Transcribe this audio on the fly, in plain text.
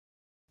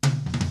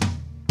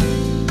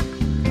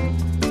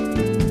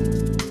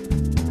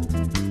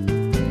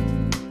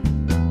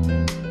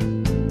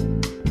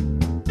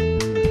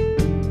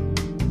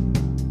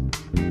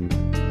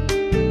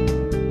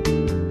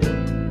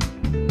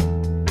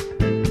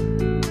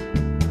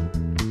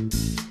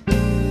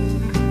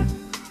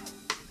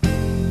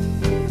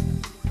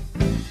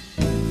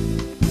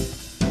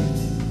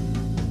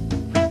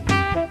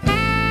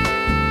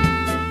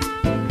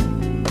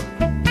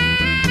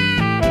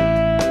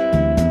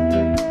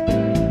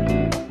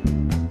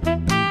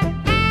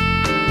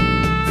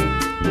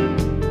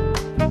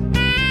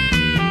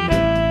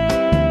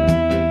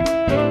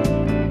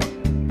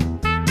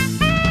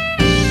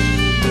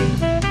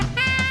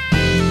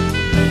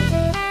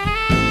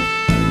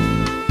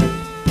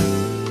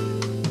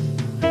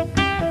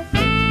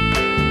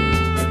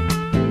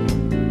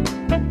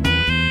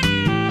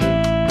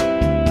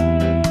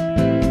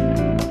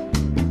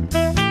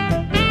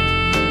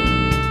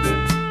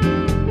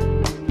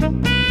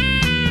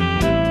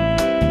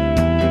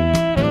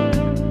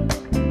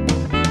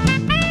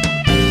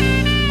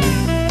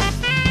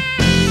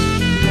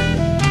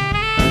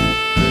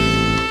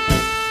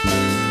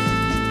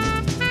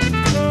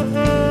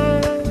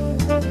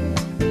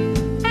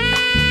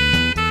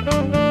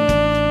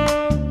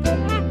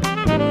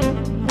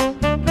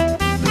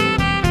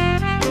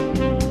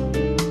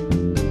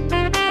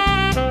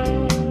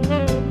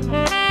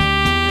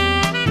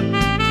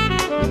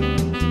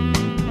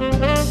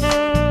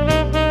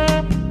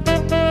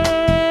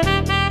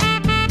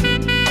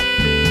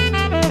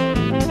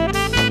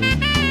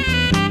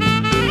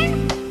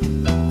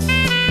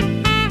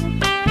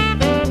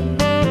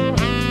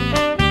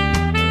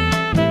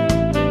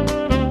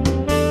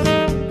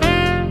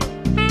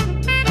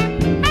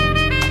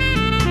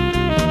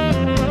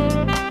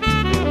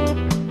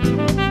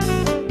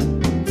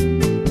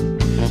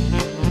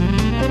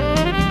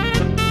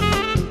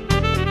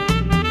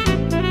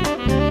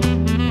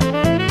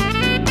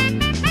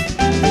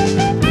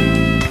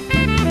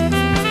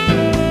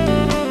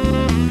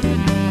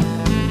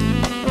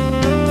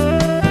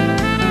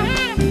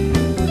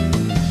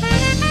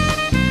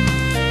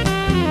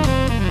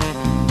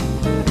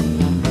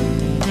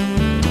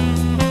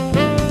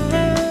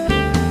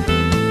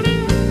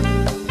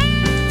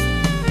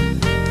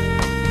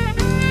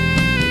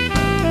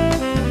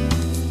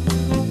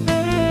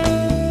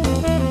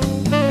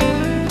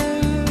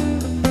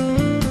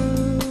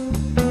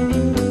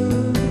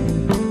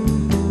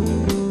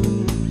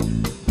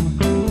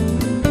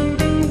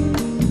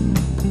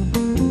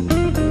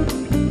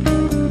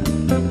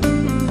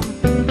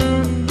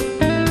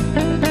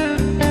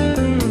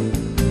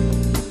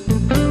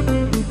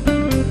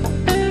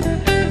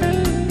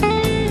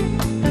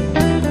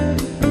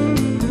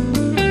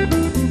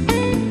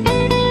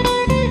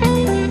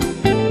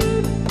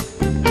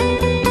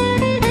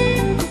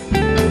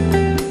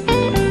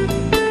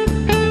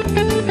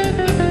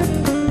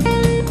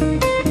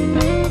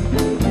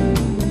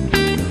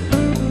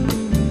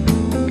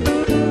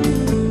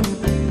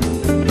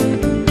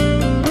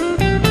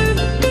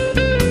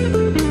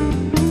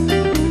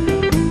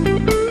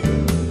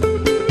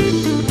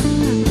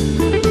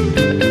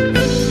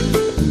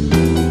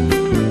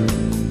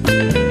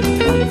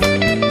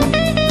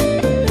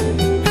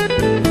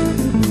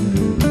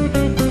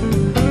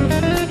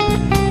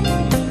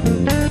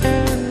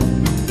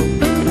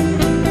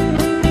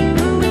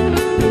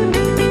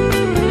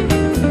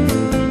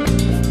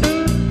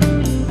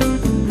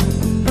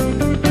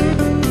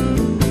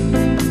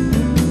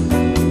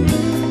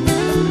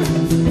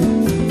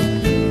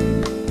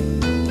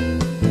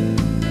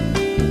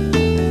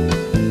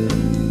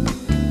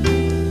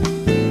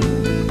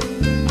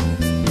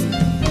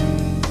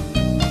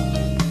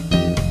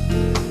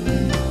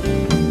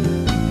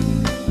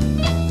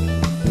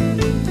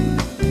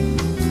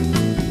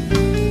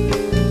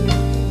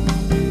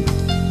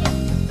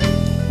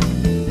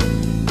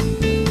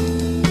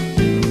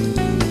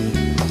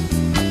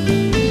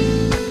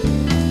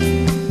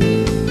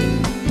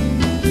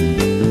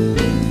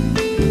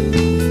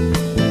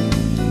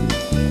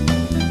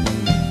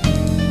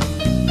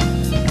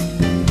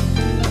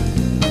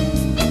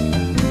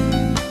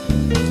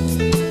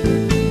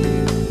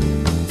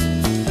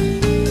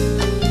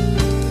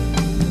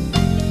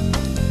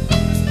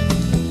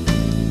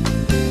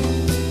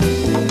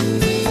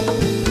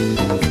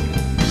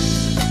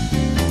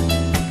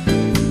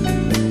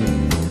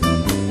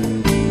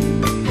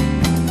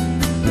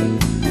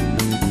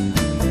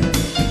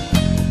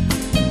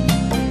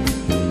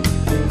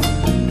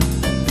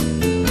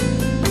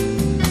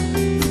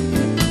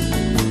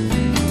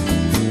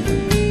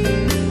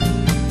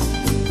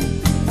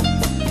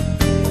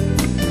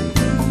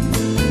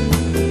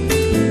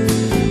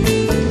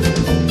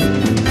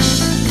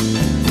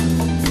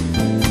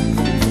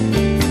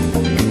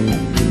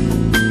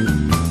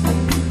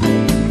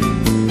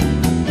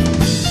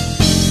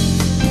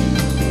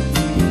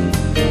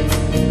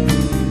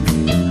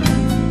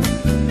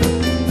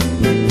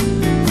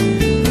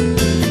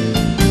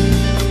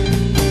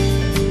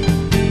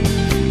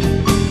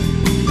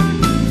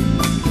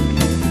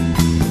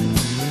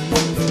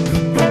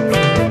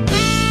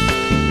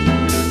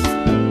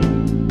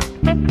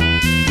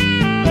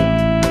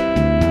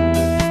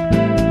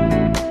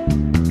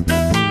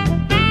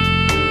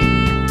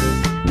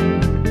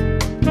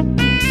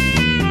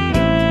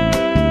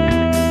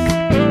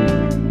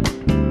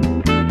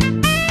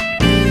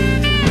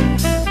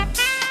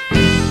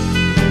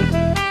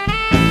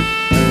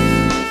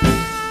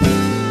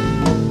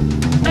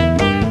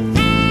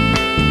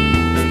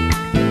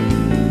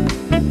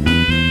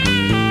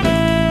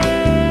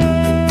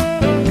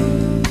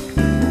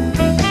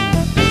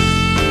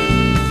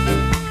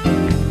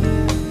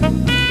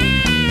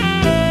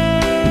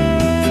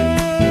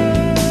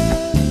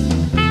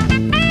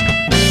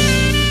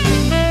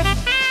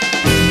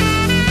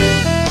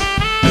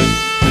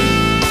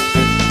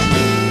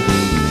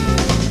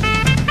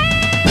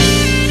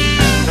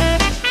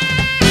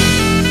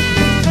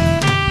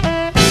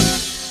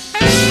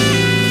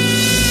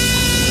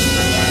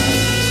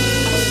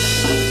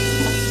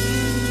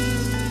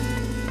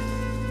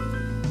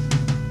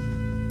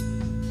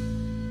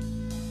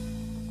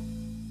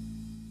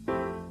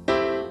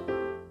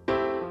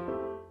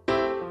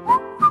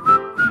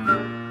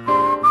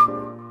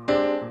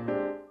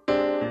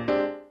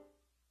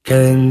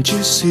Can't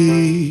you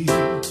see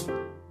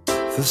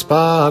the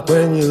spark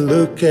when you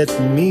look at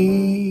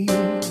me?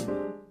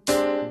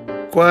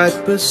 Quite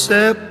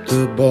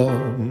perceptible,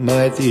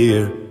 my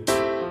dear,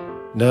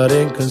 not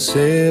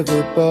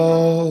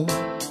inconceivable.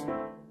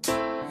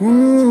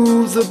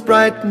 Ooh, the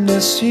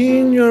brightness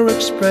in your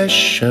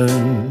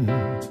expression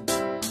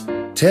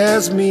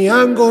tells me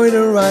I'm going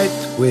the right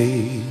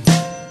way.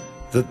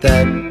 The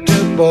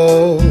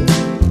tactile,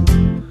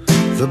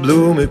 the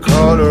bloomy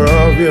color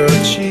of your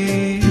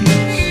cheeks,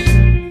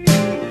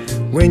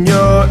 when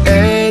your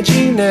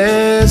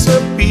edginess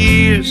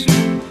appears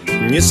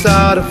and you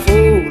start a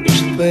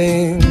foolish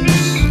things.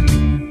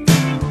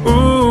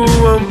 Ooh,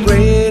 I'm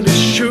pretty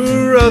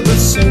sure of the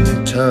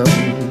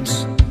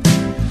symptoms.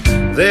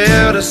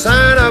 They're the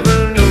sign of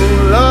a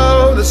new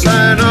love, the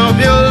sign of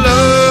your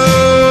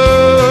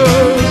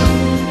love,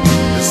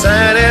 the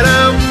sign that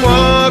I'm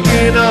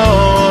walking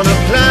on a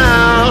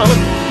cloud.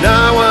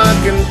 Now I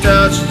can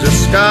touch the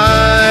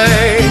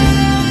sky.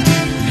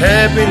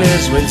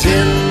 Happiness went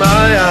in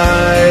my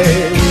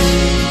eyes.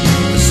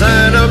 The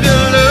sign of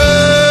your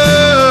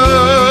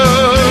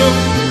love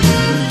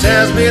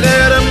tells me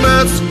that I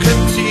must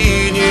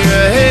continue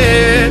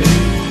ahead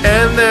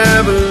and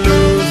never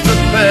lose the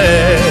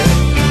path.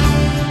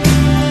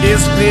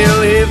 It's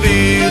clearly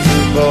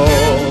visible,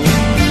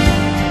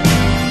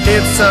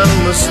 it's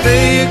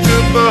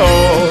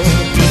unmistakable.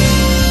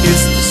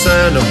 It's the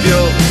sign of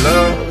your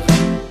love.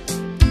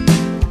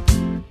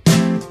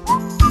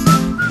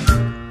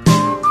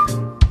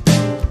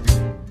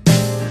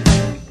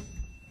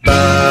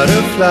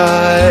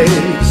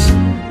 Butterflies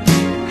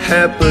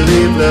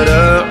happily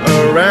flutter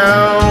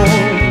around,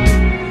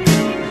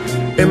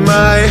 and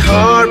my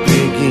heart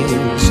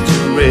begins to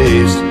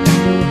race,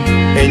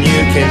 and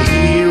you can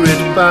hear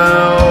it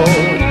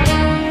pound.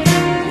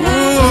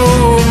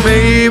 Ooh,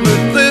 maybe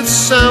this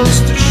sounds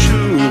too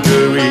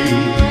sugary,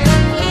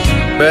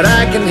 but I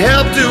can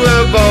help to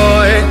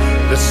avoid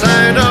the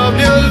sign of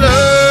your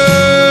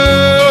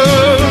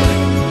love,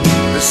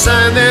 the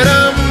sign that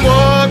I'm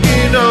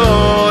walking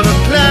on a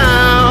cloud.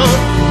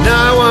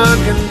 Now I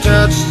can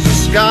touch the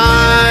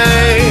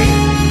sky.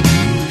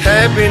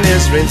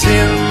 Happiness reigns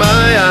in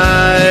my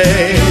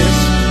eyes.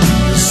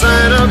 The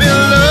sign of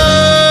your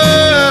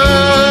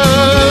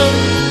love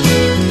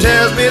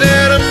tells me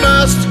that I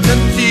must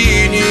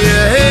continue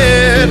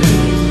ahead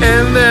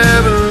and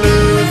never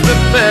lose the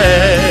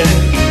path.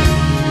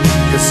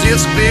 'Cause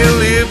it's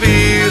clearly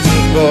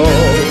visible,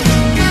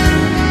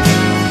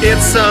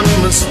 it's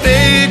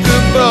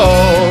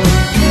unmistakable.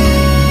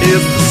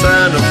 It's the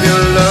sign of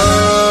your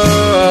love.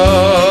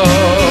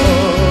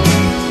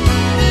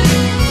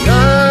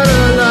 La,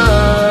 la, la,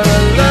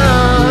 la, la.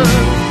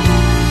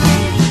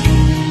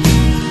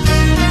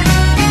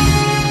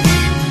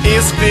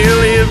 It's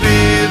clearly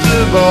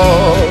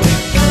visible,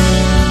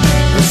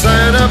 the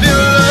sign of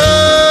your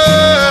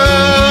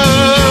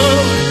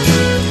love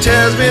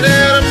tells me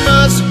that I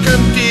must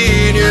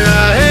continue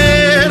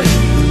ahead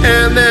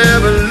and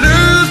never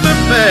lose the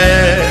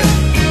path.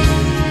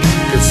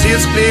 'Cause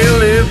it's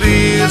clearly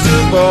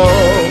visible,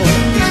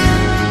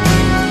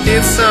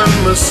 it's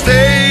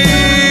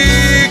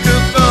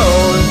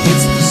unmistakable.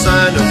 It's the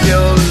sign of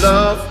your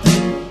love.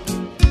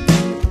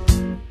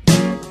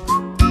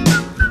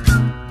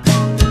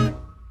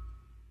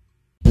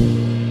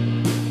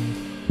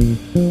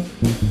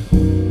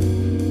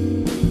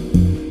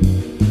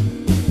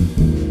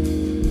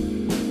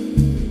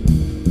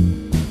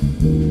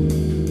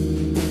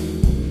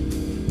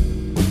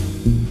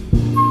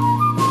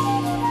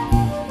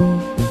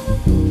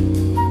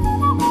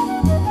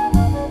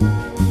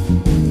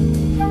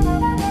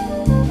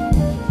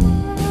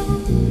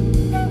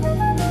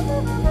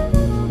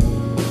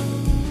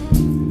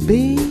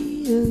 Be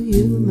a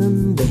human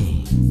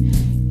being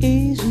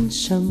isn't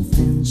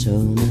something so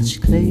much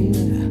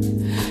clearer.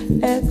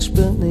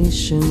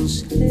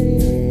 Explanations,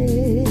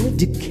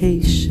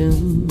 education.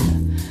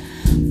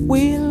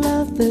 We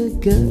love the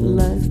good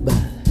life,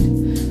 but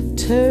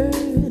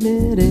turn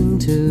it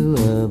into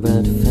a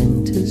bad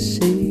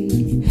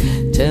fantasy.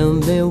 Tell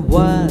me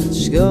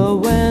what's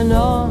going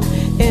on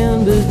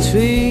in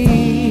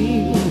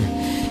between.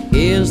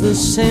 Is the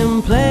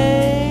same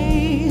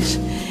place,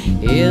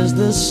 is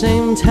the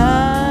same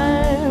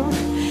time,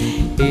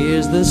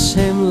 is the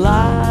same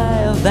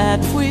life that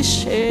we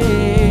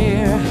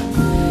share.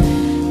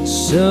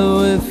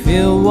 So if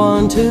you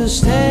want to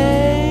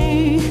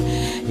stay,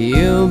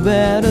 you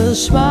better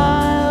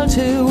smile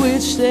to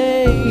each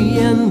day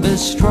and be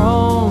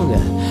strong,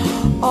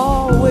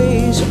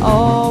 always,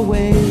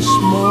 always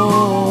more.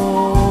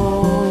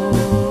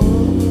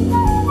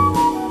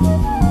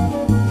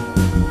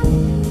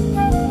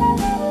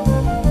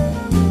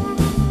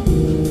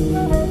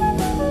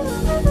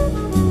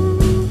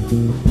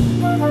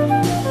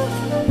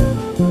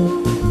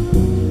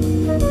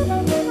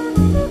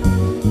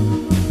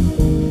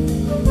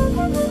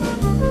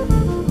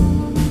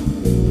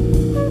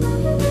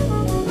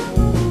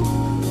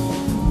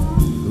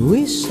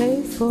 We say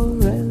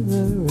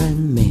forever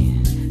and me,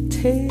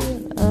 till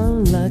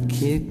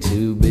unlucky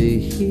to be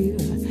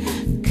here.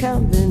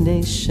 Combination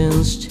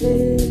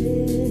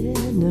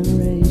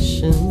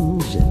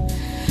generations.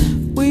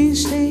 We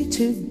stay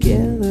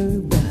together,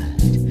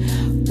 but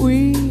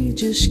we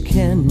just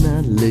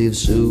cannot live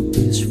so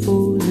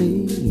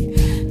peacefully.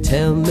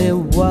 Tell me,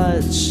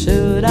 what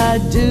should I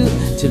do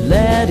to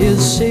let you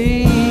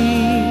see?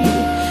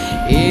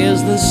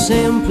 Is the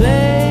same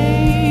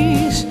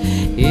place,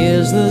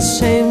 is the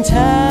same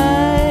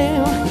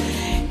time,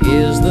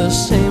 is the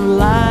same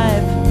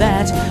life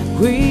that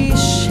we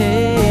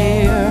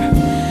share.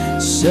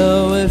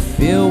 So if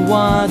you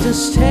want to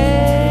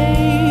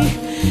stay,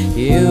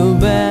 you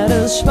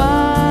better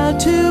smile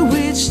to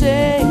each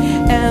day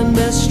and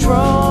be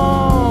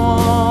strong.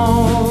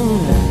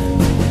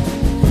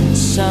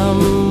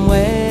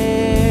 Somewhere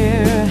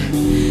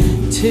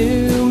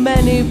too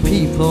many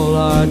people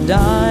are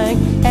dying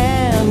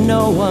and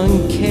no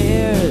one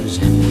cares.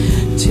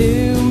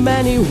 Too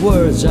many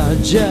words are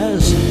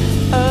just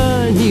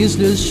an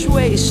useless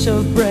waste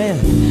of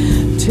breath.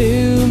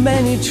 Too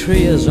many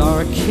trees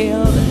are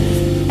killed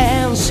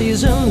and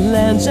season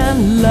lands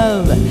and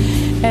love,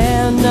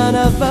 and none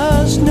of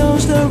us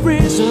knows the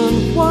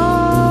reason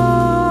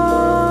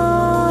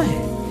why.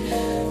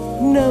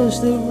 Knows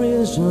the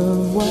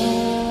reason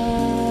why.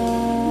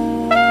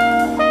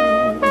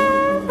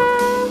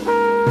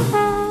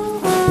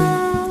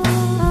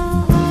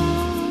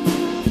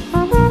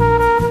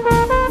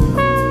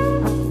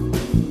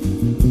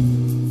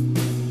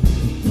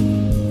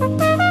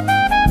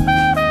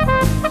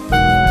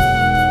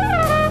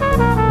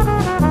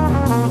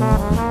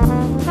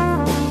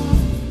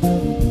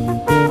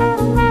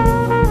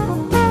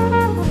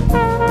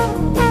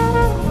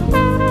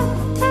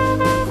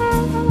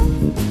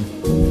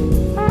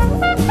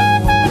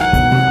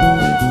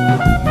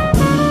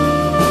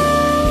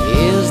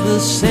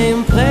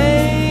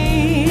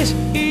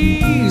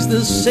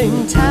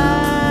 Same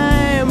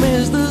time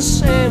is the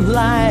same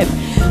life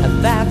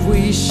that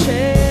we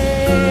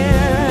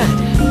shared.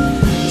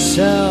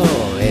 So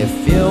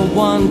if you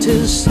want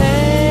to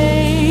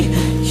stay,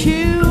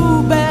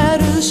 you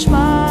better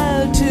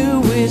smile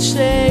to each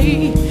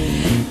day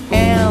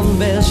and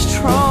be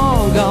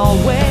strong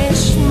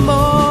always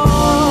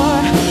more.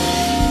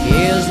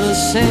 Is the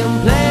same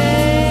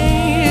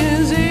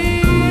place,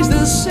 is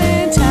the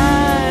same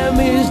time,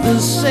 is the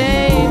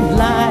same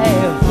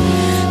life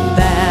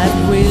that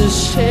we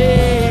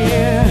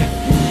share.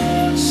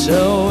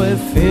 So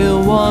if you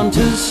want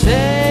to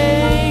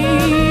stay,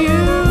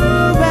 you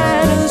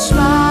better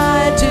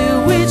smile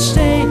to each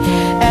day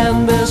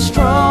and be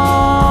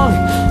strong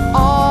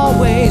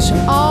always,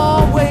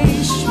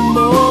 always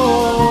more.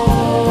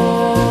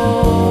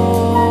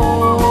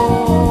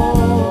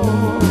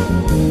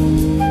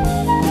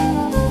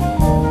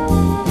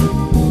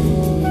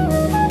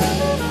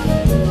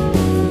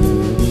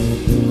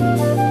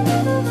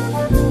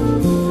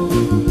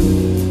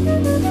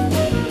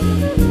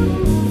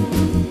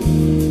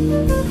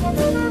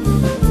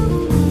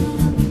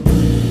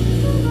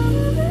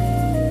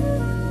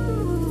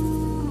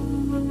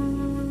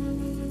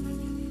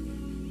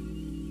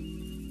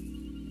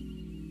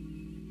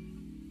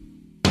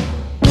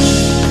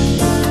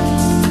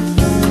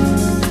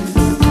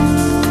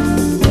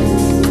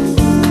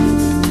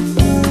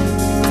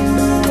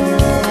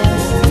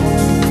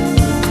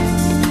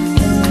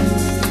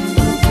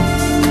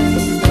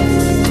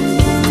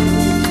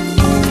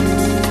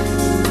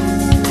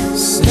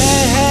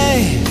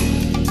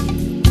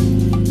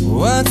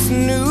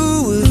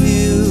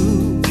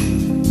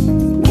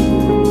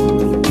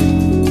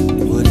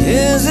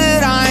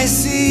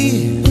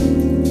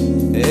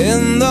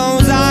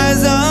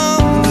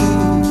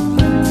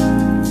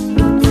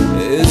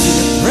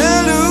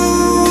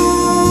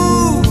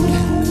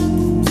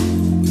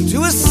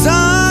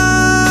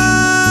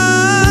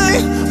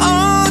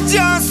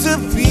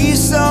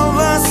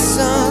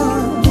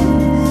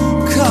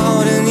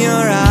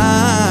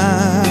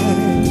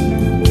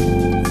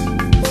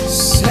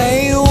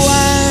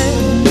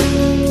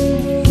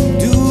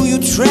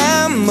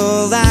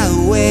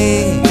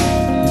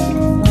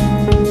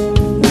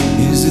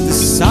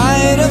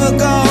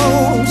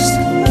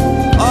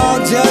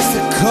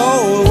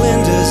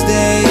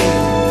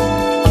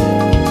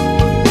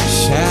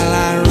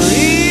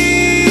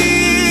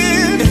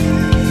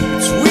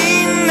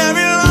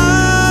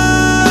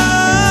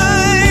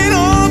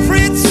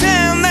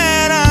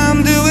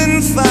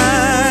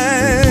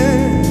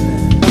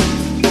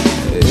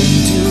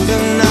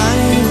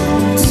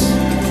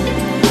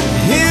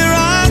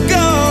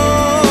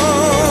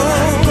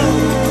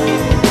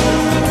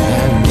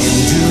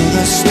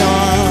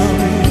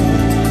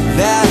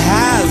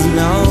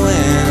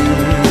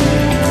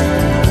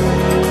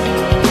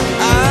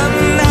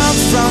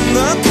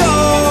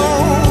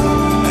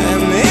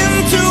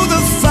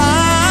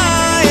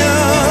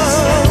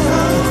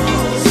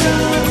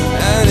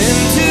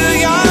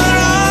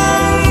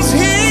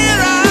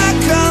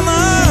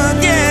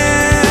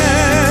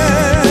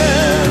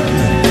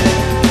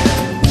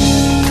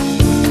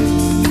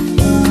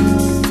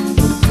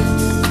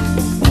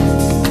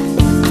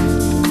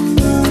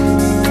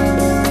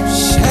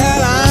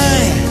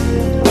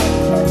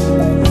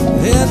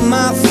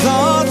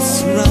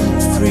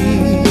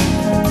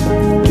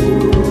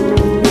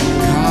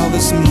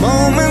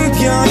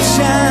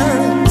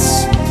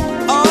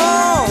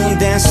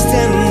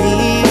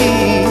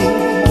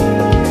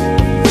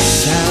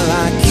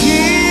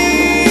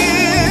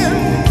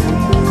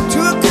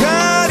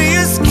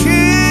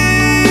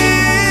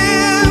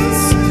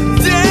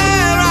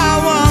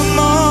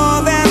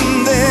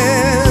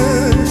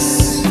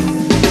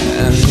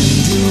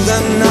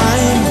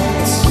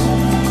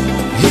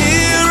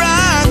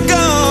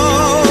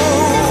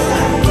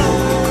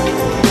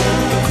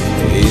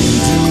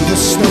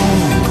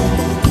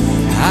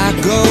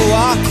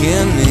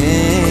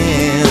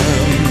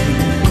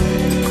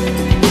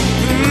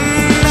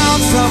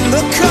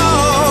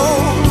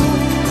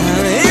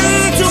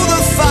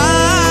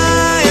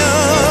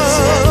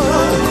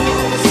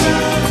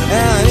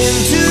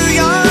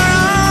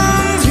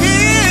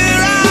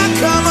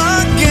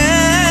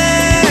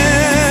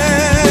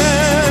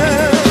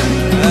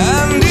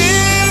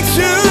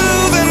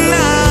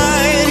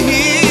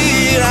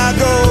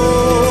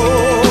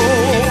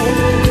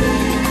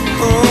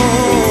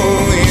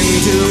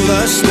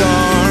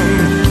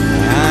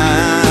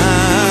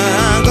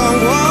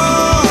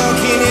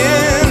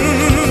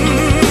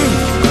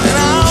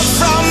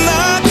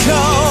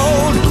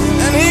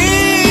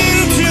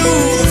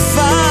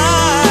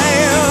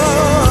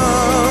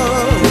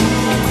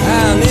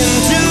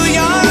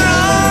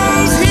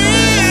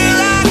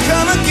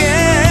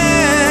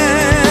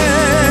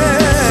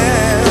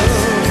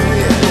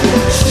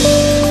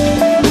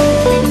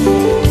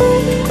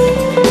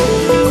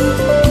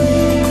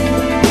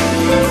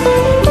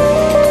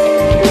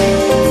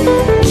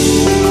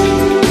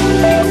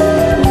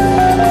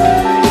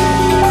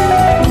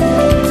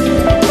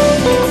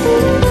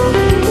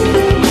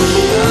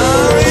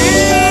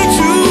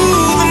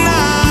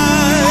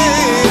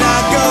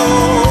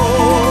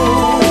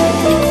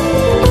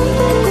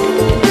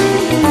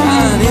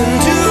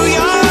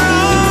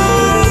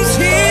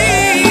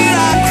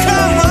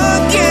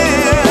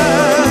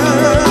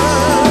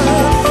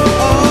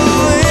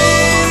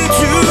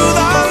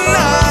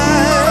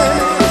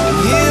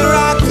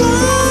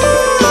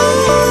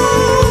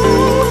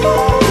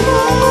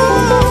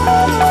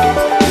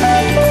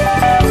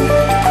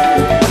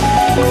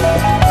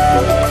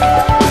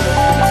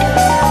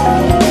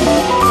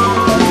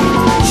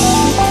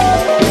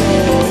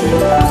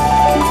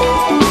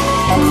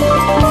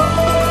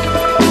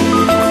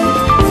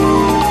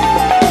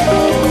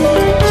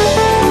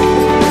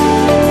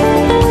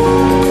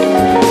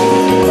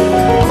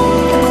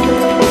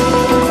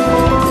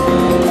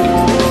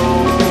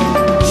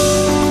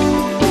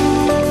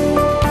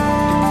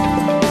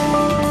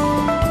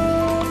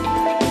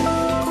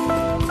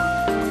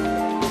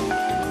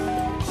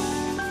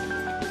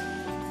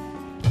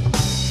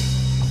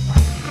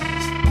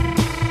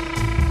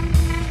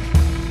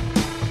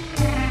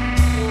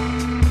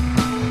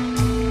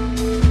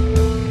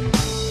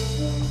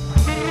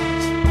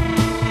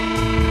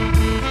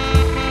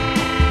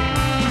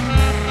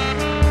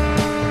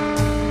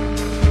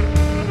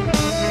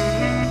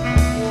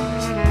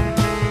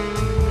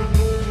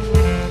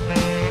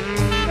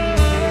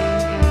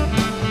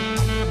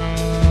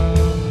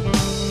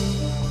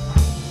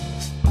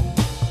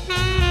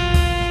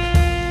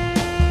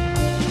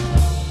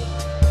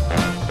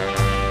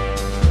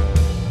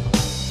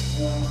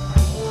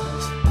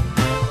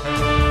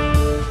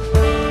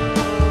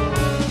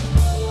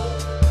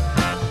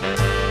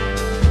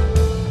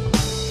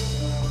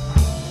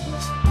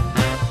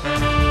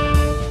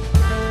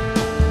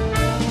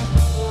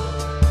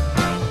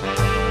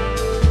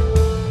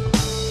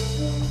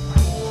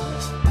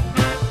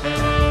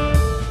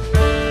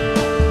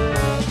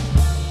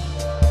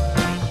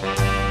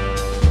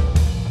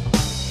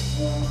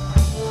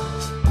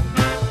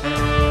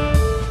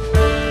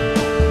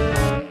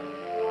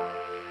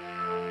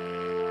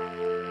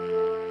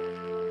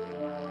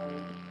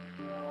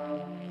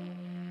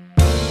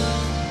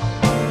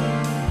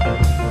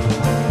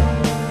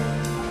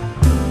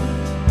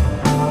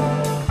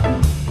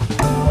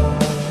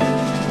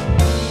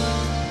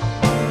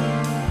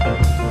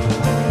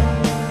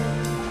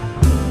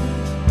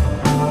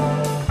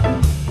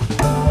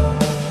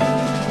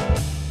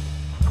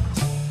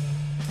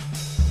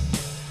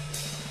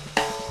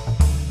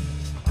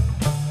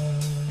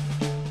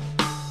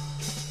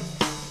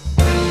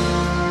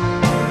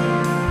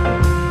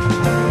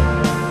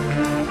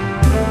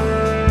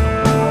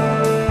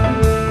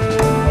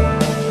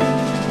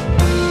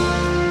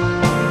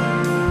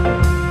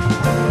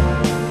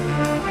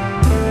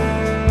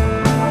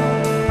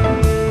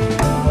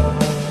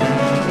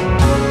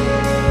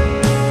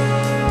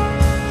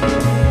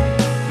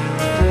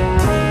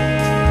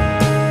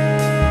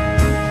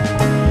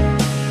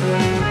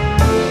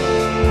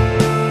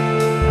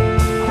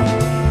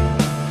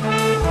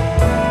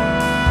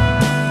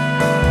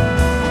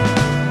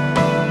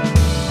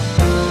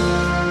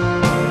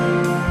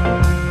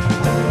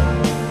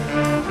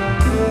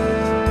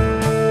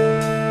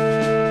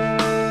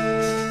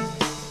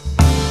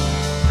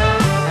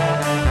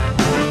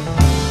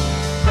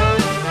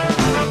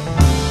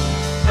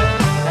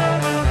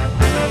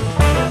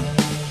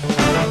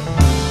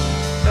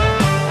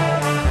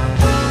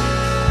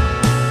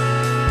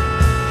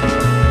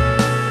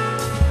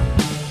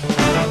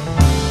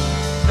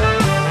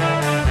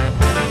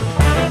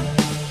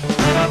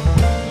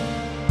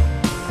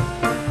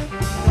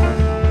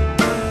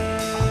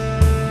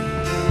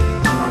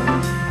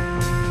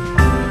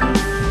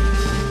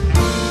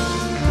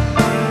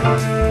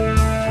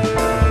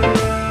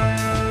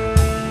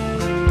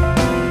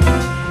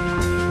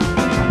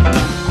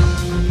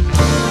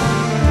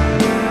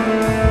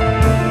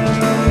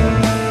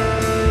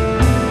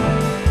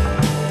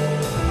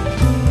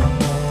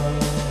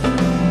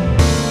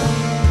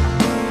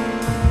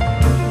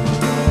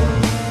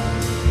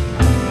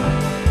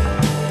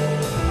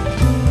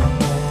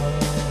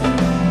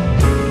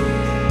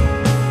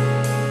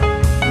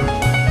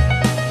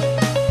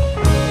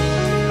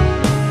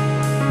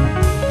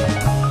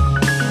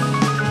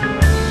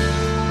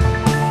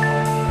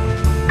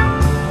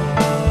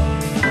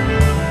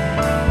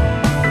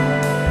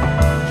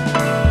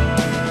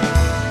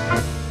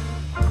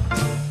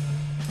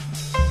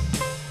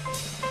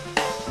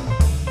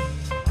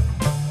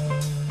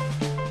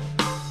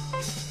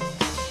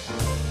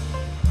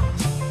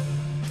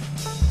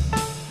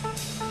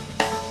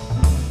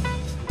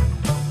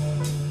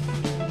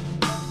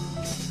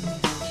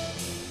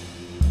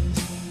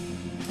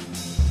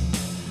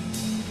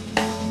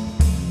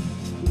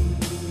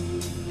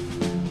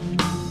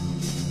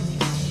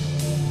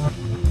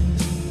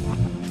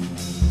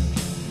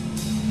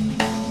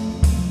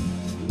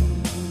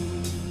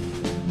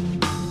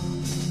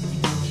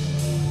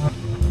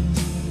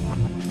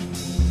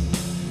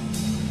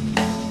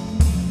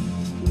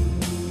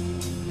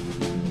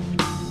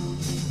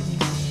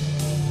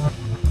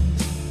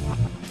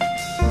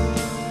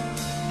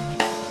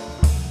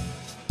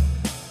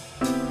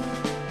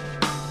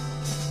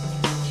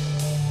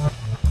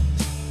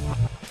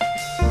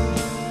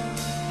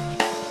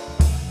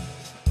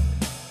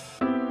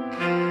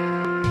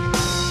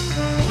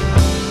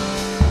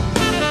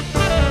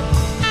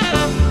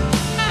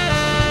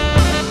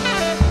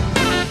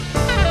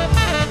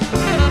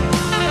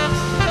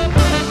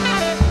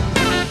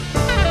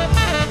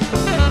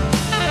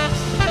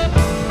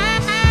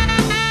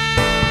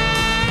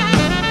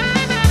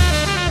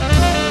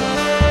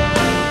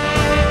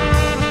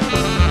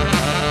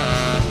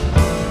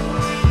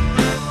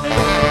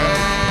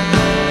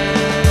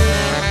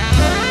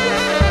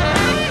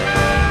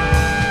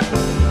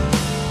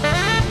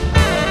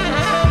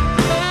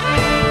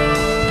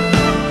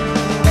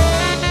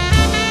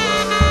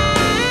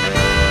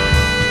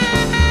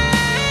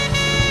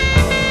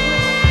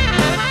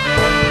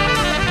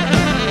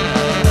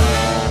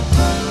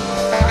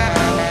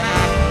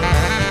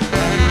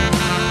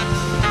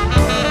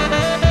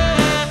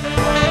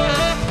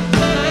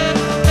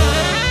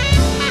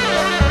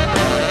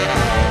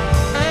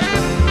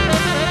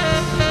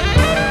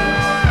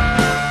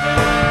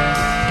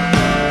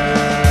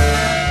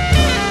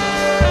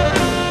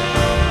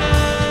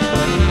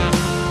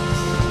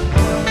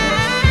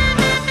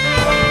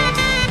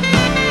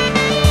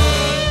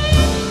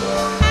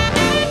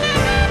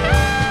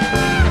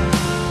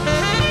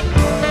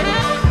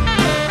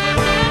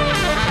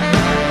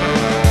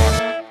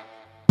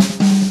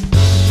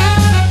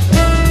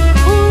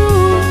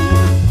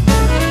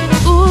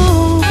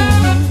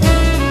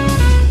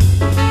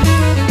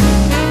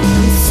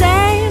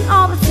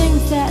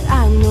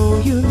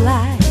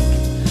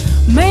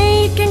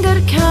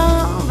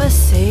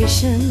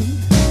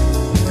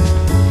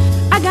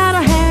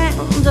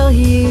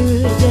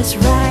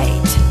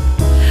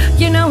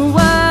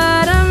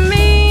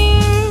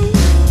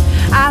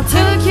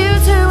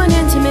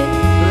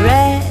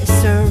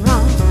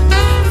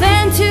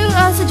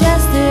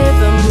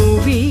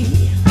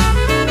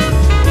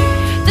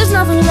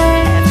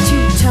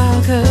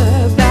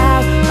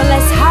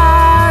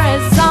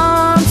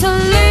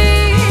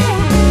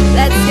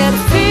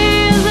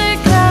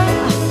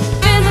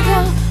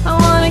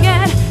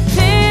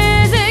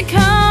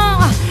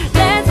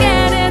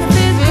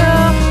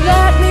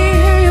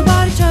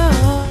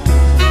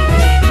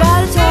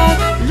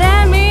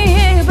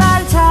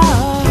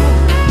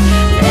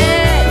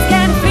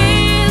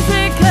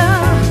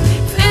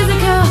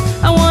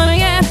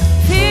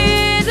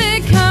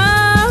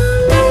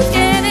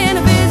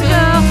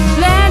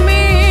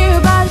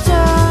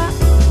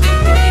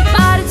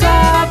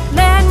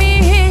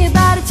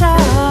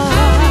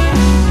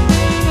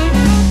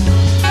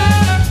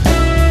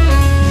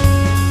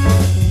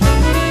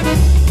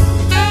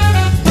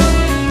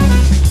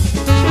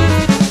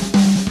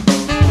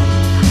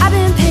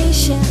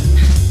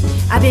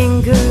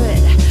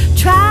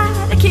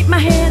 keep my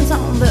hands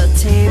on the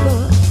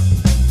table.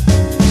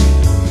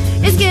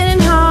 It's getting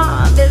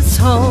hard, this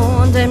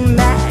holding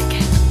back.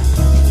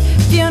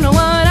 You know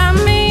what I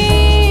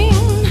mean?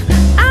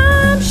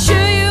 I'm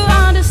sure you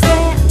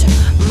understand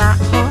my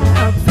point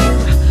of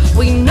view.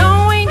 We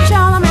know each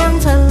other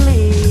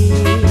mentally.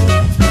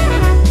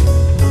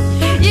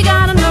 You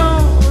gotta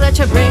know that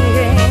you're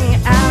bringing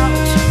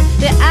out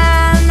the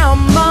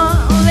animal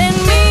in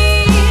me.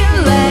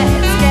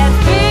 Let's get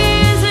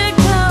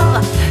physical,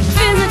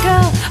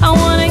 physical. I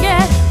wanna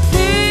get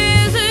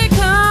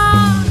physical.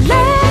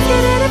 Let's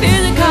get into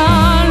physical.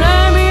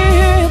 Let me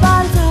hear your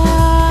body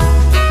talk,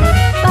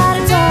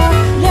 body talk.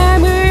 Let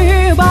me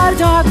hear your body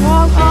talk. Oh,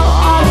 oh,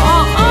 oh,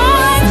 oh, oh.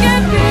 Let's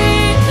get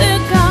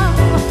physical,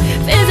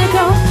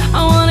 physical.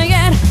 I wanna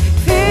get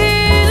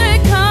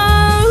physical.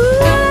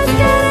 Let's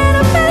get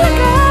into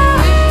physical.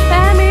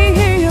 Let me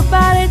hear your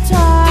body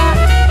talk,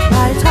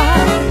 body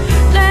talk.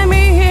 Let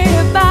me hear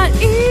your body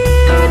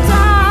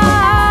talk.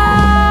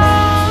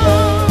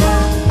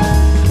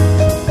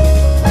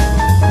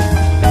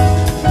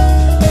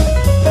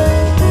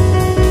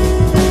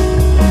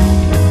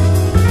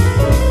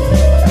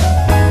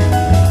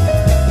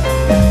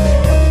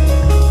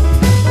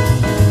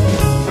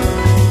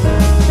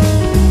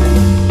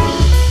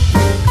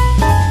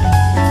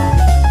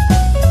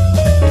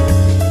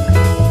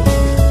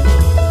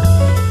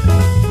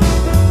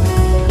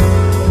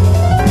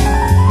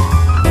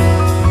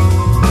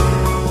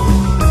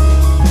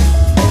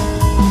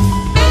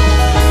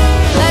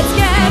 Let's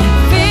get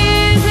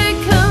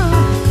physical,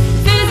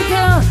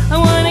 physical. I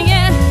wanna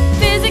get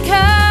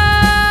physical.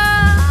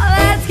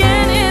 Let's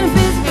get in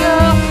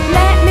physical.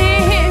 Let me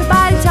hear your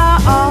body talk,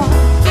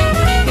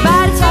 your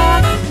body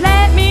talk.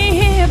 Let me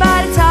hear your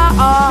body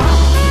talk.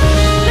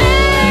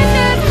 Let's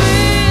get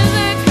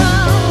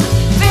physical,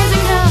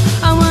 physical.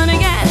 I wanna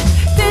get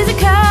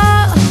physical.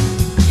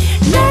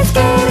 Let's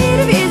get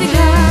into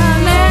physical.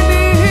 Let me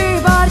hear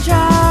your body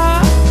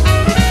talk,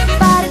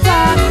 body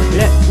talk.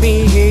 Let me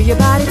hear your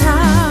body talk.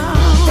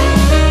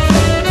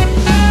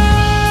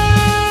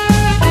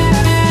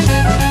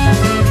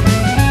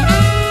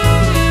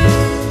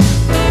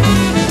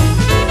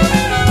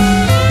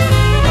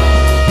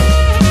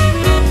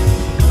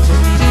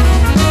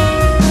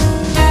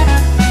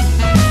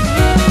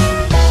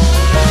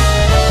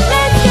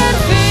 Let's get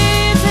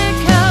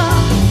physical,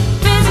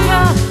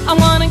 physical. I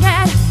wanna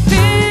get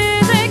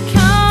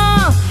physical.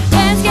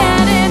 Let's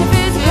get into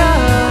physical.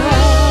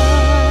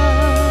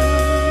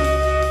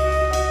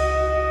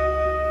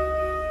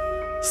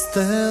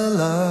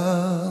 Stella.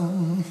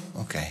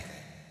 Okay.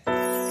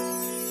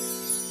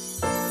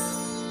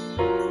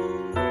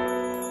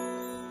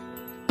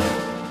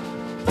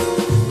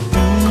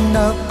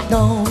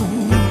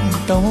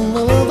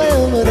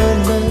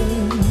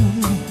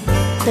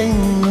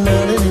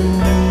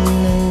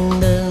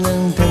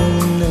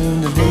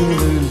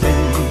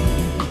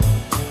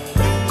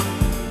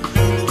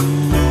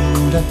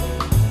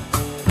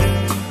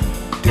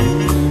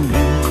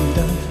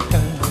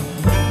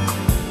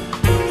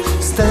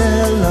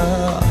 Stella,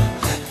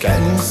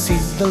 can you see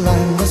the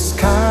line in the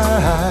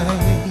sky?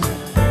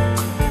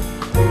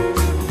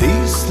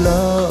 This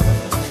love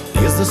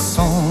is the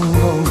song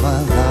of my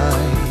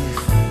life.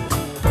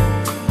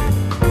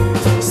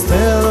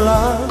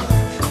 Stella,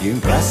 you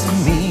impressed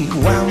me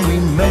when we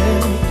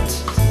met.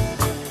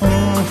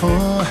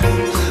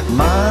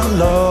 My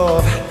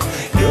love,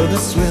 you're the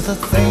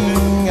sweetest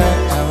thing I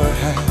ever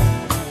had.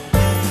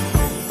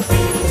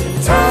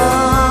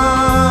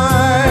 Time,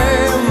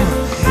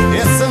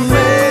 it's a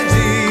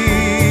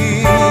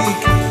magic.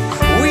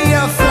 We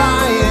are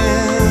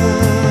flying,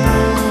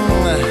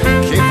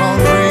 keep on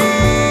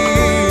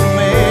dreaming.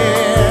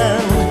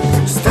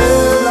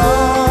 Stella,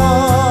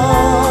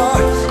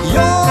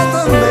 you're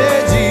the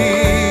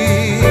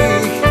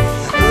magic.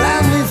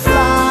 Let me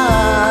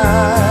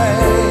fly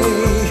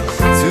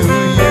to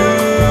you.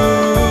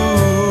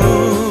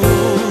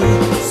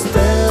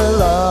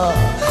 Stella,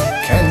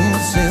 can you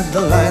see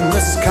the line in the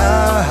sky?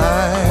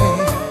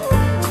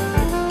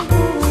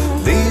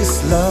 This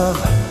love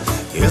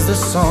is the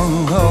song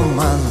of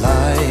my life.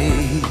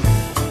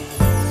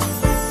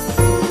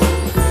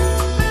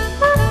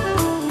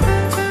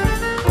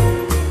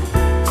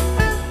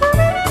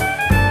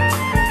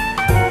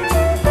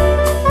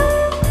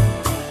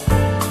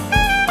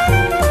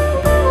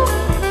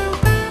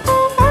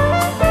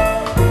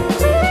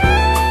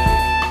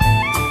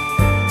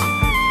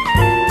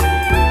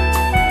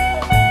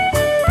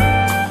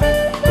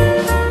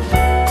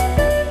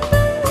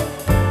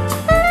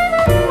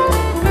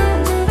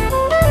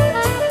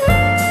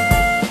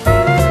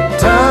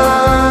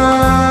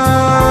 Time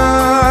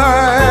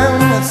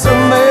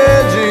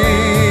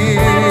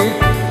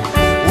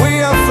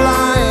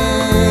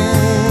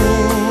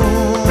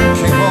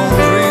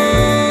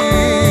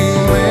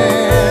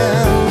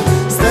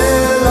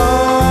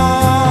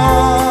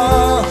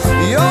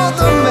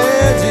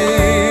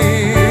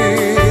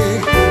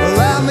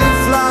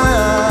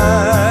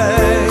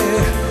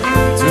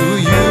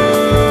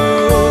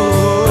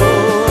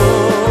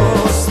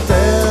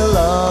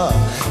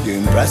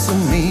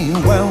pressing me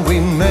when we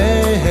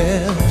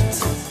met.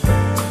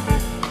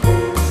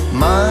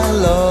 My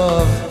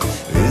love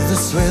is the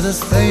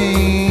sweetest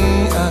thing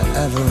I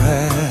ever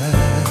had.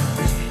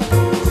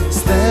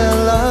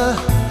 Stella,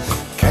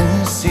 can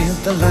you see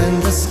the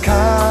land, the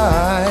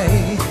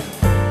sky?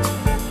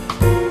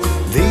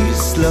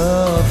 This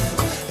love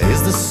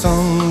is the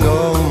song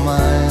of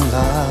my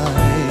life.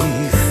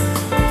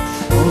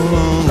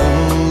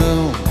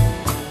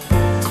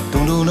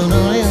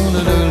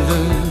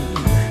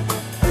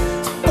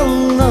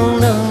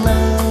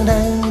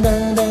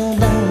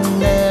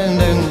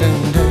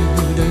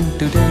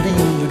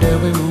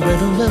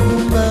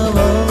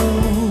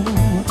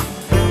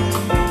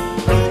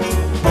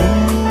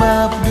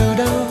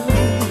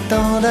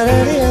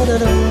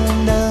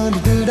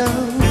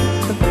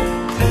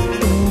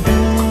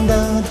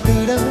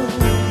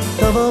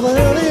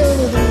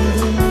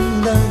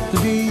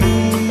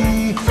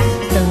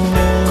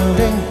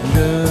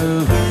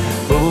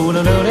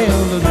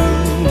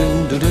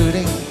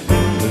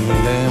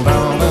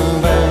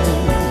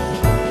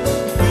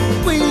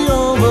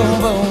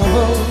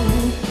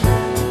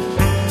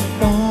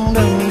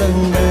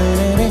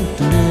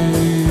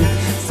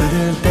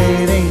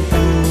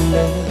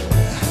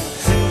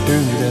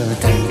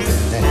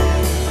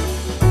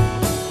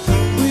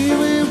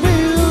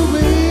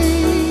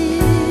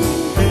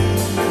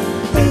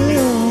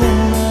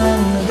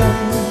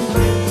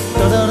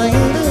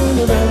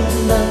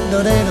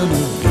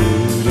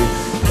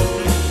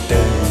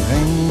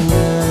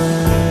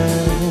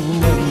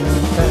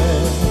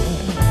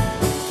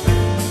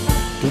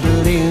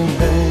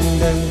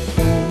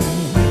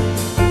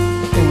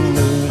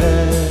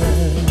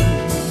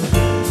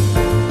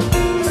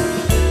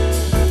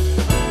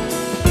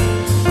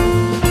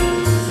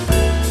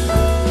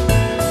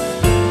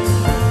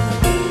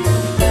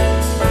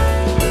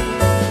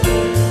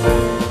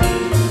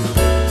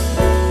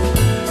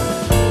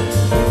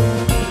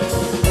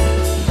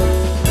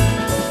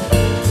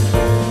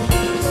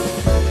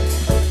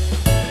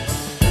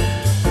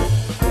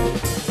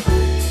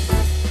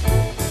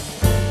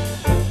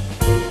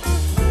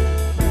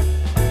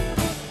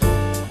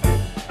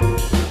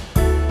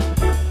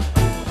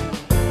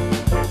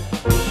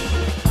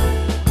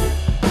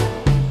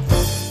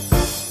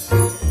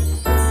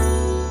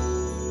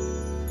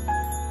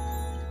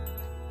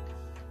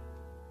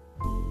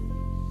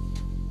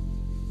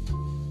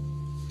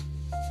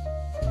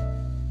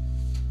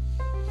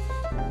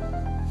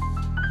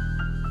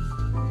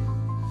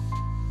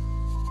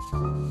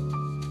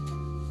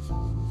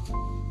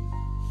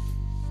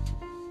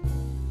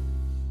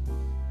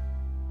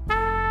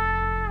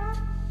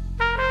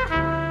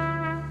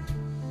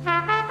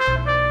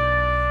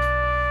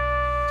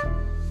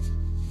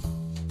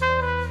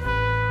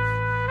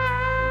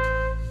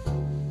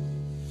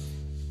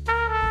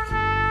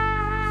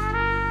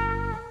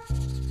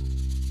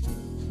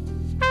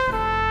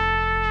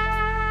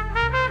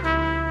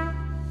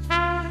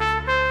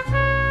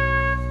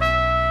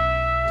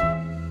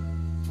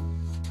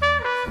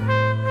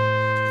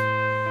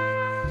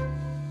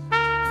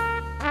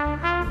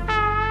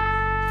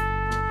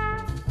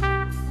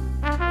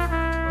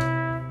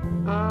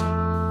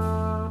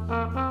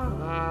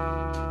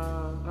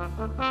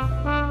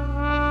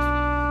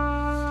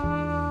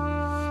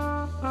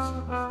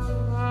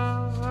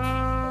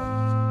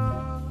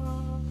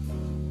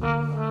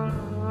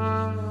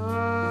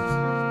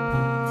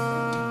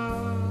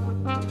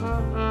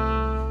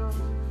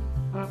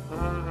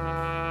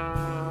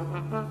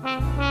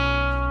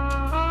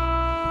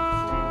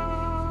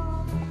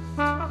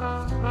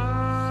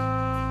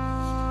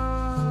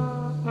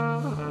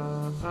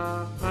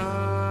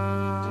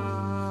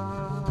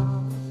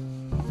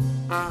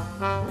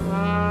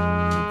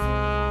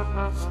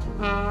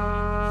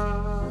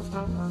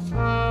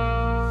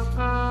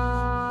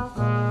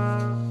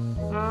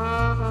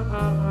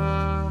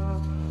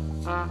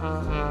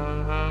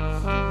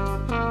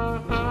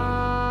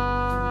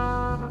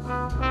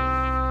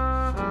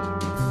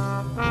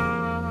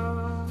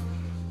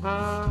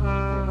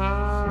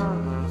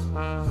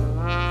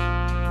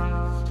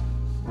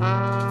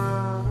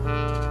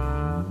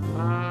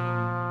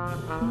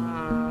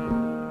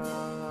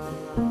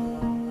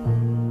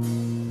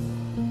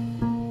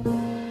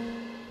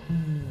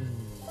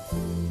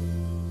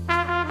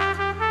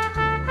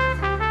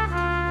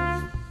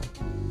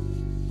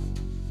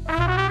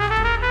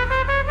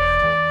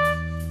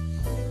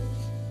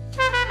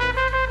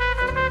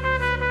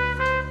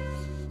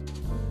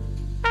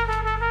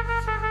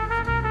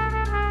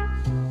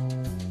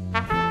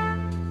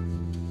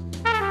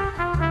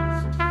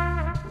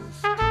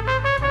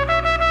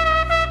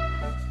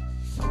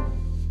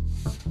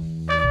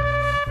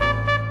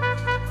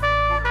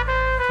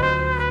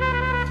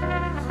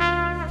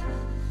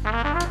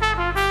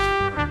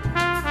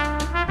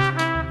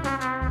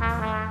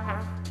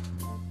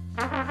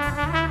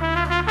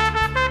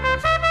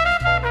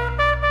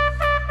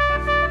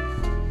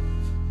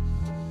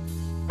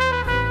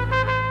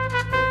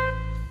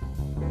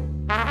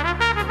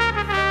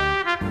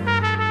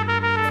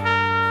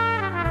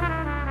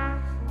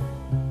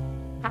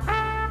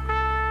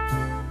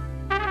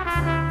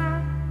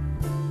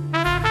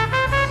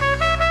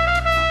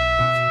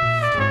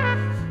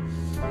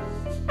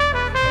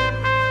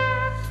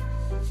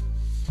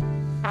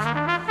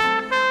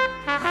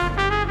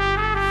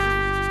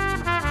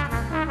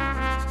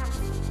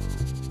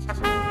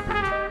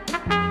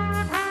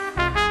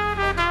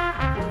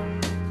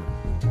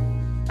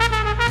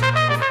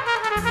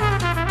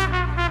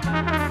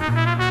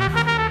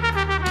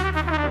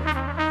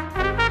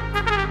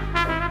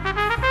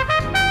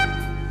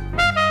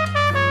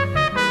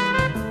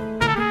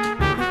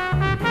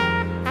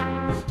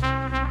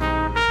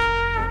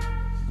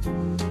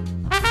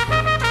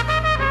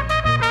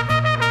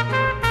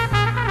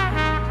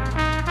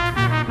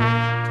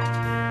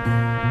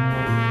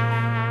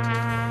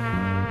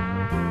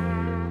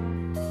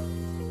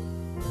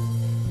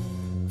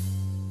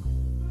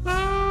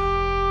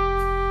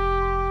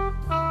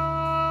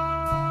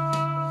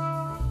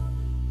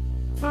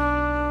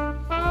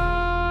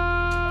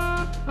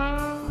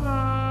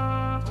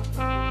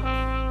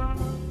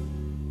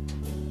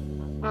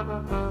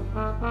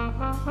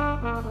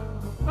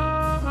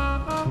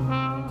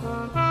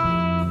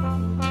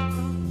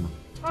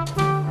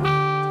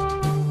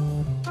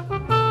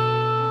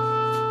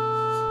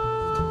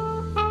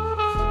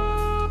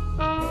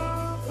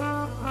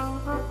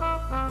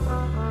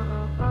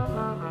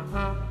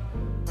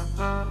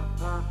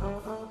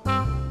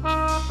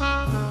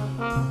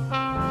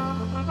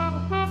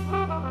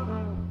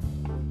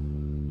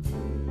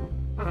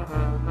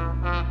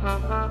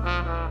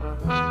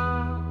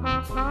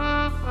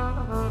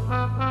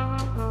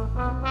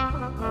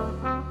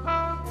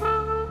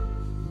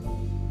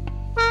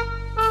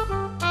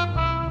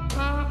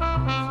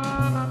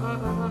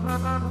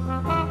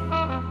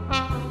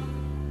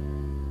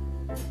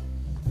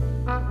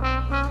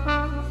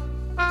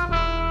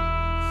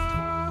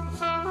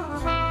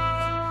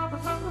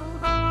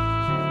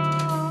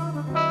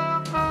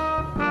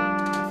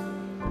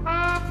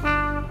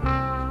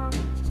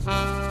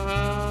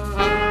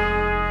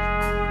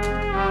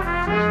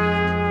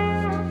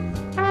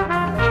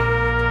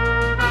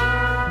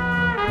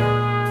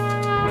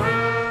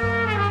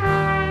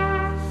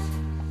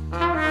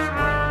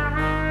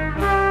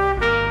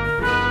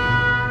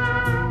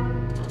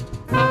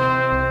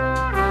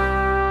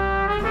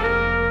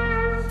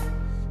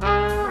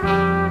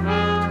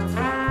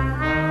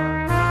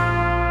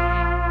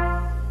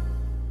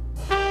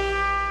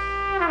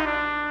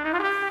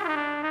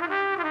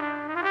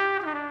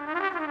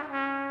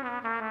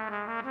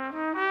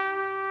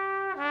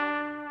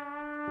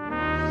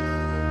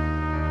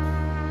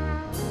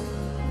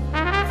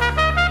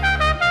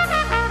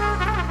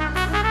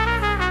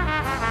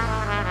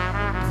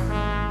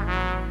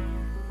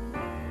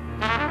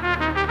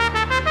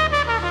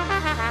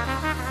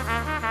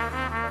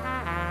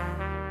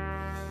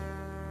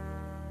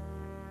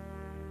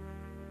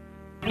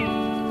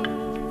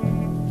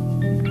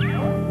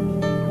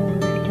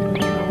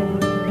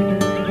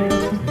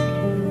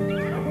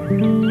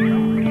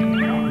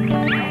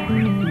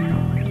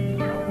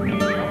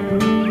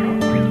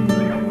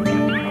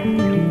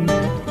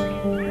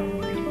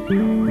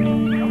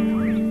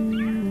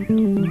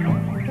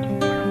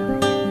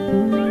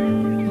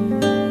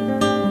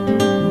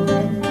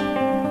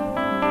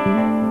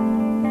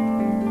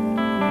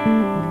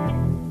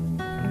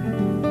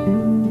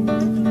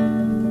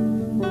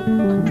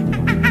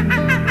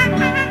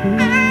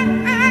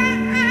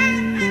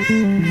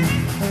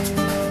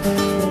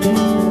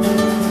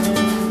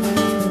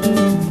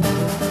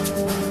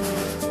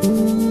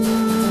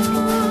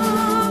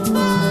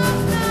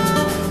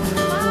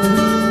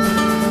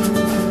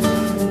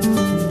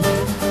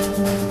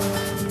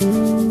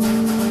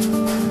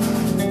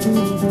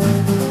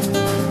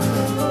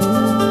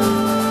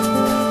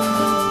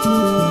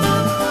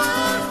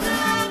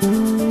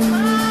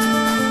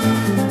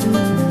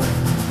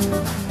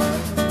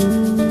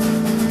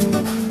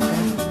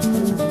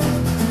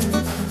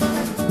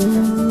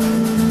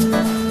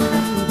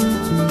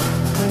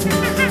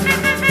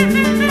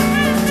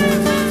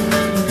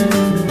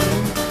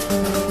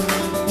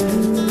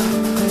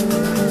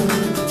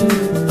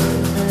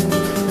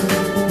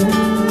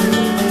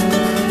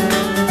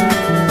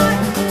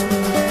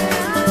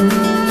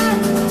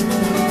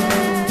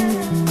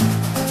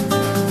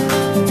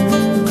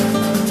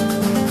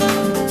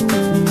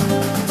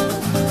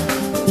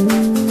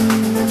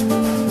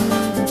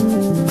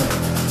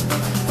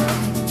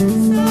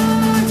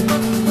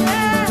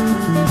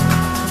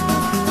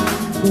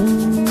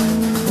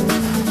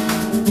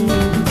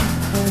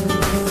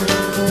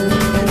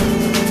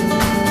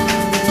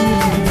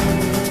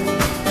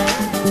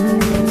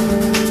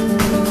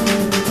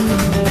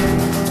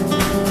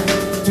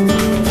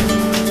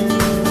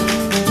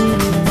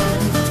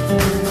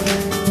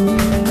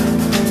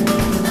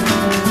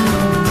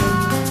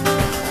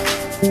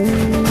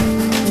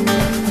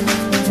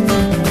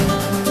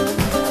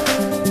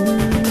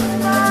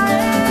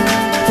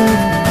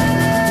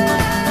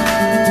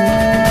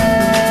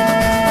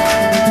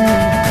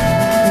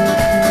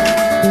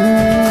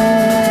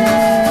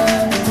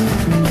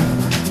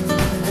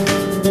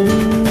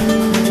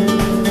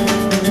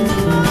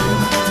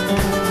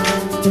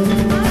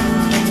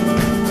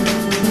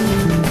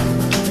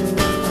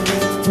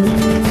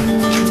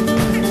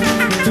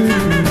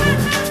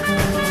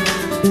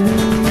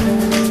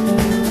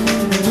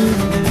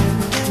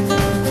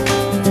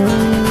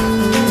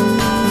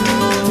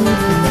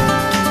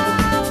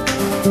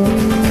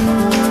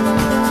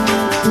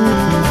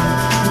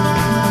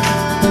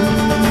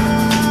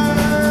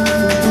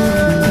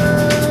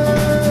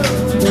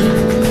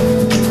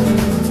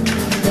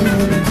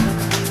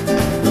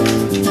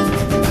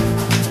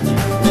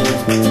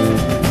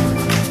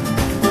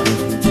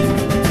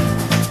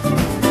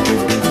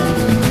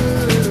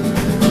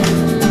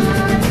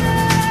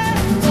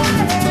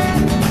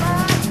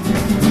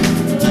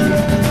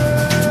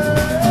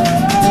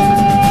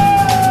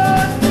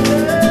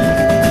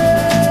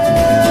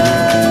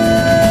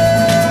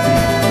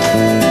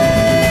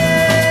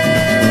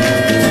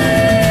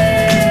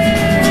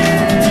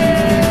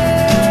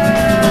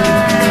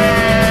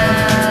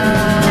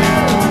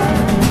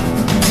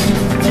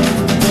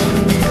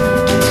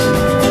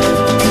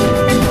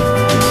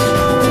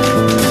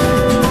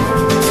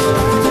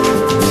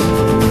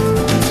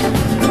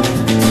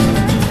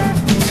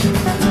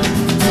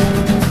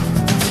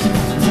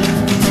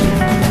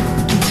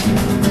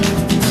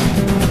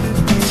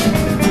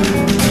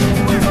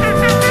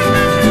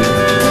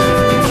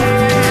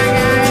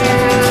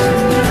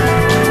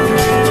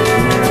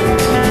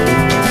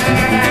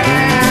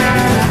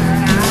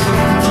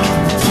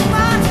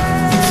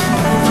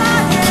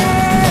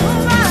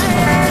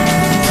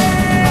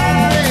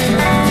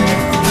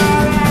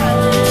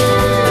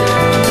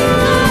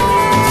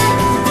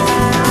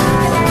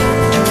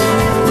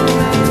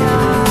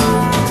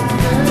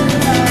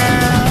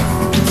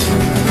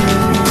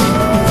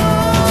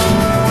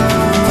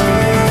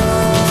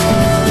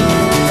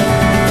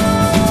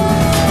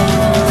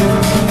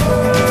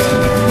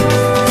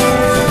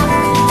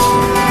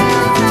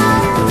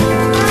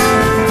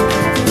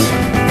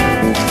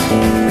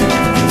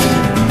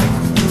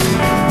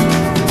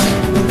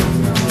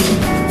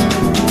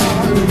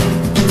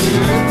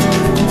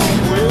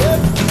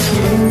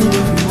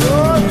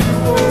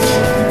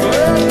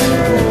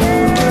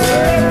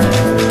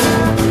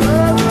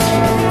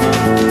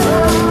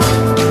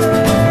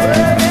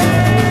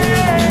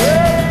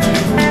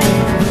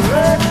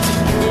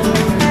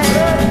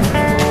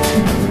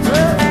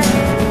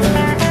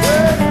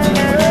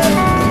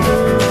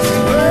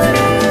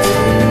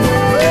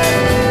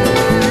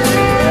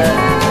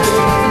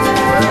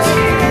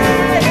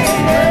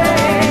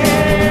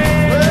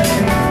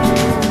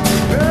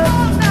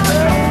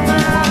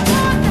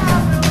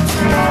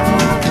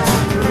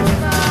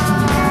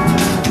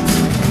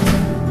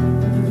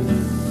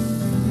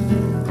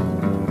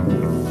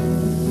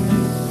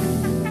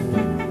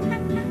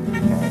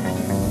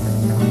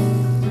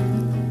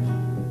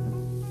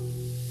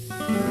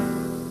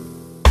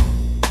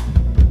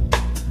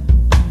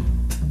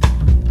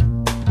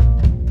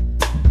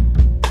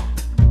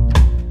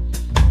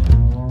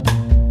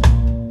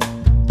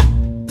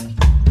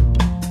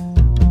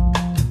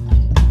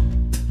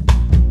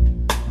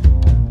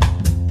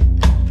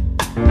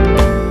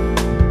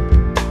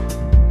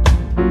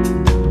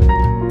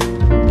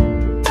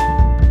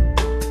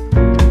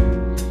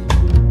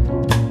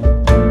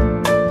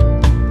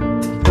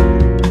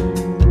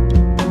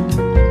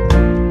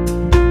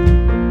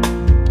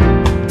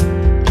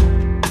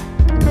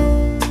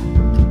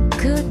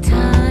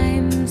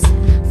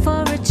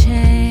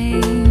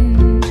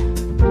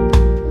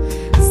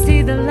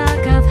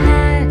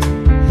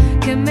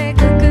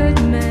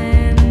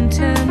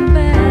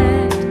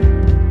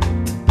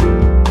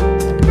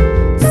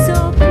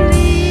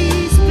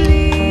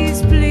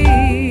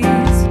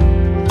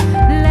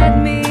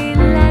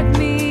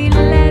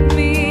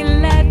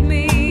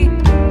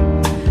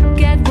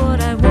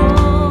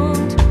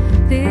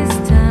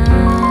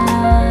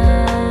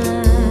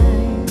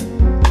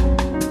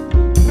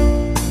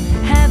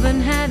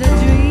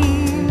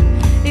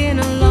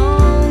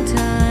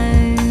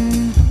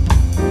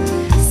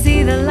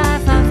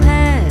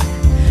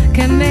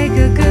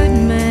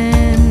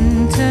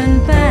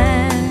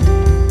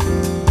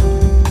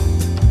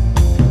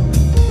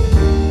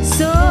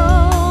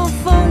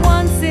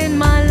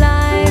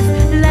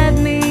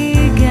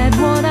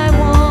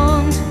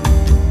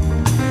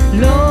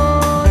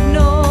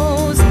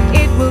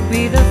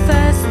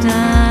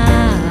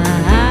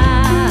 time.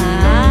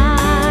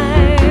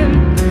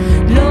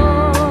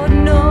 Lord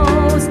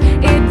knows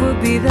it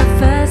would be the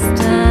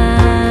first time.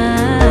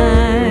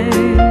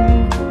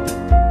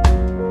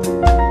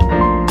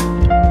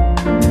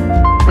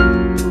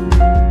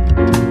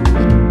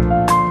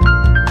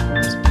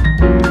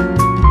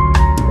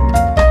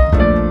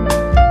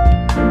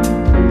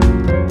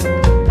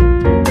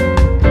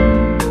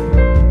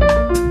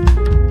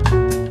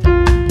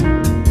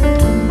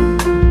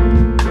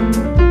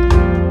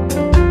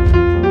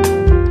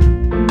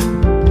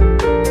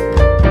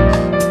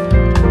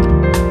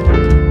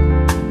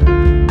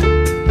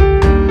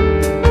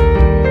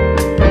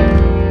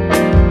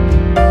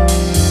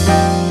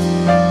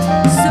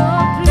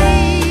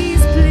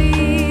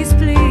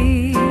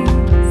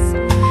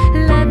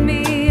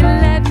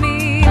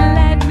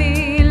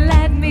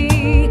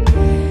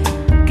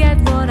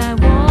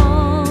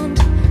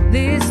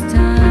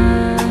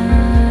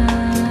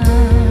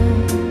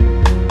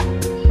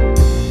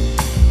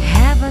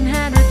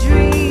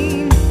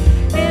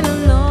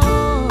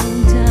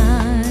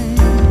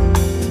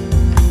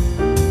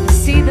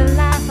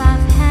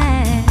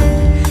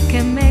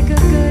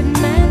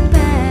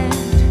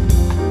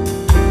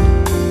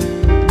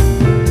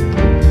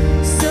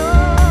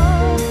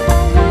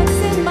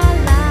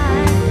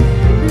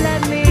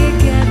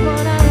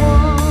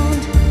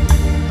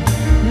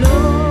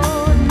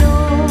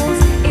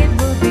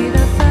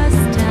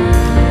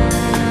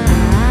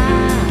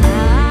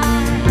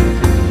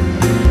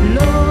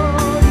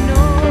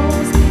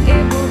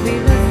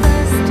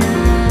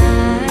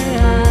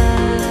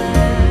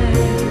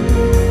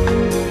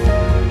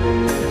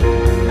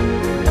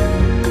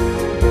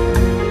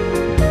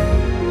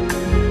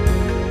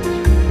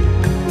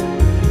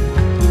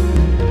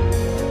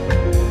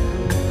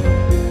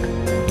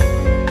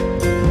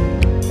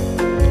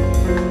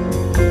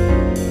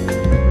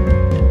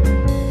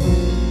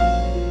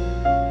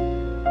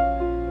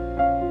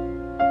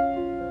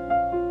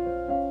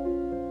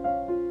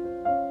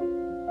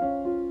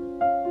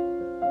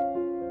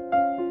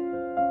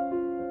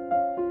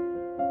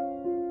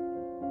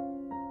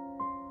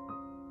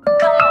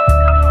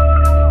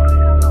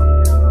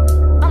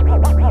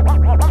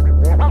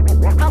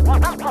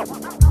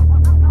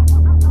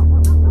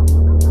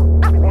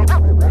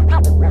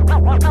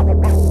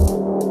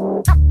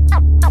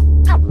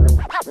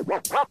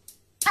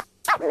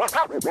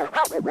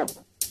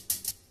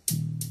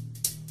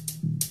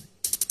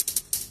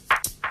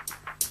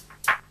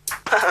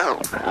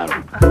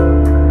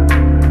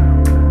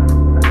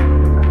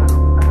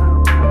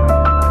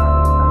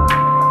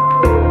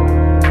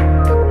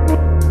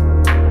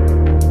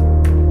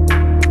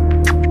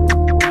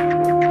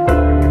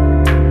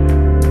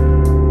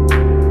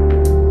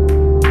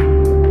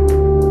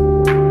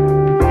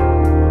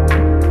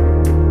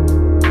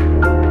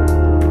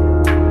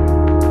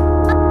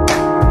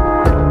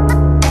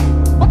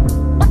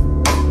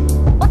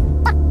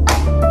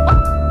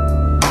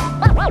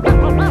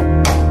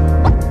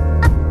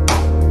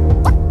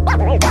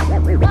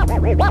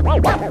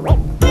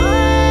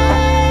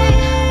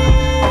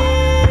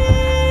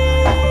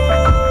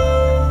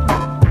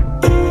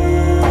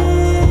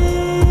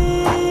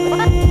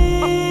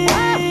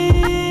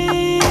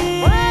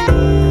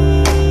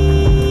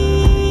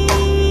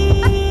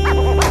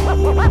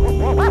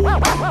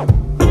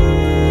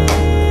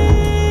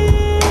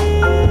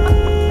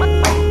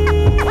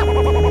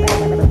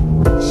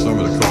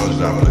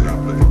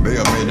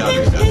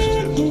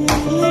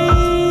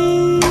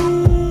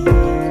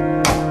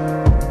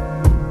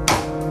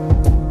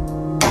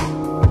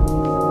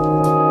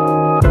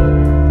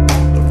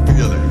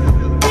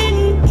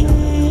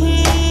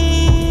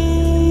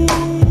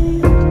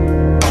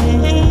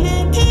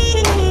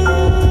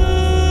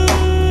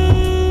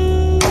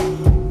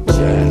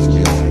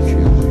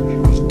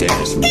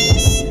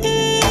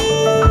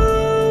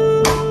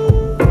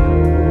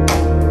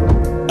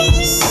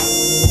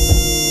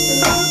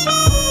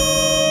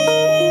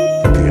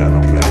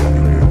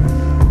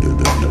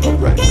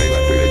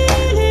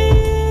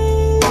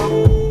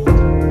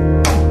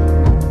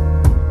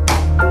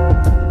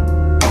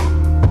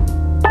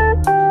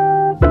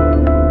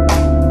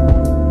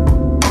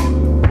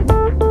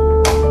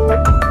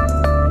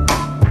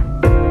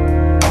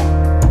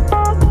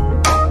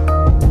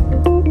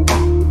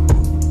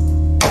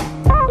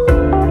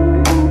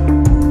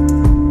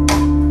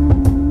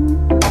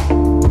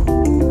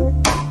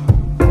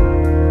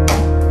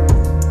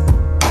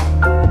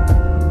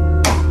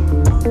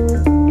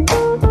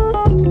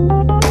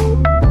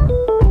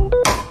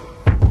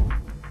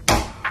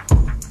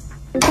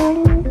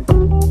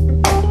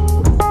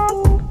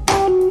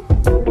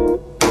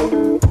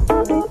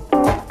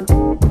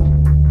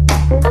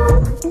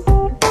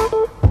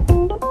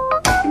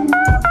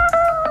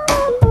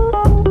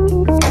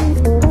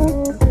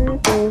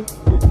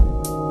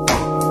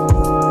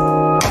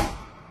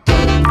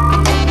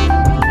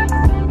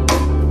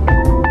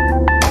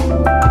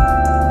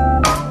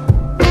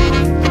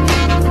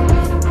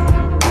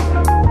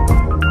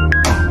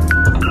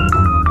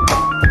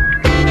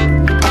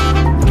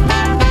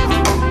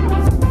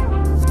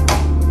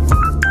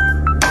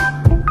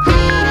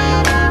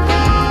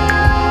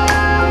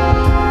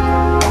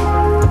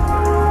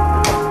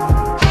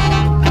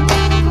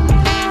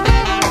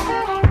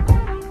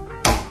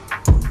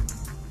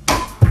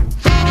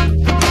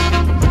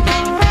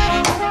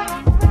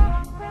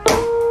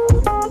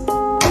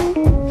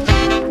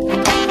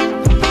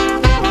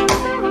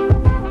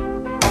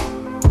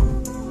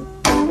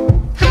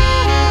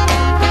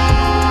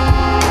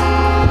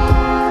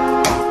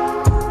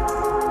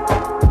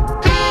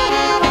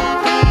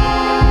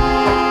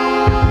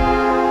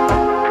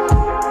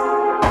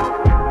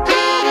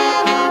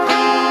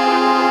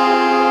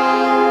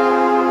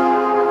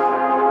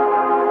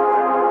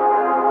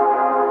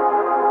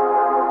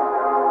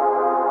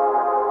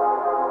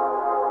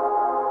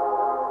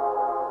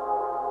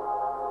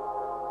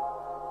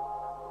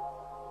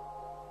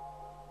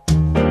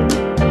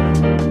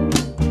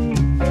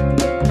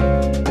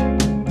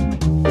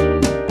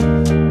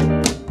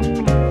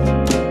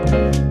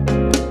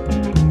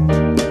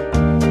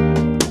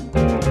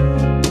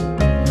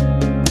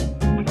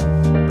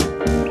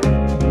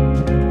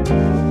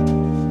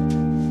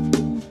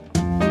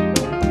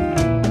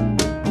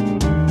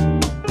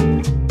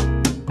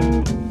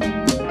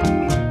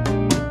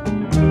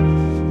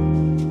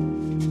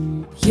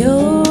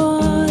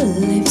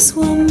 lips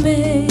were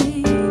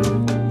made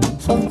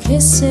for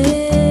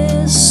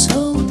kisses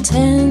so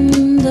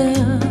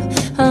tender.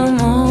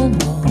 I'm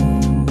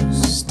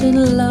almost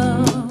in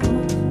love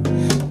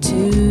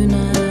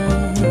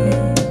tonight.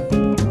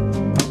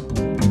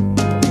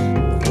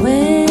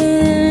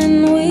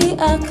 When we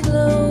are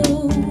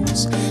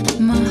close,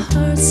 my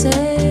heart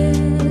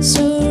says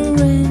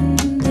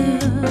surrender.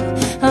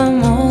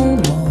 I'm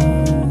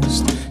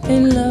almost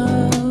in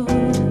love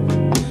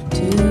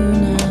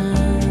tonight.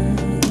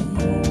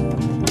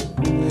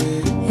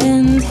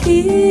 And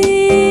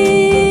here,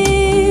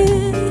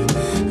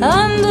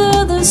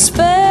 under the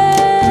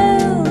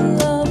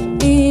spell of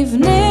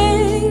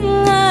evening,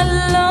 I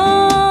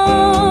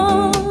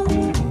long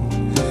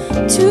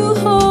to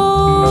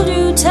hold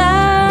you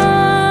tight.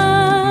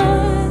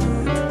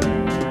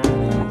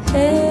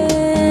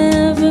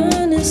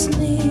 Heaven is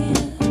near.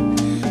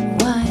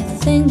 Why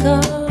think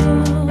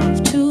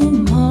of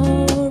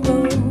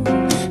tomorrow?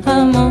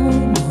 I'm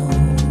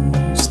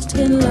almost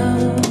in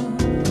love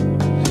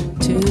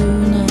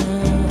tonight.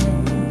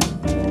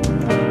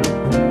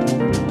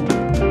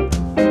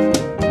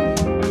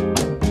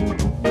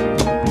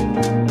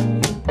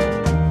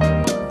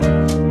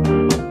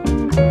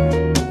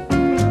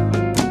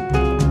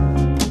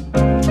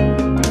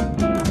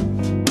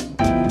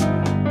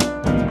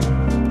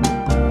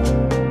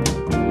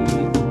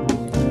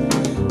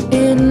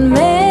 It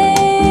may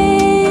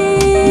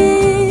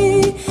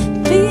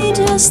be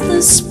just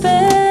the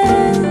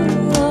spell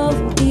of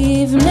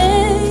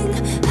evening.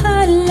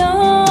 I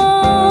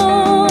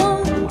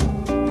long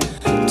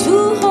to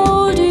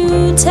hold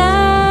you tight.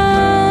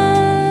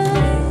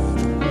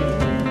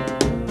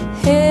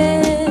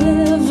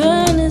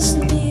 Heaven is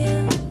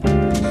near.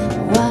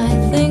 Why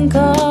think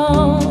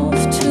of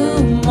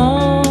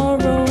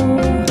tomorrow?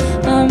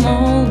 I'm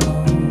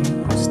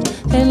almost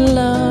in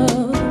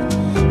love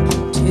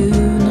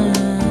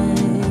tonight.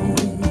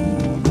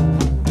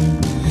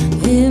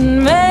 It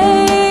may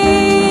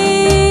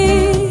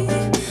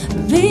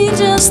be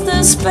just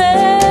the spell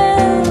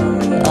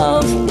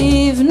of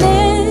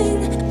evening.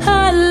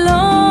 I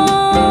long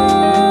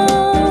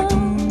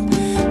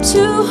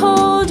to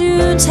hold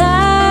you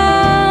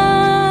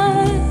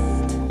tight.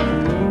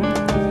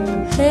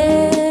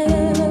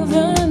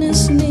 Heaven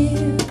is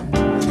near.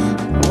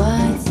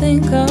 Why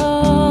think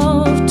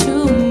of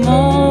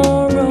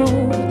tomorrow?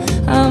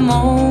 I'm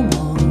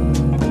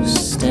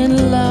almost in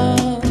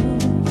love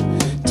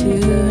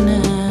tonight.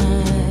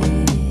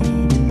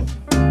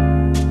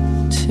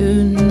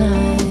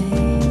 Tonight.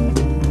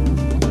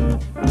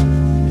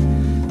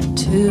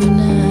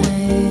 Tonight.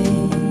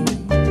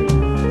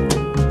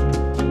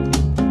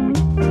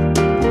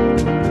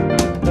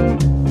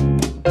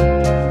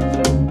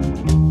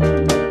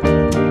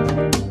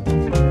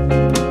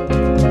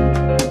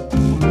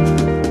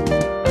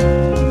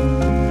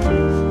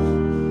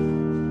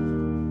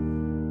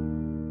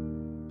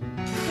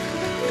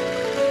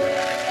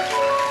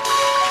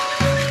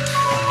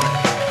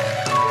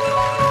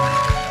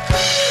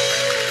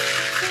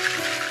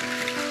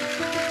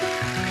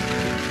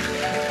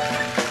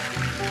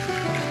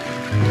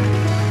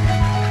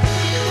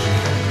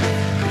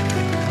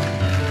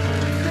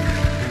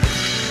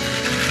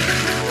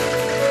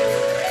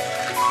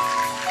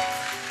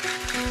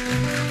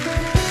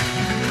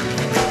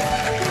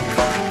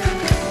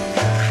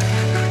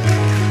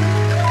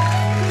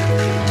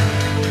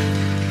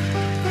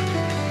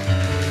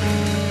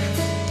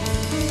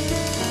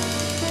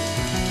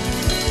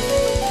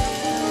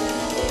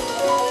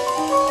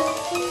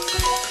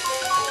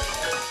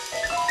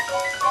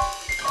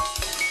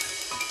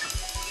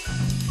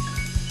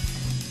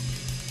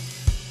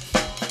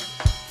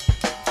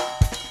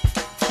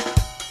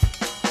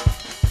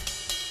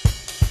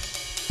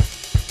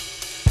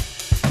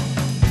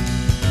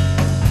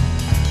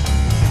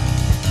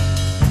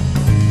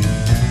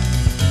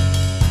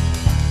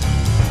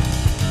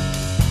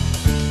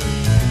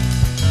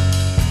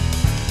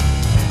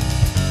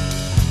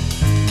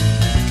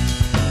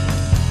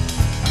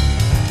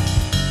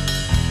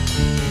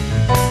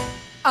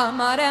 A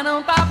maré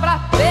não tá pra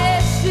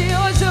peixe,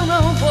 hoje eu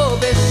não vou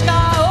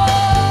pescar,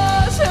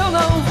 hoje eu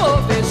não vou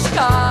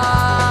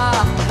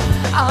pescar.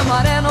 A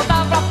maré não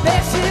tá pra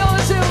peixe,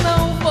 hoje eu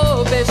não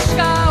vou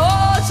pescar,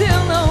 hoje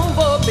eu não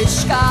vou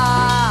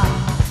pescar.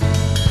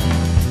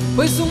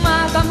 Pois o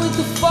mar tá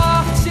muito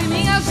forte,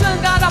 minha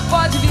jangada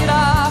pode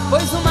virar.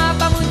 Pois o mar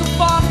tá muito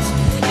forte,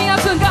 minha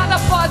jangada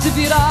pode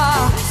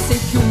virar. Sei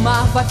que o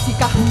mar vai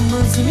ficar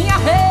manso, minha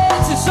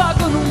rede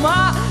jogo no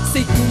mar.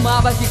 Sei que o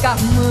mar vai ficar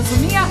manso,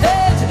 minha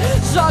rede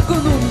jogo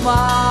no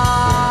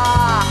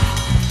mar.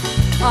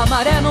 A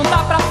maré não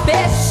tá pra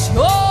peixe,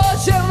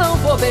 hoje eu não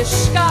vou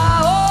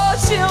pescar,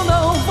 hoje eu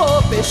não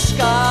vou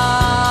pescar.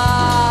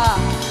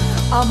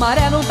 A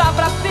maré não tá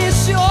pra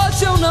peixe,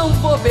 hoje eu não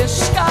vou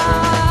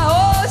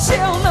pescar, hoje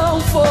eu não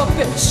vou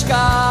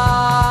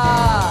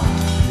pescar.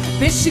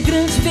 Peixe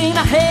grande vem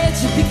na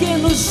rede,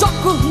 pequeno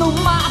jogo no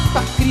mar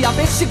pra criar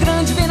peixe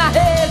grande vem na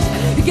rede,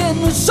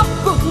 pequeno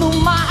jogo no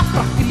mar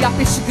pra criar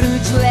peixe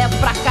grande levo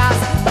pra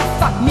casa, pra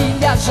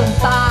família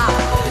jantar.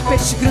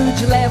 Peixe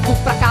grande levo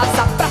pra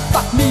casa, pra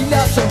família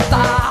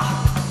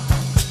jantar.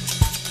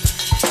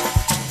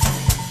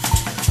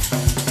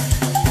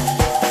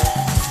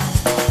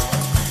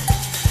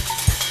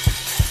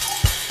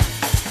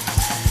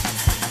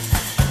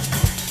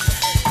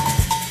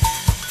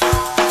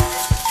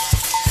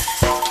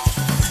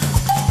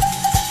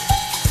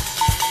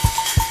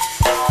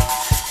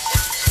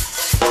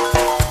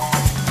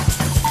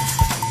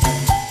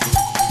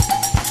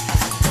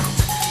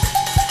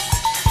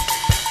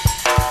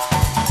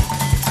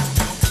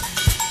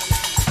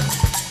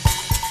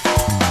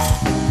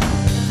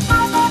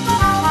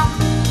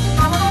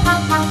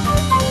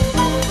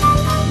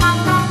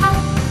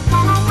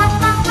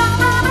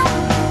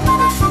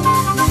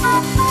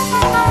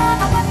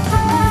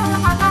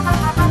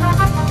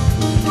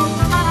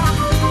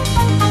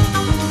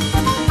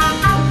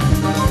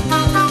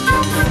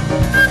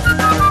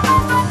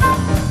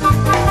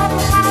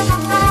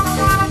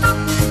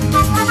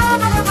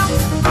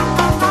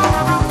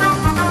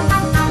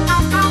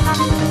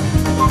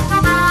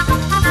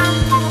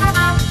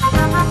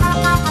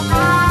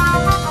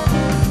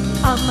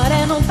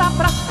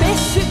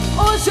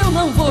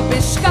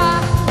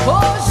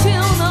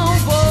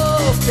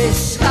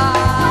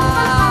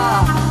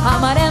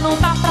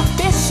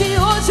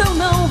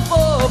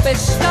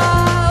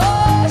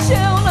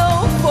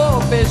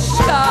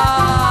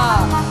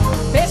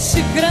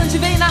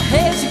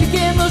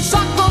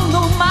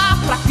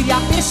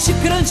 Peixe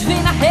grande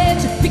vem na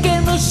rede,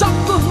 pequeno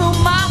jogo no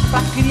mar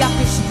pra criar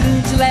peixe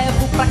grande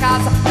levo pra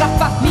casa, pra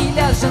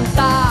família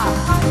jantar.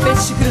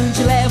 Peixe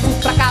grande levo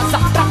pra casa,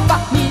 pra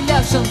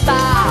família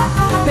jantar.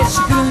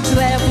 Peixe grande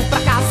levo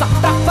pra casa,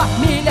 pra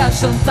família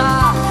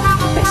jantar.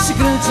 Peixe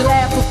grande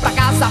levo pra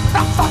casa,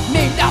 pra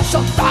família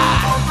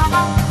jantar.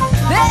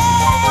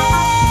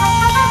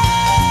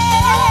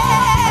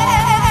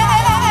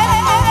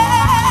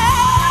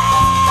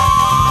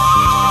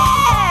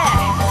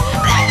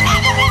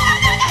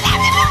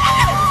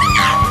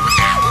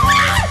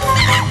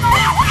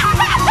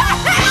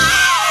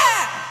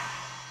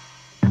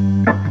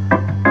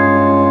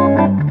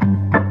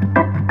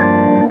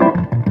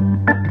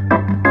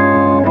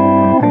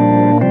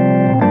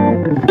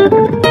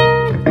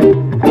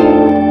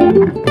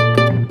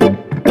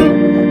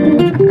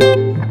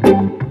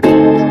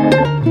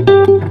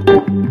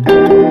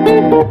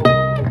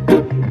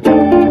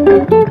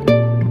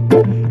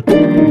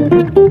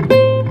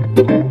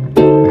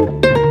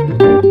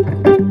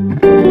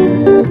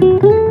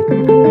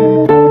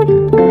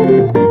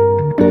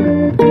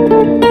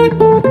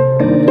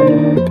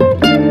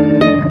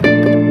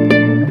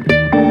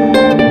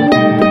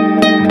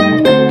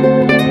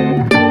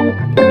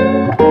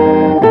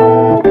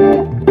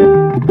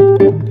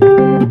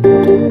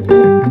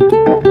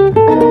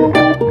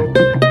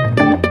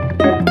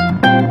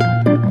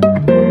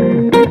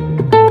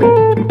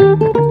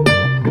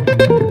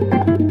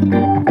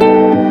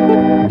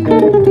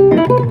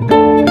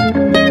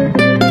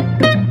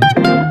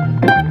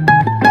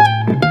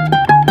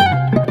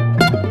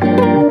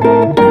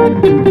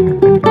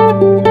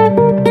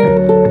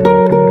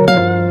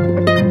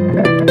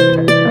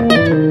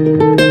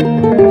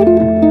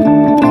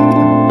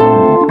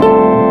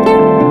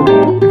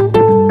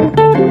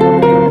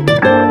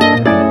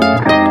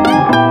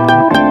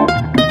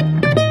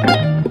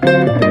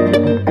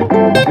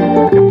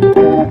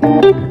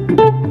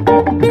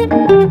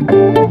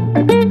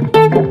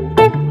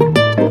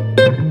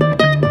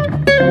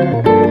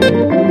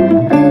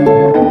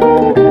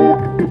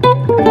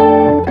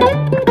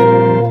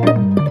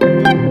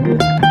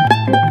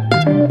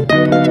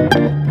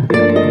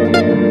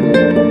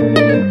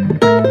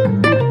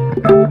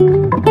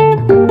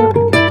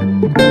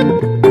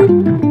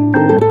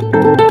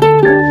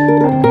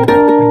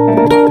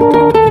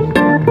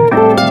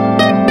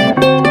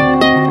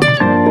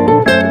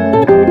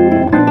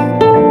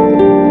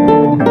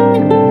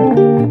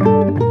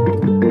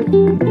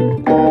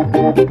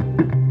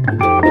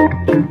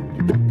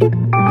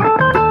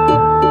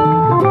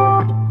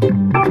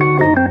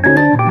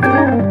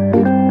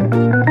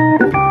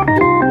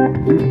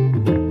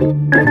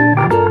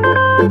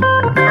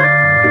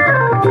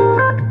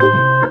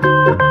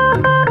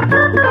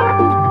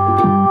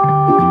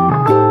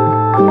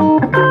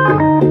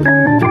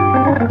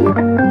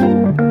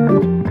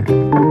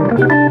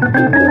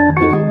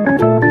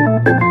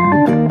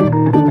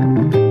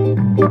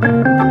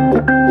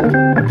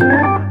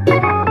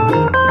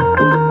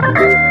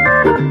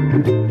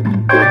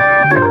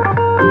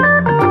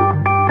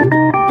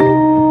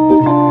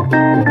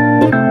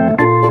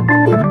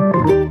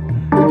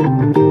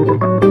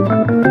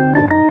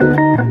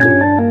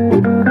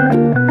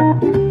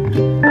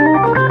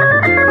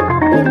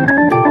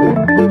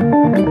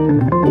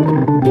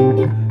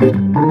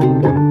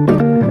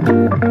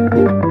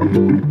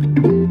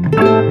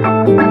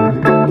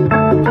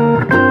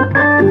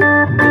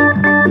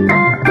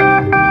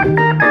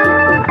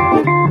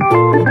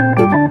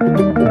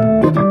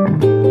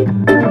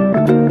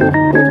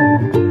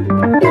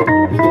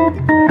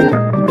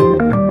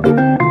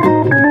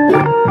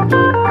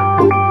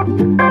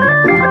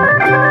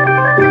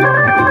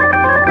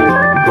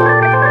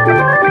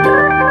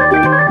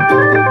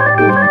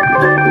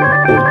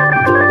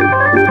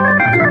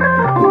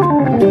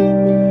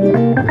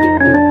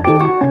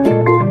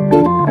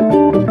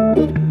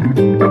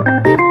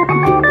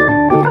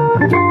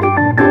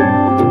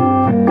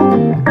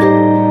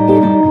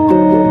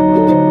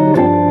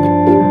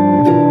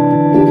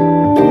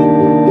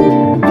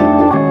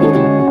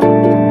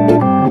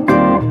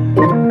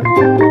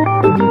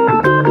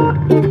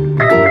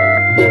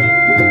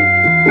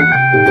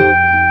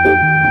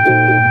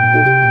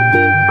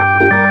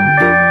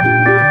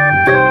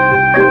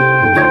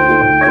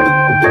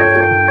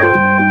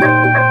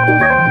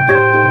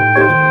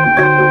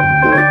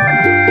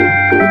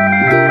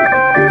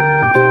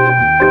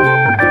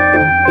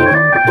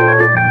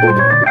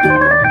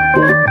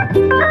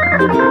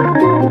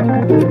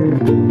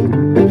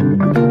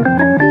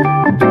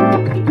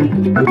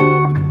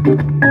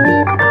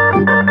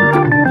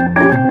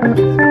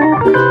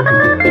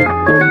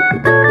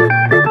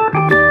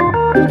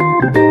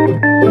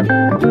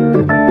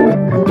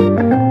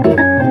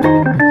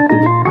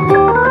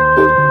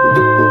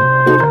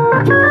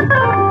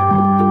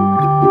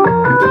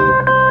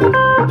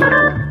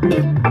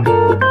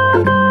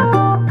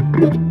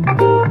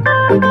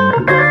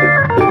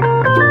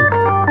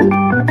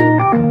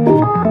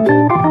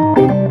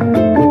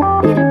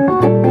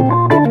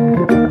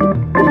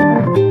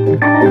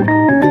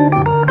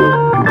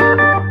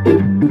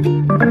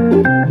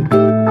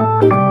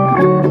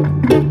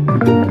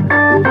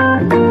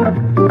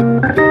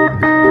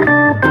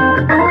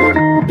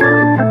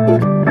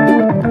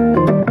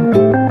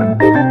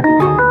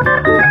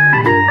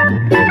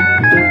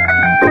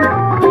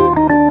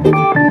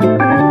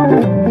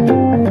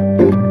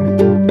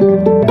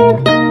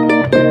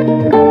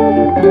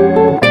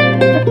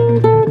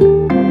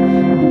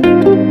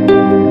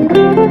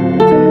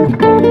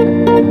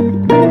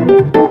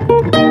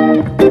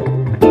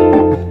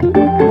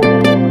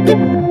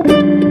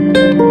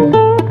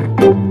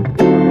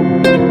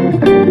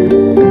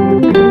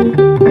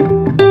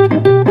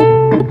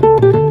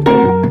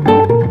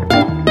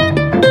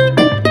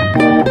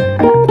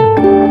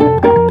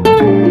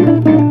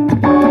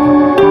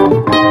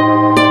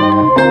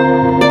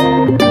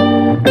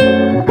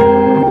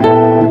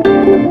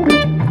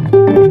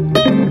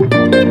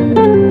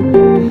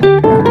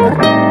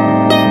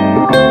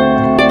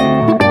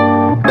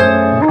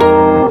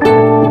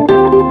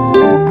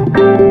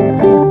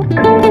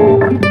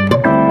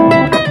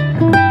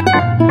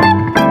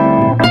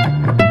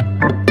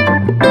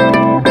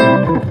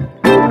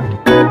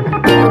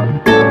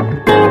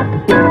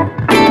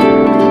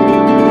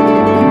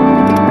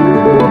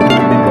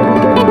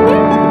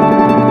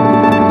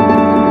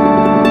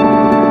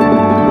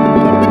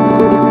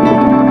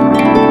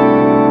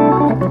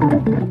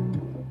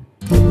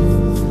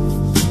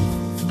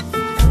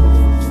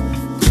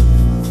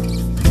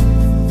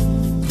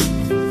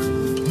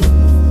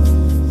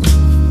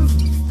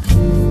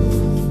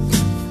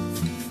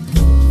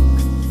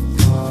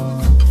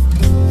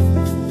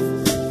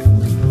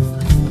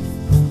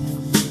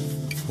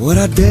 What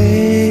a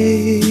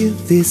day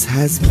this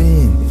has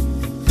been,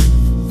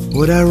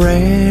 what a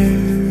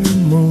rare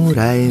mood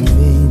I'm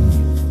in.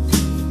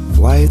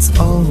 Why it's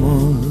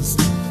almost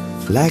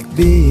like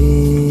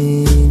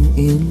being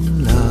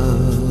in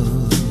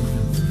love.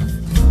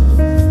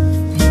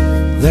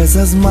 There's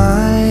a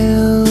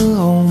smile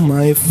on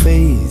my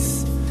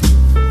face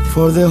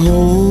for the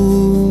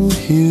whole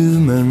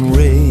human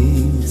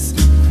race.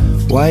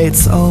 Why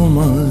it's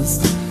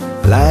almost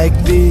like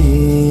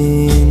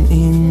being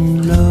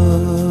in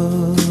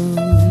love.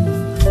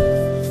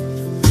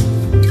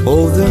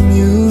 Oh, the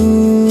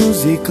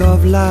music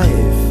of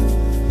life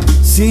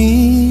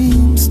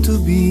seems to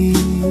be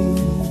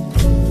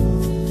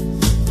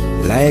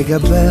like a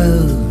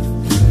bell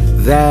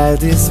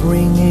that is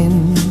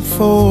ringing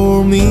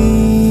for me.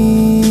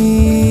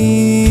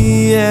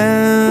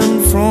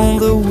 And from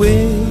the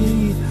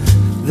way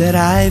that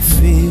I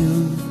feel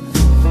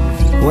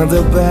when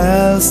the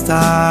bell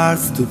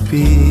starts to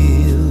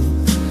peal,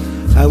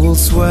 I will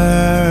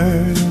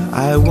swear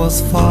I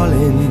was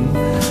falling.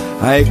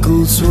 I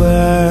could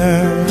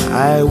swear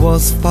I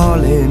was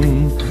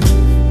falling.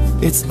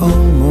 It's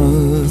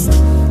almost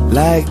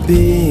like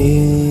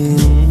being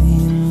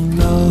in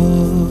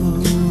love.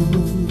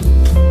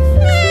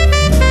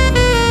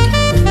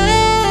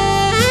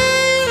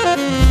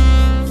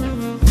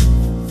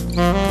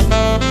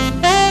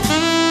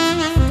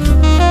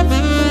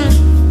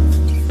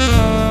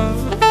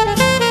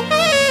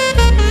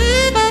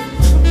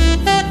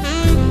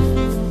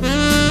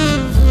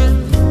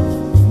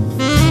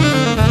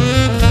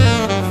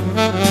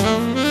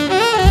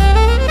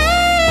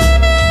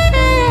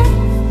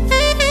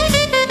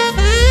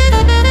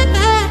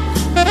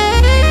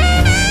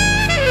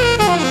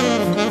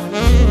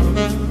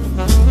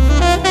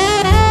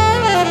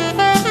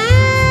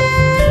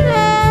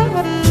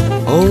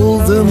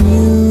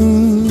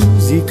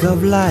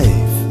 Of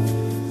life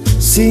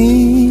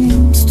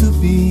seems to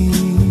be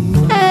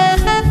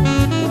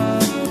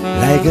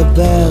like a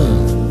bell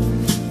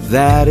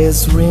that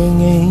is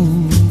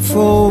ringing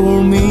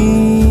for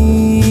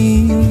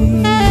me.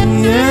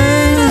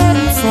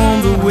 And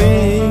from the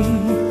way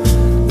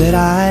that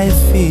I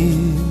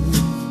feel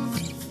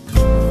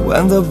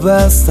when the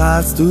bell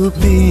starts to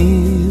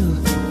peal,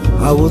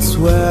 I would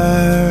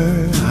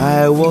swear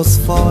I was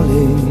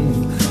falling.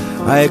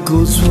 I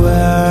could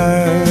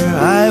swear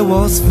I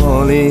was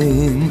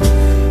falling.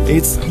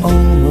 It's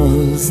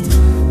almost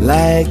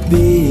like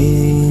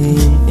being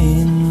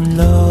in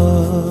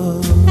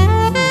love.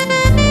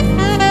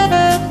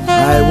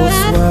 I would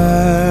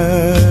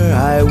swear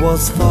I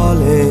was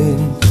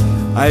falling.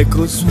 I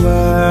could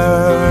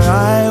swear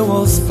I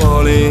was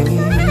falling.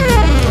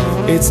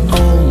 It's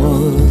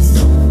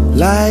almost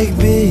like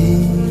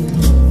being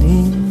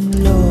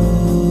in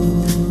love.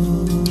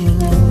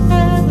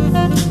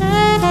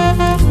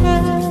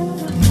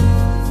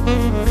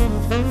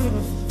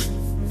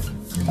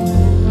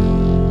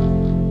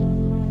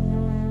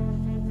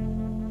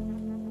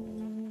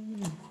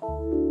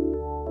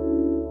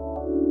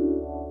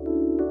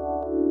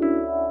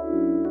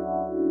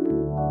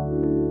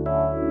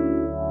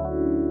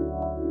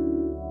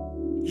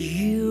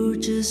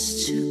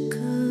 just too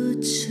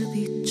good to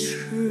be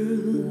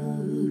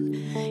true.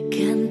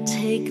 Can't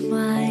take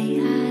my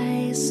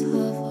eyes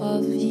off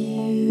of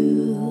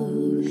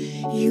you.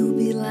 You'll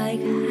be like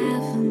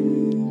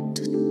heaven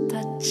to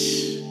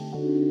touch.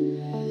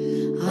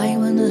 I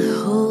wanna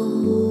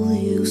hold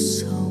you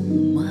so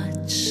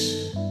much.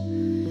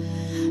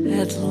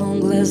 At long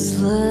last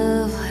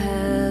love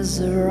has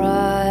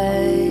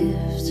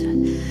arrived,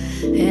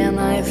 and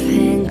I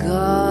thank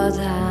God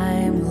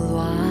I'm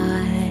alive.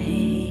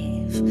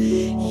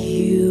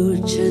 You're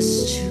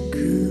just too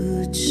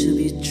good to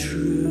be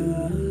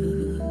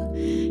true.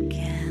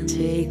 Can't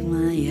take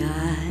my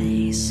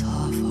eyes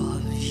off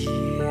of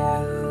you.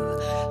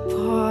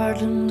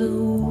 Pardon the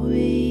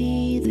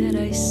way that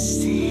I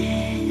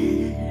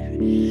stare.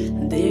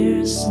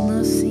 There's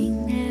nothing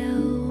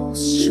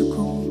else to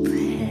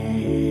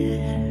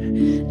compare.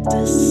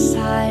 The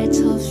sight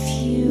of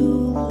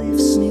you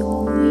leaves me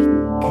weak.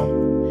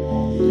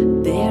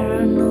 There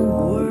are no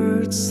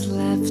words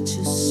left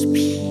to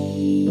speak.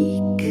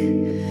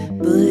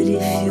 But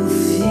if you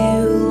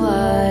feel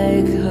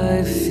like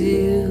I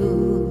feel,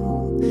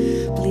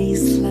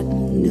 please let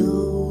me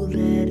know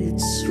that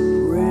it's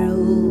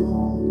real.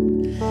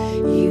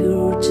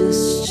 You're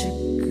just too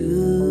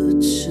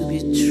good to be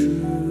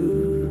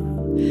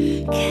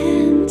true.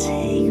 Can't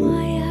take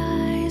my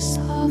eyes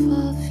off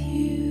of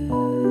you.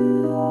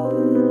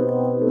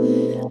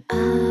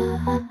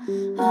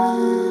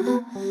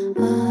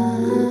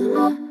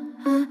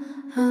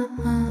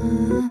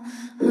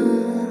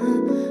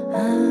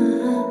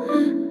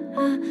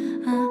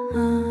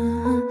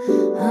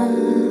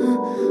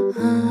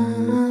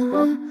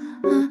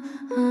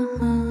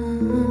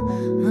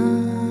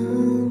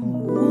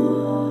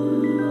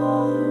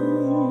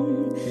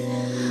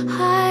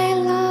 I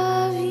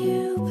love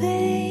you,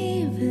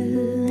 baby,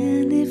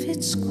 and if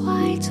it's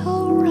quite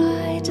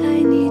alright,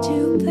 I need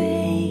you,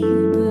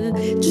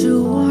 baby,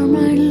 to warm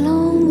my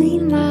lonely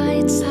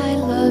nights. I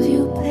love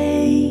you,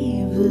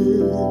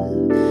 baby.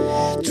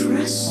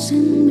 Trust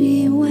in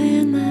me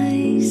when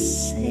I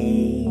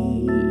say,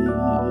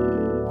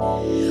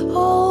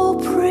 oh,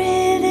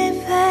 pretty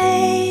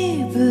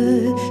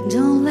baby,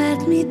 don't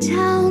let me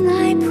down,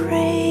 I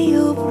pray.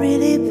 Oh,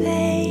 pretty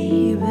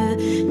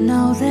baby,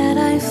 now that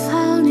I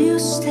found you,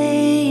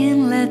 stay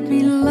and let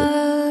me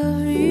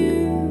love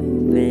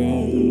you,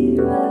 baby.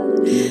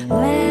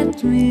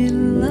 Let me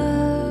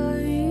love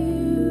you.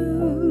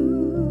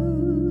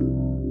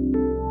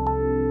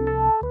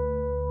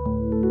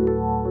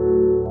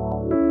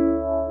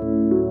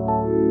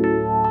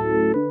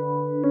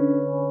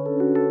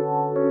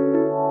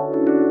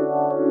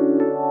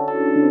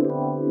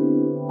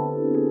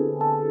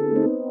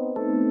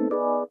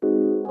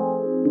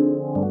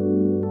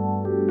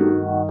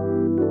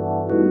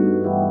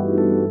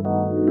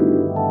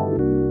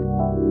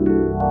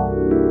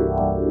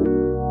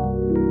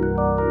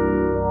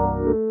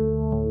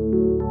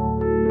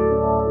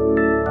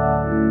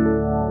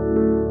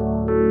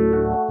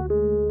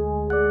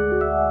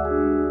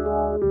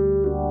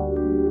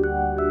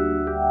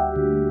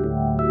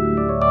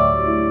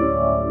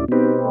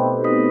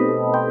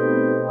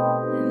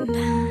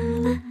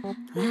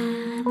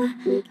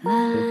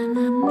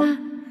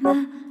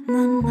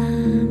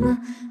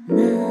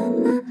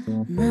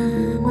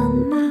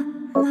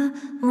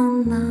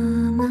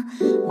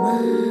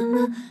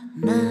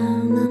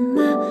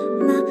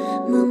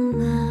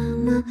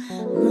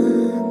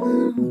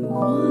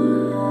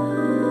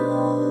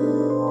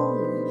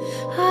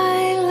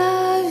 I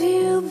love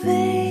you,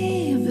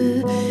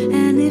 baby,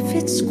 and if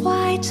it's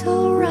quite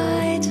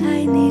alright,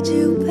 I need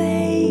you,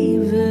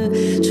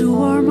 baby, to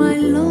warm my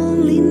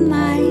lonely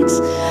nights.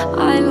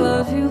 I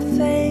love you,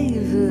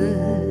 baby.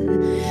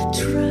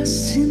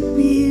 Trust in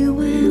me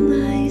when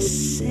I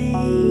say,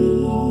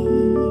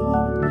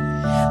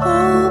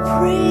 oh,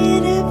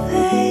 pretty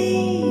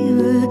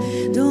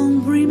baby, don't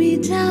bring me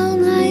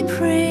down, I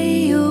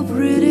pray. Oh,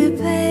 pretty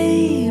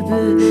baby,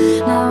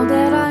 now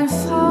that I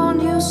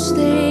found you,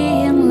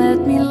 stay and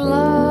let me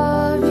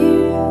love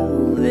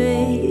you,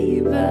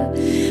 baby.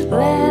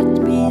 Let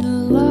me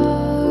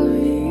love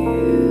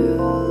you.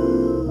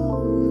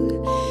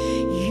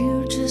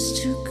 You're just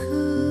too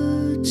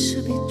good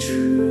to be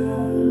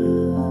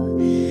true.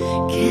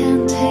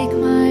 Can't take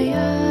my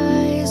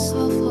eyes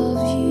off of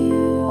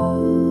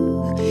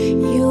you.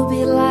 You'll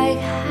be like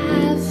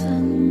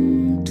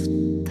heaven to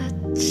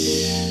touch.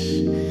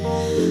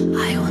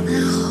 I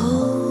wanna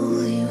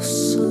hold you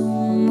so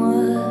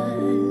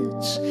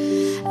much.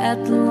 At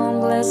long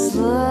last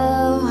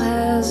love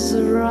has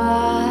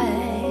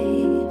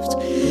arrived,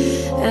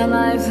 and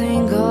I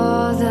thank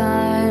God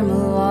I'm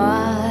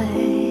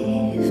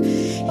alive.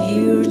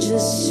 You're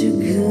just too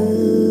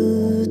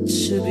good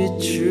to be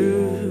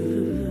true.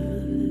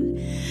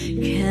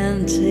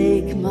 Can't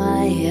take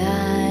my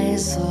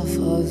eyes off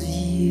of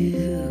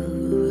you.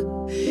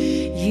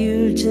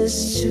 You're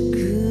just too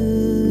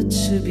good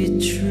to be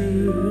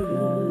true.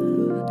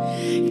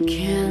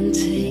 Can't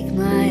take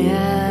my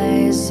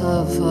eyes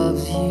off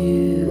of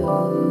you.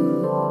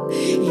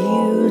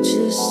 You're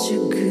just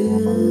too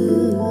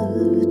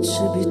good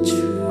to be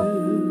true.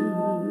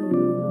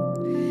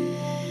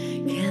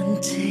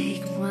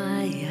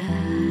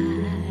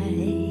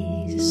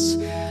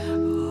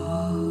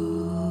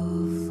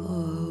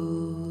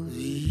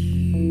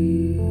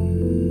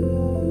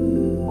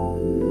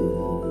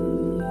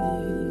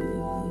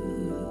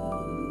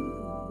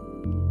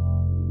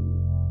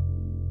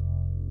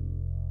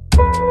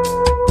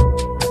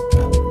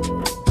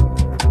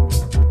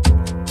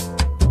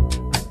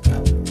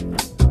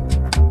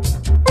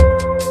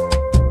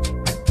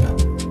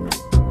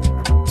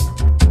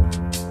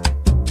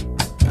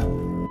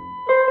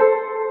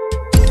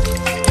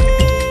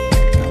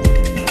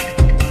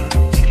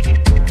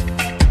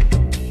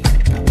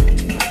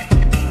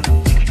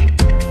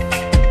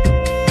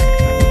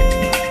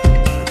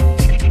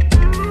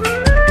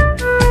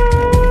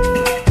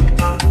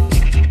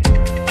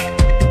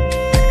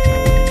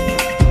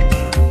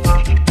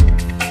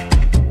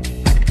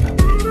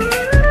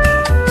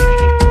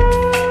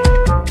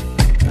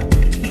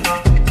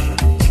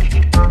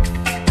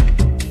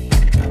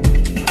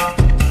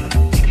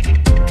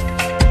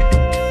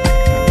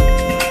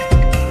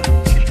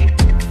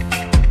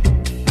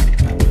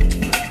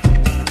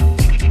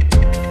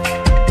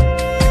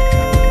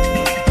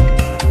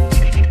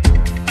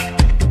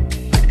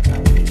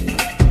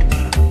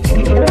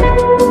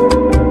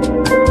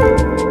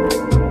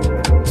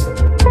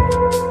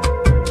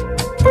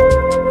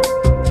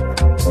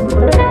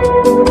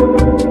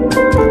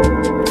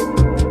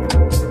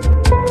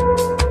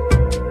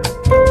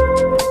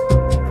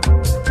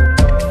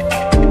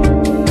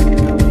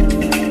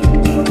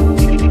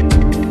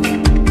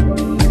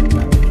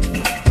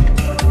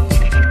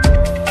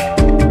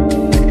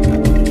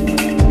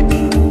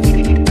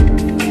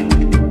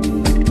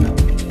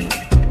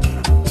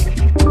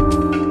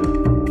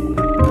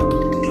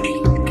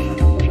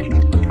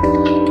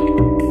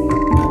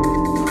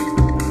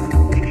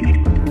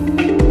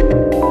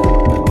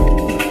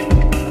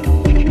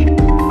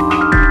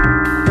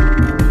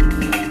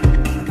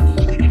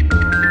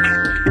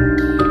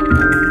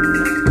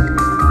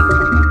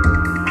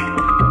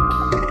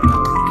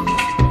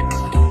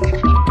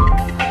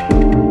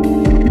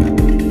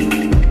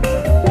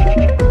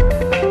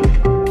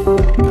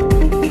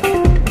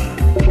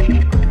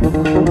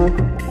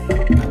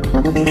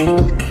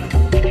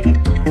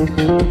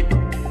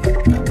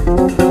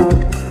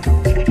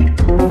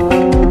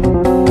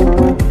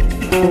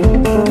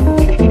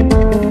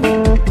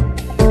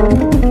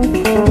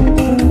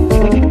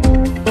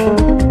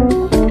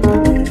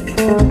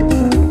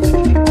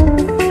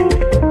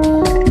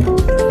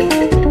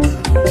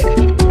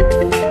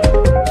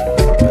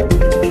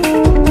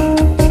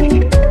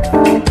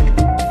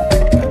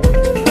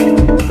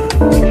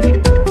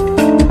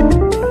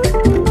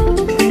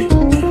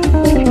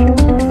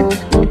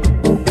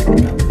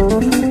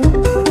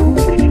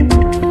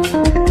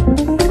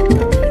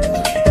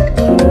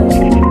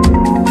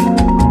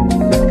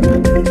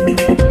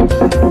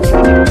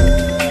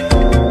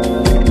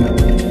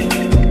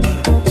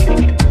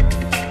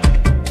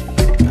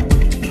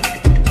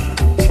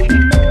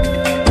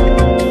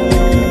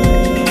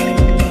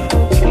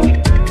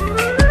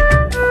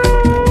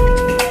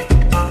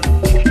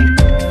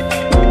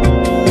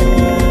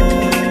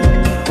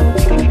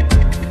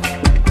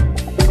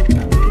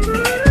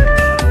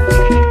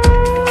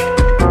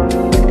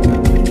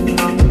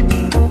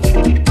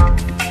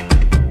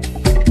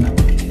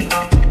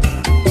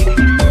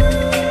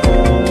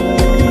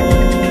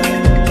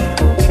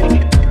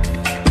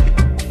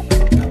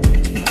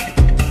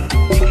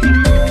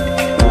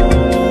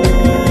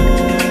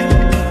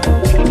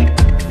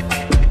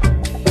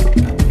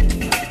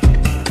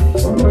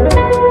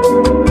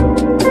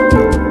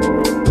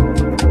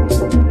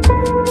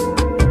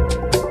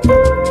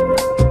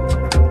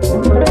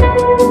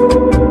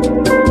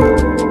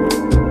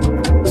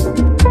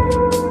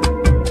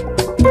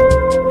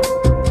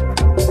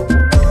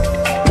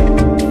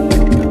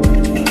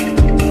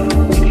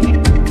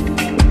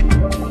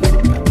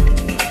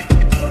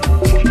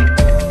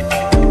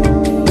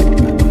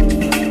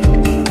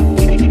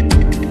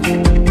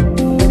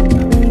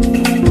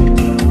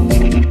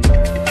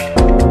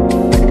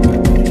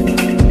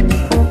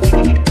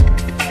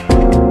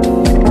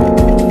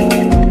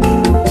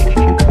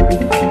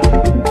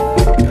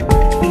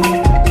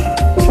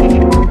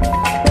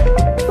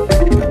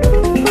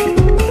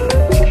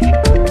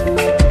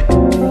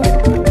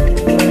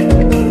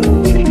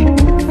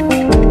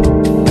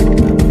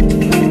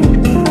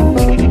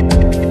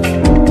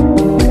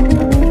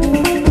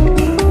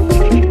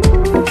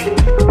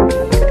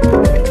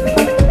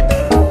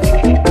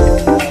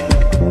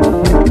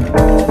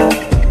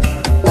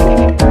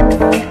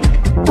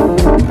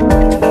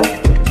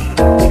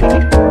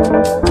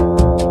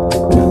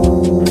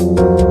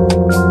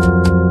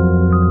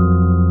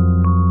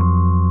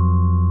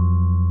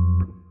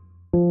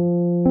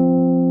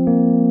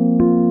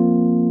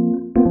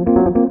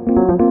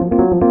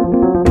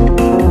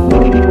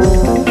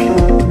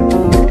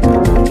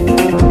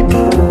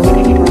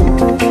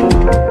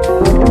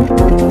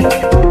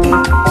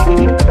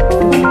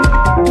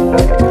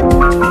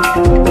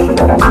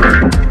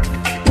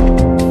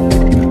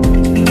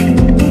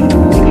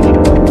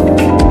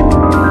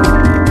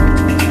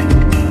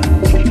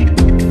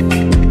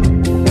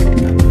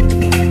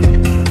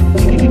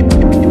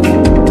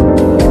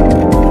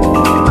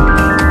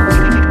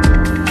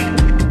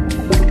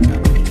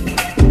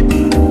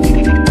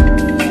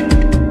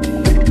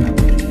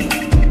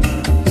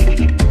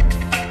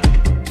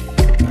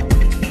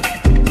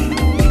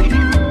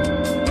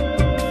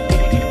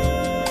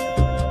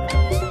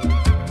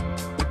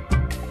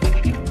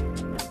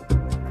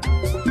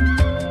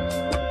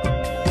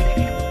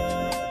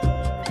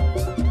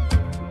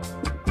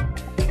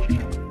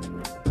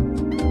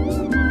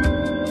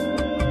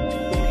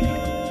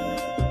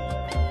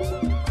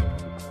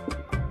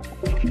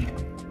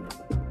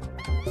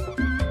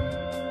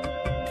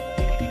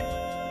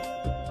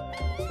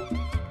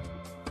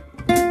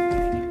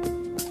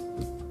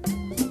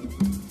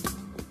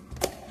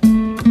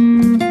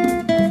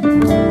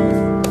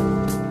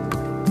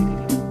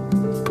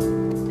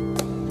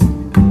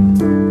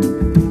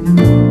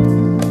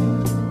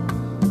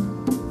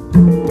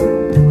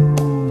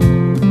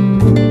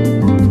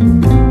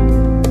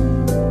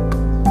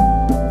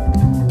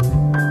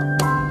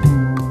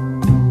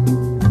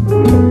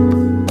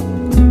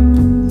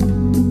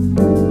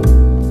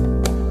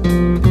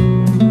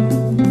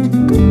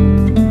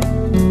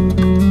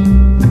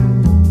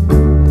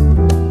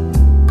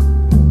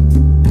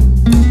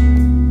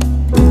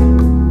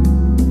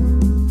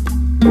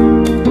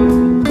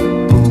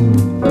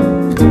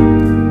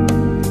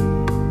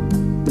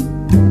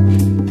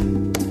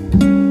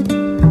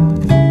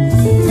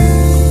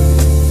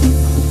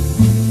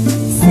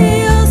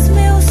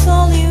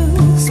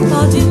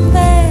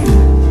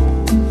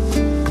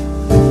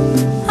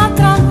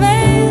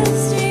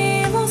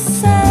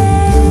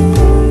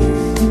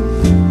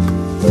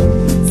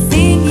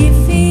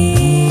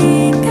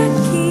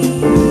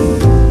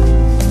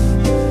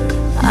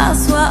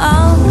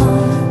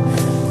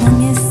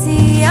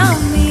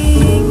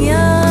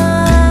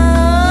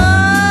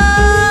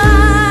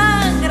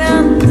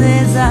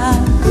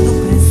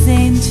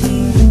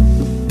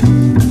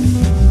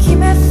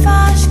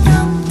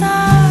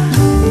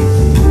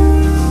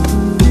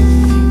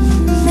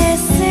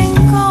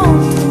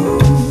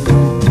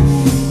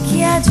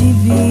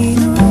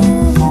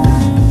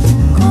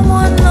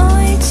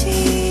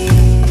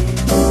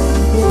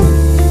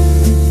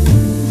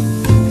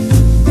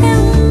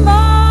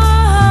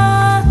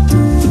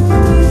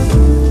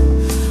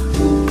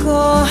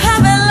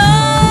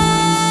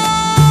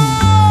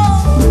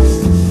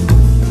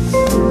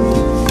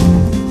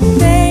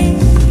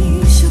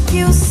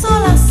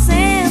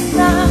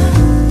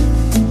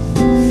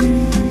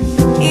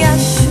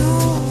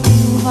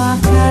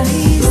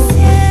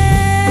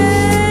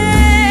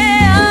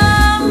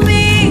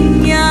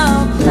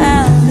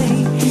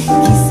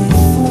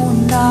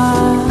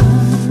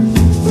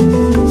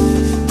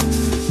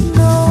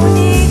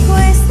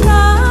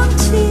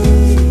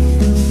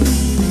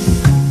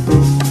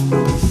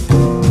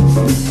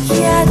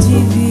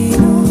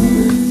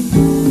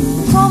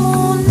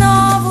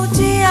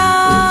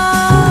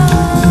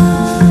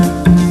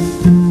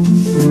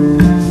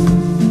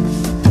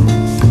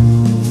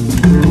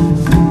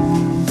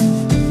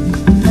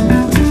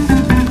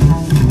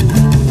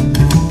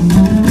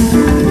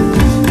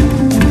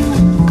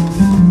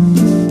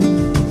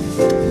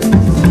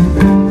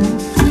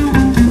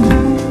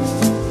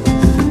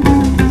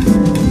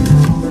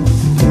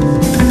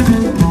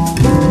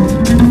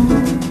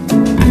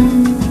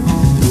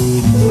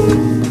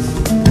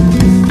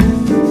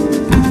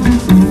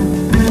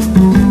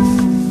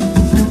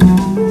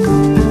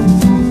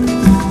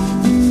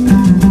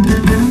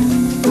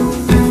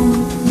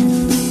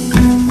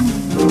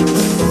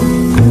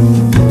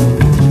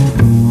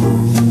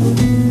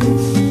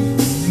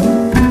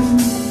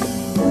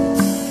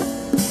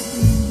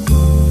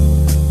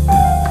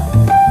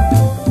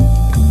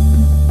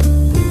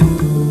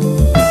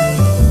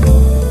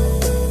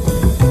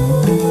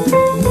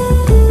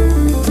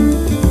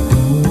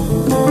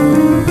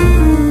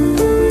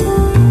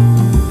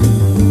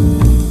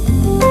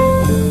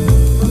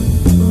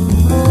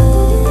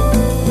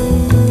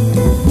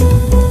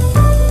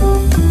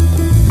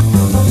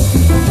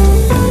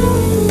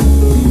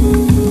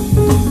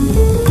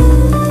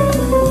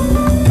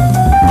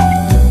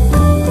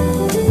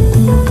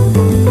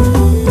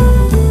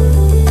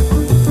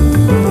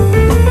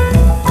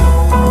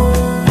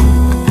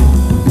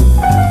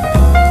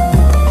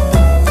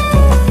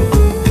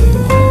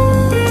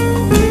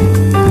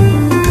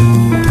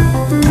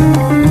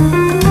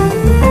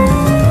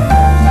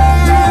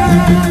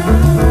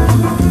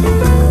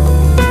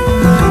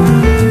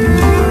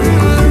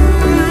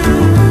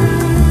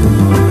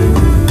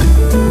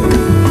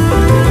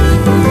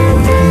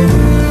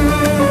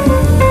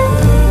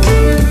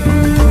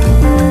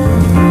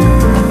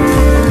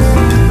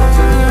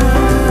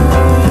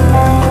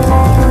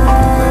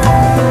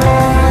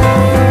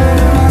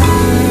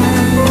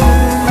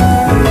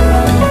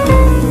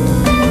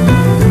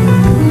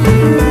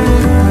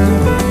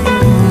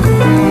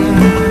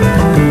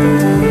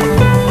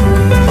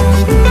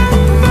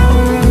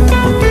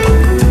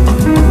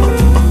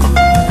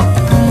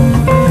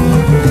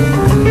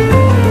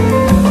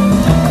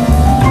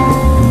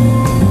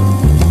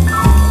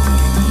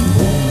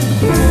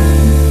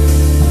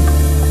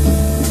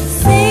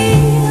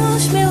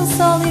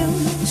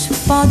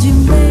 só de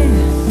ver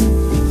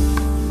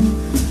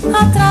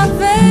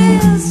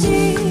através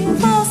de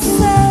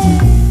você.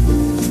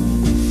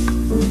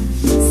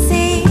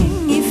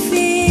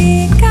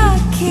 Significa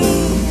que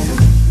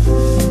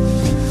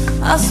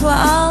a sua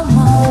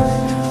alma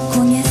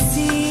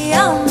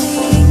conhecia a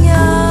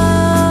minha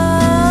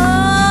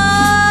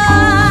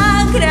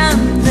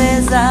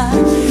grandeza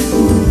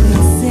do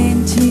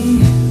presente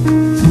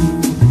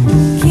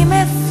que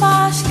me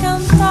faz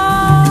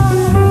cantar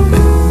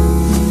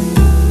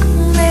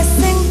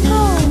nesse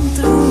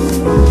encontro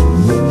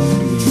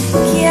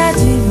que é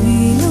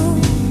divino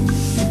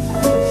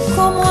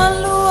como a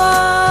lua.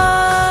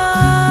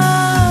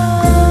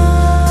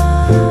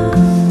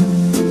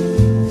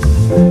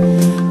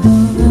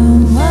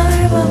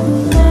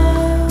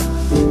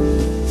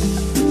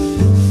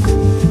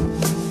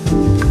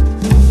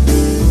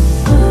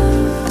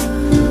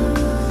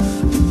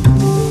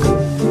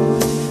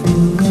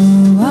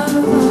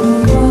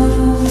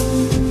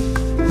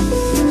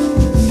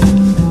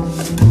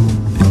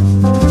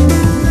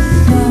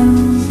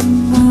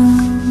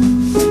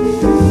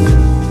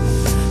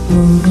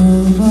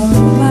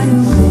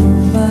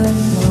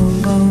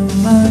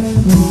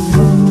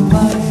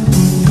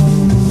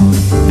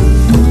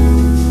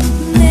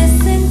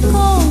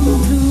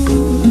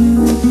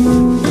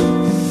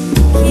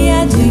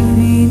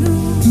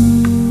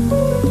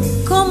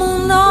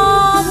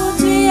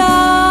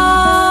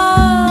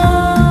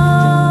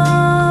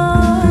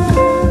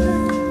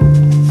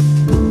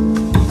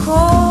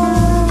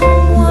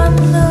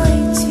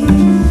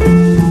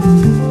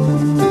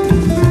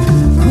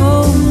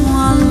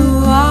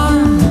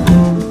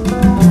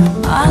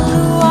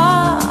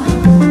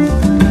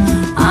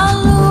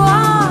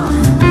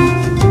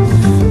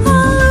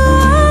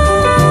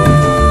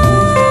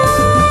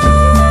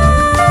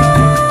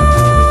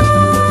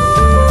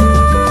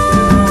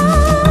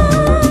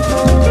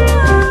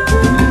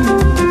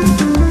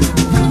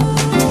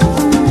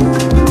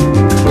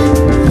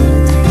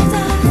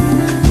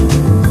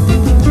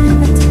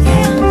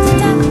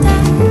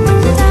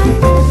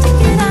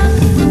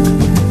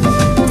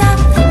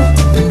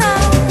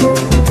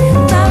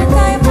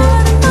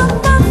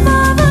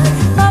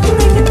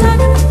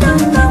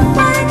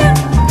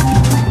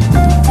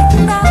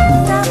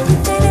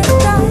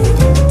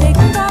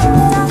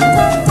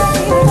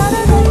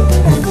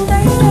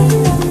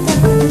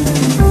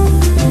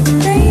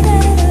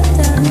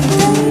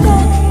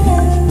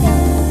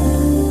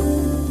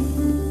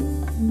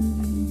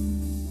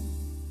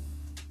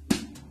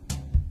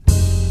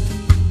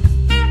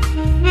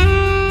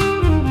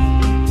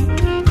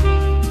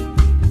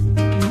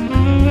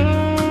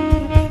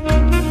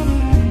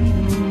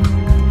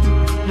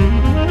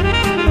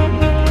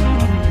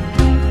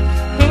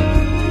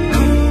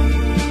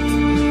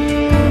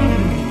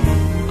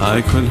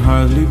 I could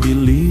hardly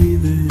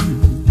believe it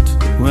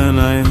when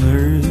I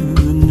heard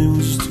the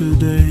news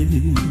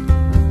today.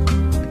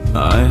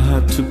 I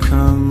had to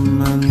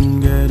come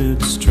and get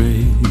it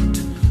straight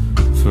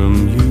from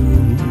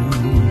you.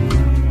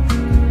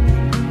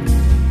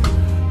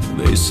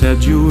 They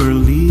said you were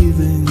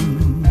leaving,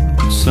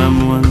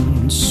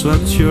 someone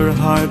swept your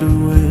heart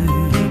away.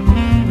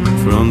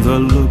 From the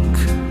look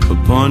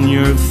upon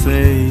your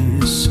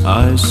face,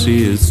 I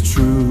see it's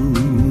true.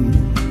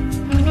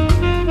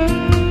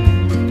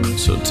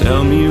 So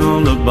tell me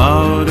all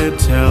about it,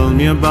 tell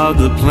me about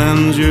the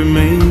plans you're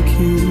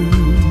making.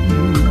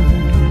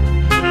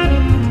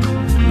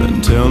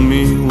 Then tell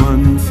me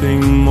one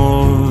thing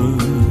more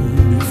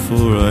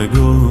before I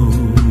go.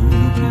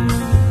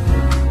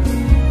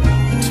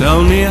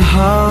 Tell me,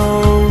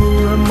 how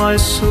am I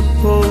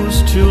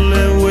supposed to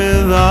live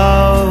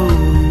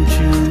without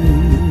you?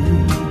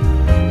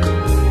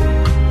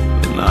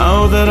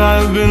 Now that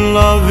I've been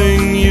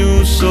loving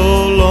you so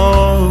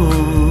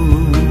long,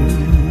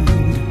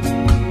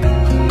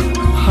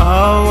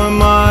 how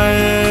am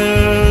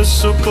I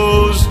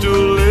supposed to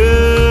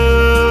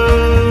live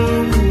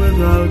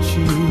without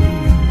you?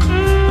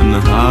 And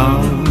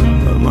how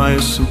am I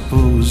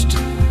supposed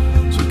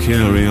to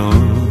carry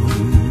on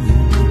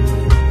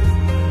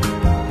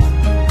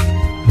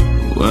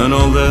when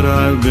all that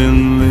I've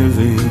been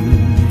living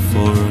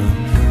for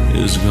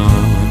is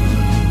gone?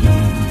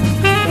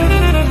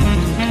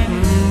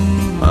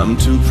 I'm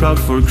too proud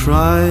for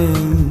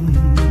crying,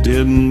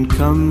 didn't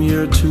come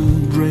here to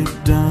break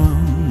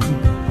down.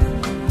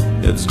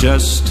 It's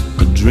just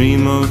a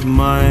dream of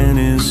mine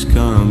is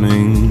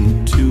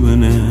coming to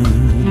an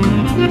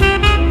end.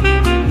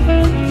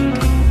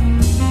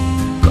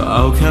 But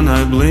how can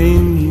I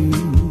blame you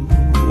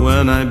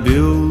when I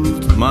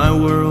built my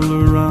world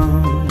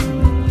around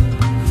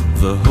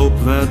the hope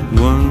that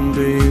one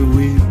day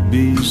we'd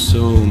be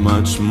so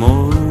much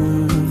more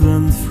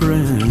than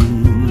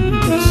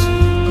friends?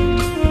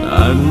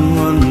 I don't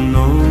wanna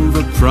know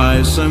the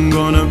price I'm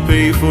gonna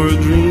pay for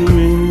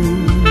dreaming.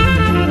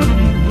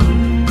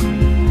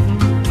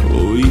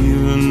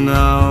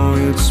 Now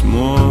it's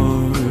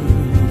more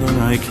than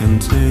I can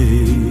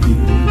take.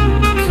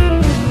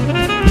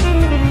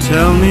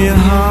 Tell me,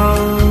 how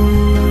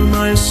am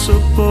I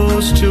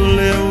supposed to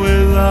live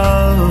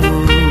without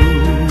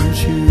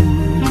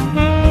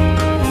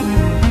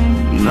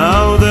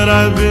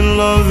I've been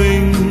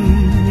loving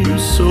you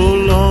so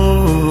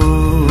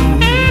long,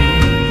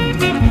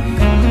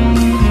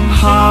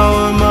 how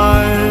am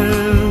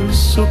I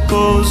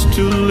supposed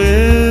to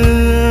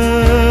live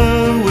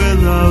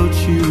without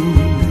you?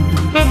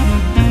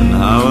 And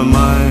how am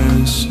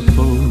I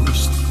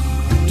supposed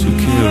to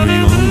carry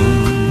on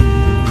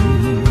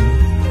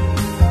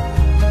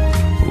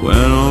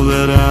when all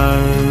that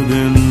I've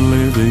been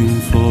living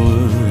for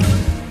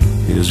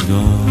is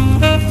gone?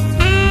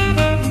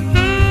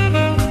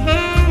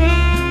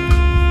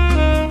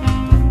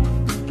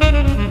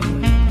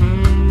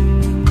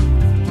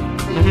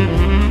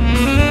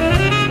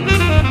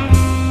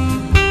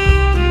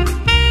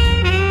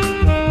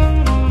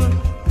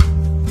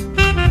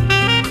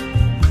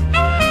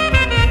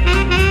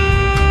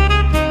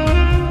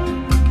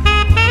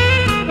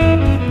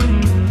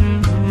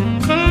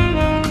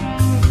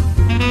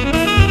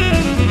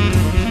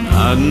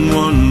 I didn't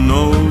want to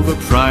know the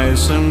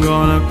price I'm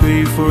gonna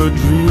pay for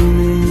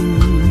dreaming.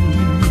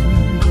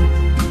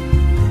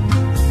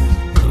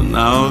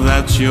 Now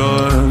that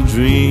your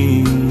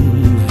dream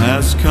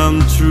has come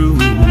true,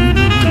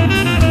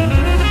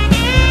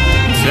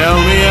 tell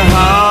me,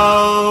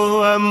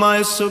 how am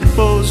I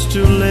supposed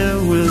to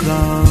live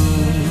without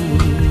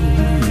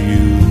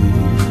you?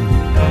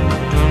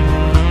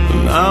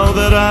 Now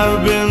that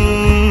I've been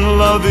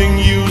loving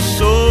you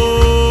so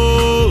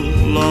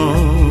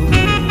long,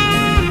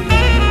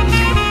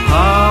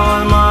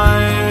 how am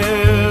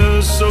I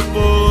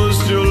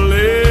supposed to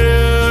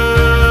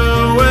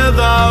live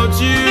without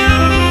you?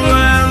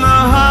 And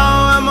how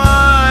am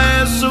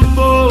I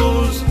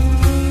supposed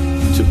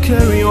to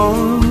carry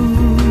on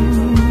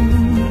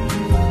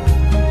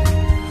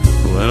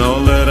when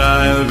all that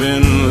I've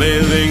been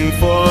living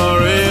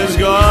for is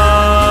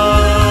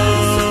gone?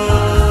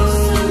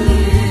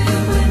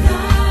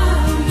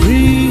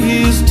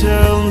 Please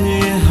tell me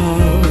how.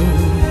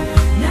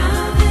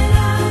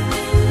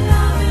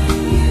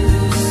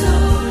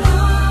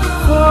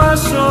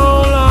 So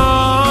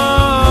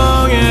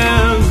long,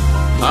 and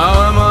how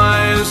am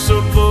I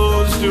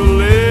supposed to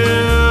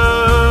live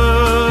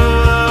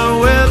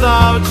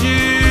without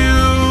you?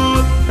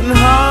 And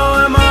how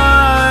am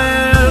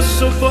I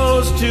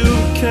supposed to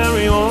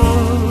carry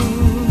on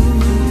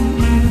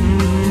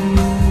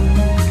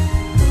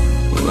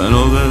when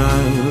all that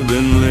I've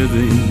been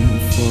living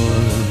for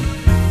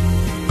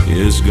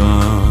is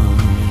gone?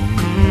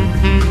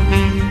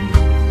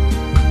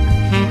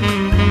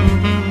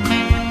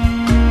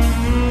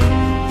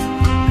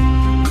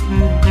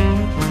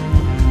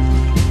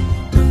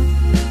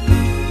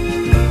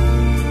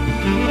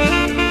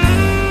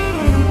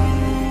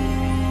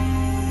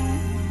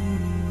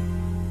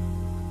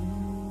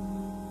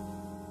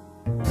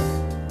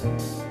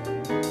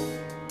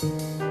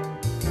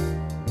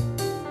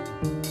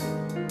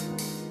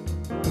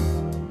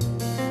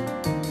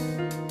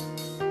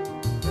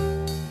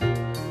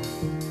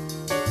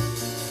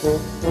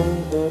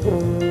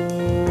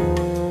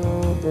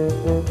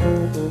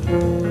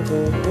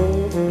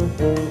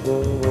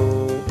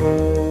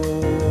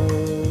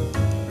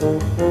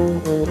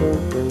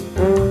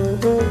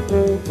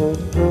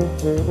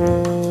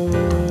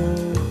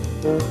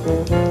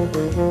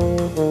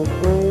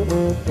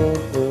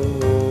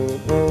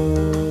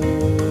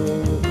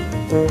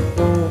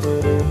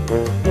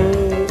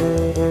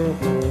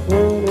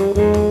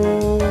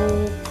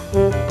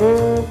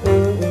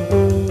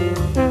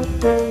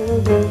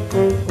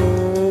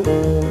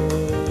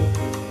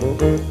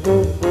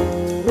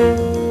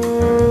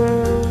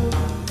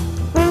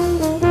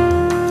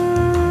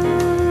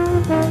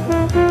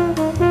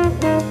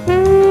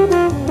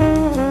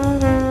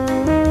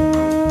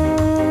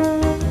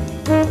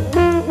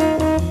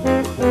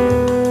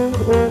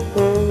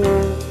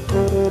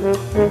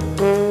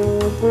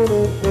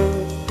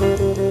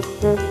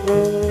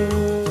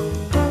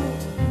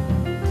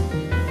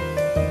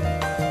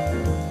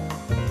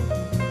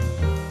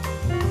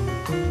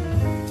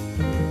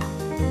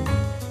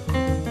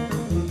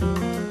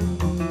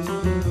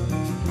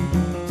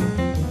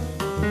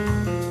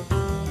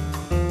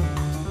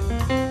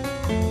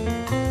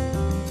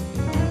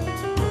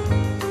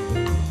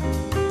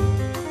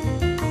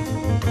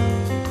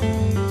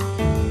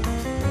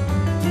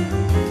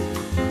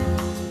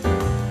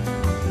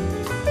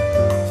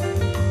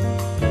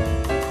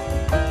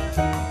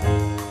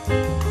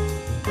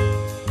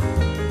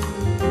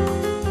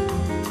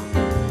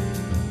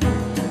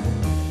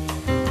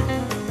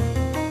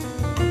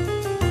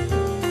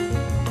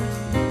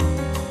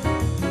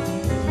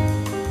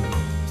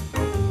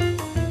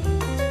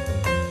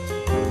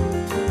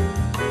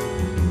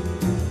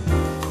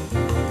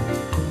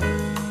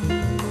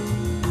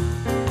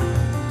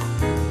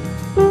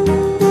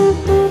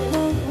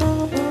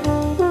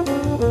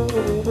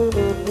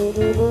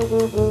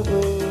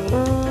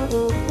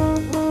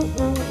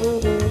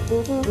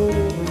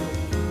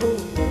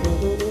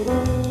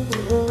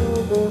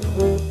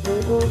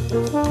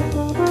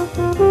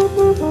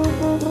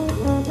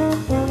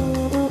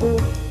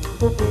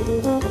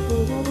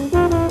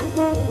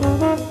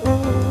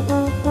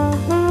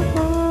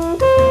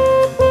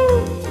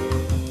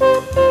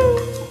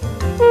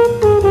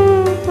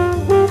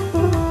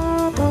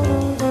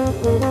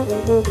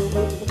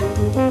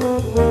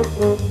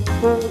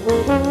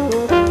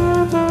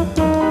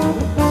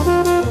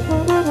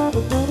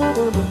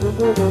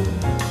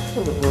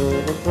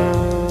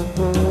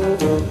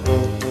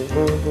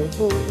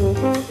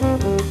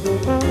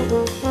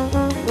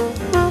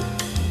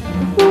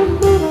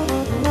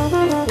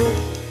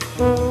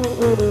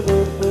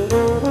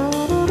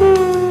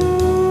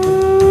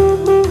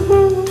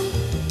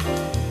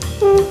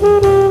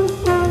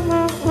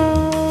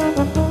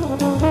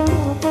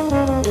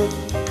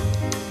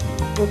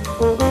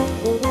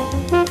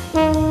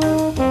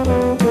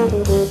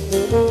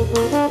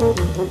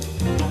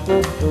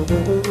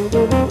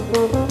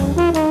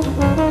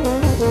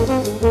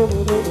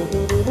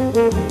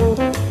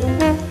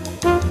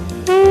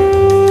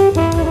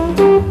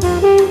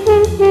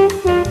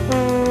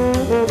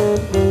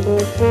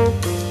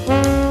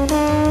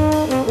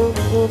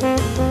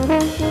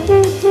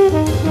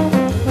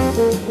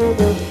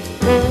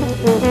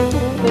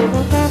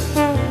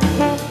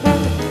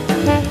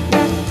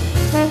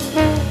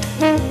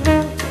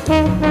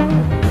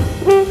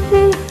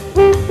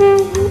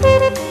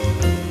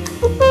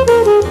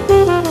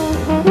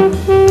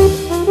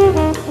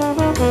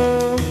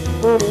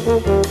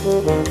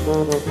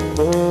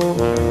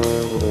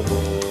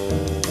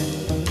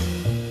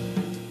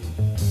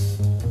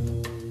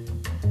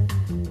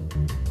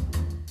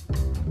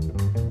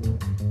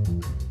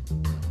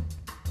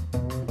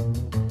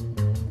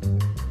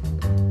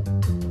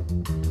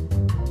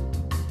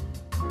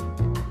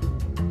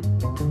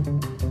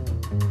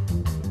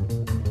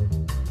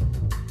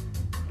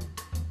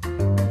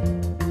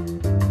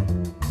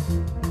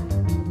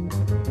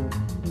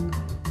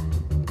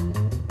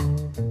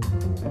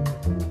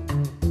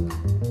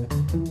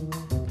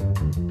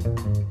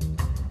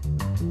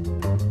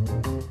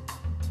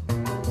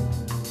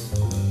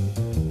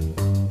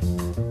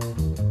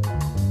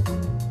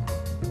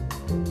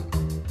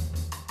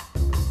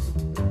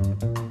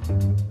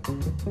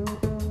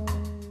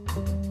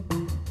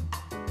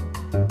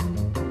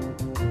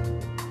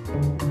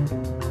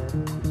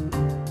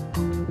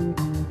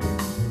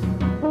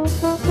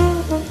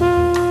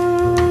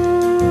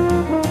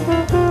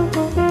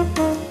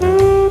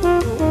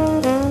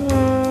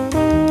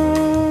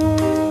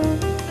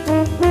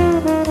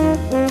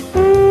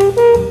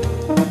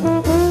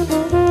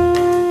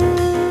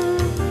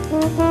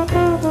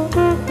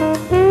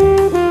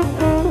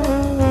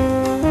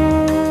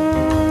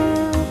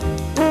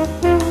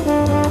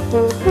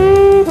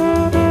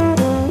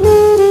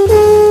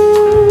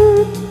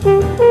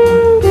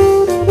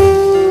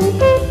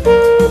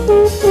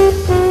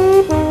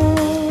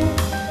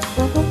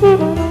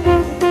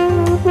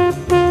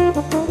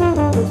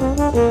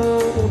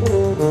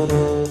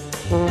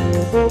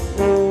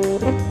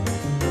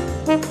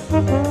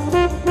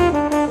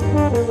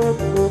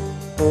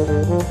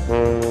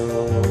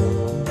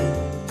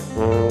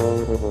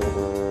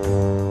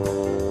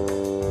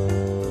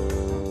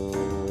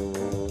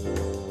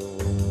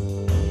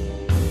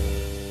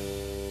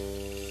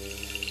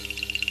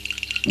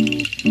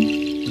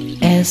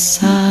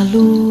 Essa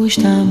luz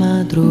da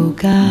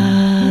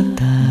madrugada,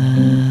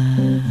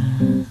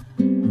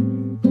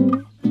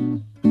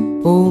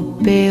 o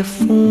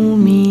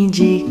perfume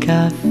de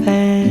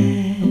café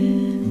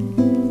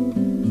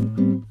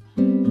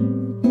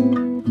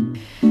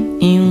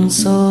e um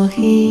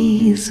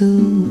sorriso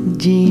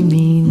de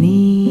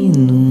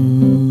menino,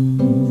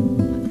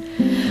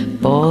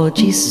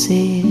 pode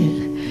ser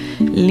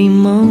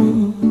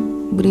limão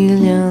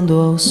brilhando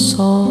ao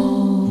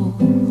sol.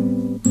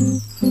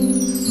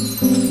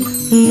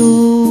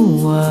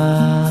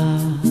 Lua,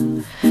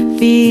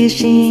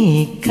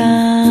 virgem e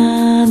cândida,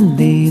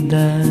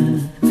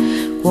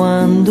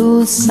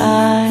 quando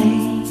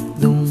sai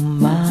do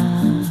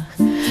mar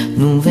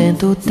num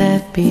vento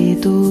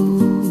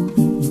tépido.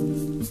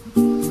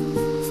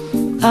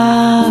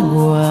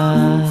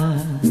 Água,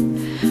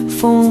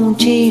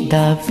 fonte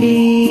da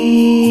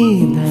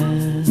vida,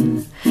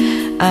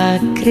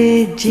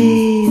 acredita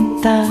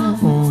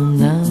ou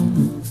não,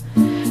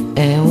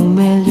 é o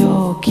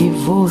melhor que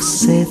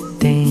você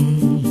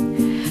tem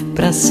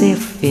pra ser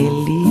feliz.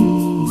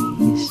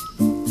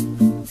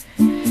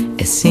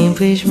 É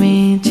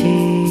simplesmente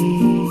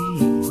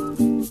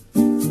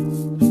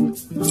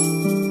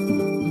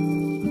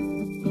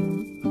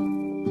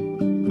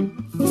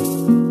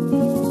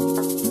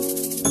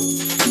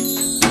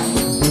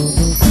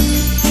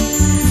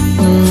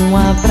um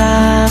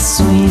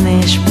abraço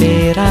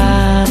inesperado,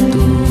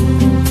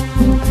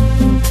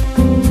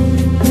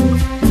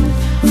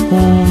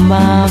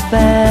 uma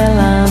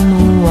vela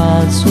no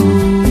azul,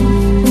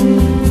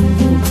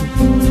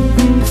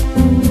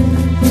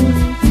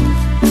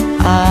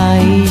 a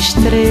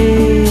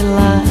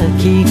estrela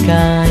que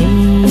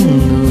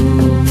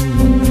caindo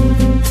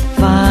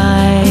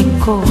vai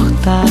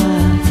cortar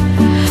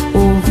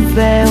o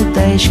véu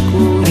da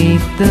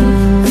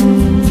escuridão.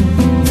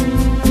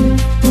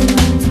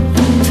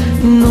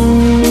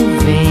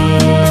 Nuvens,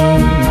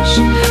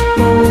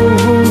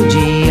 morro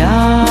de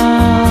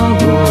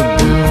algodão,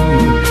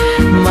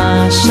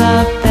 marcha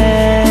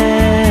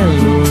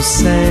pelo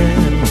céu,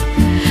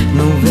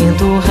 no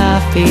vento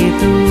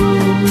rápido.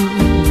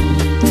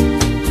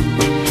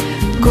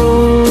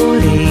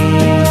 Cores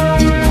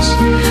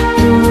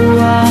do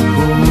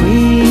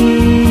arco-íris,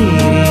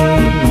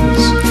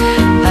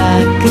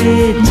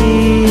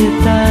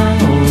 acredita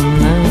ou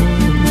não,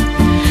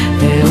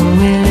 é o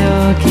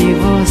melhor que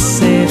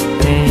você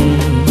tem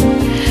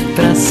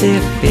pra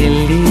ser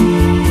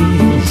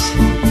feliz.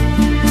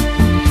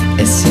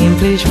 É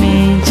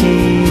simplesmente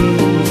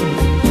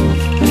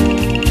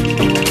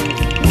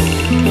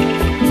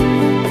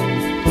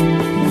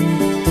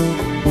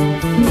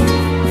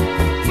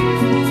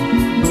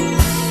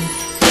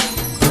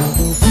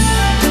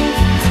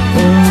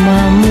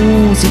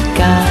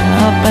música,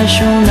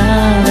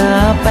 apaixonada,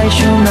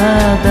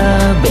 apaixonada,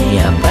 bem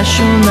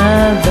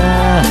apaixonada,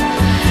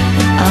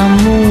 a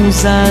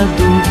musa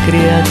do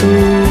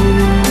Criador.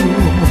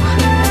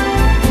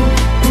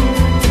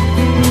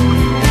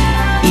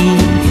 E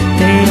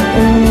ter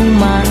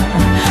uma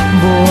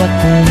boa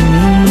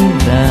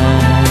comida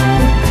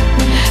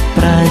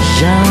pra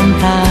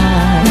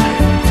jantar,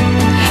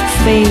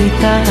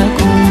 feita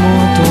com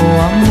muito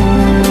amor.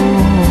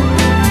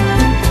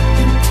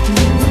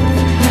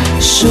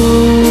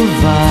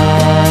 Chuva,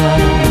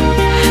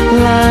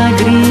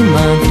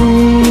 lágrima do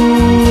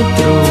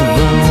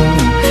trovão,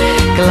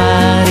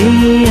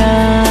 clareando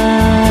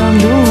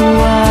o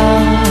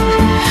ar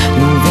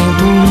no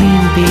vento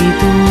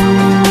límpido.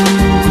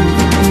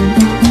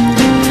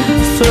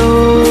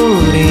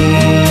 Flores,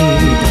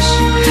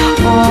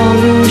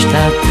 olhos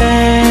da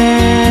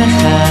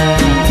terra,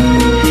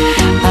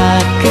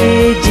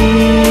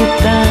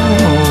 acreditam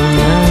ou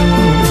não,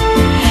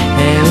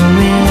 é o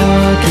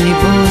melhor que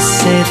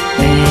você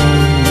tem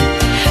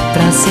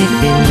pra ser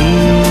feliz.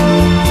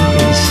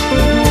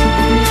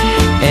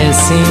 É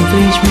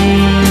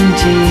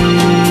simplesmente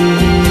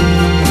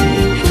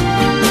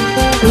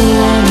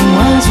lua no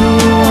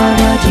azul,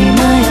 água de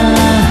manhã,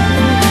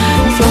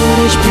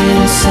 flores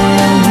pelo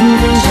céu,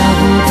 nuvens de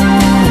algodão.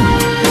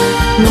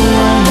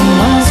 Lua no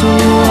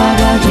azul,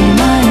 água de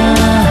manhã,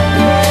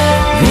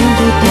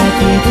 vento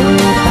técnico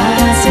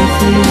para ser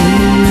feliz.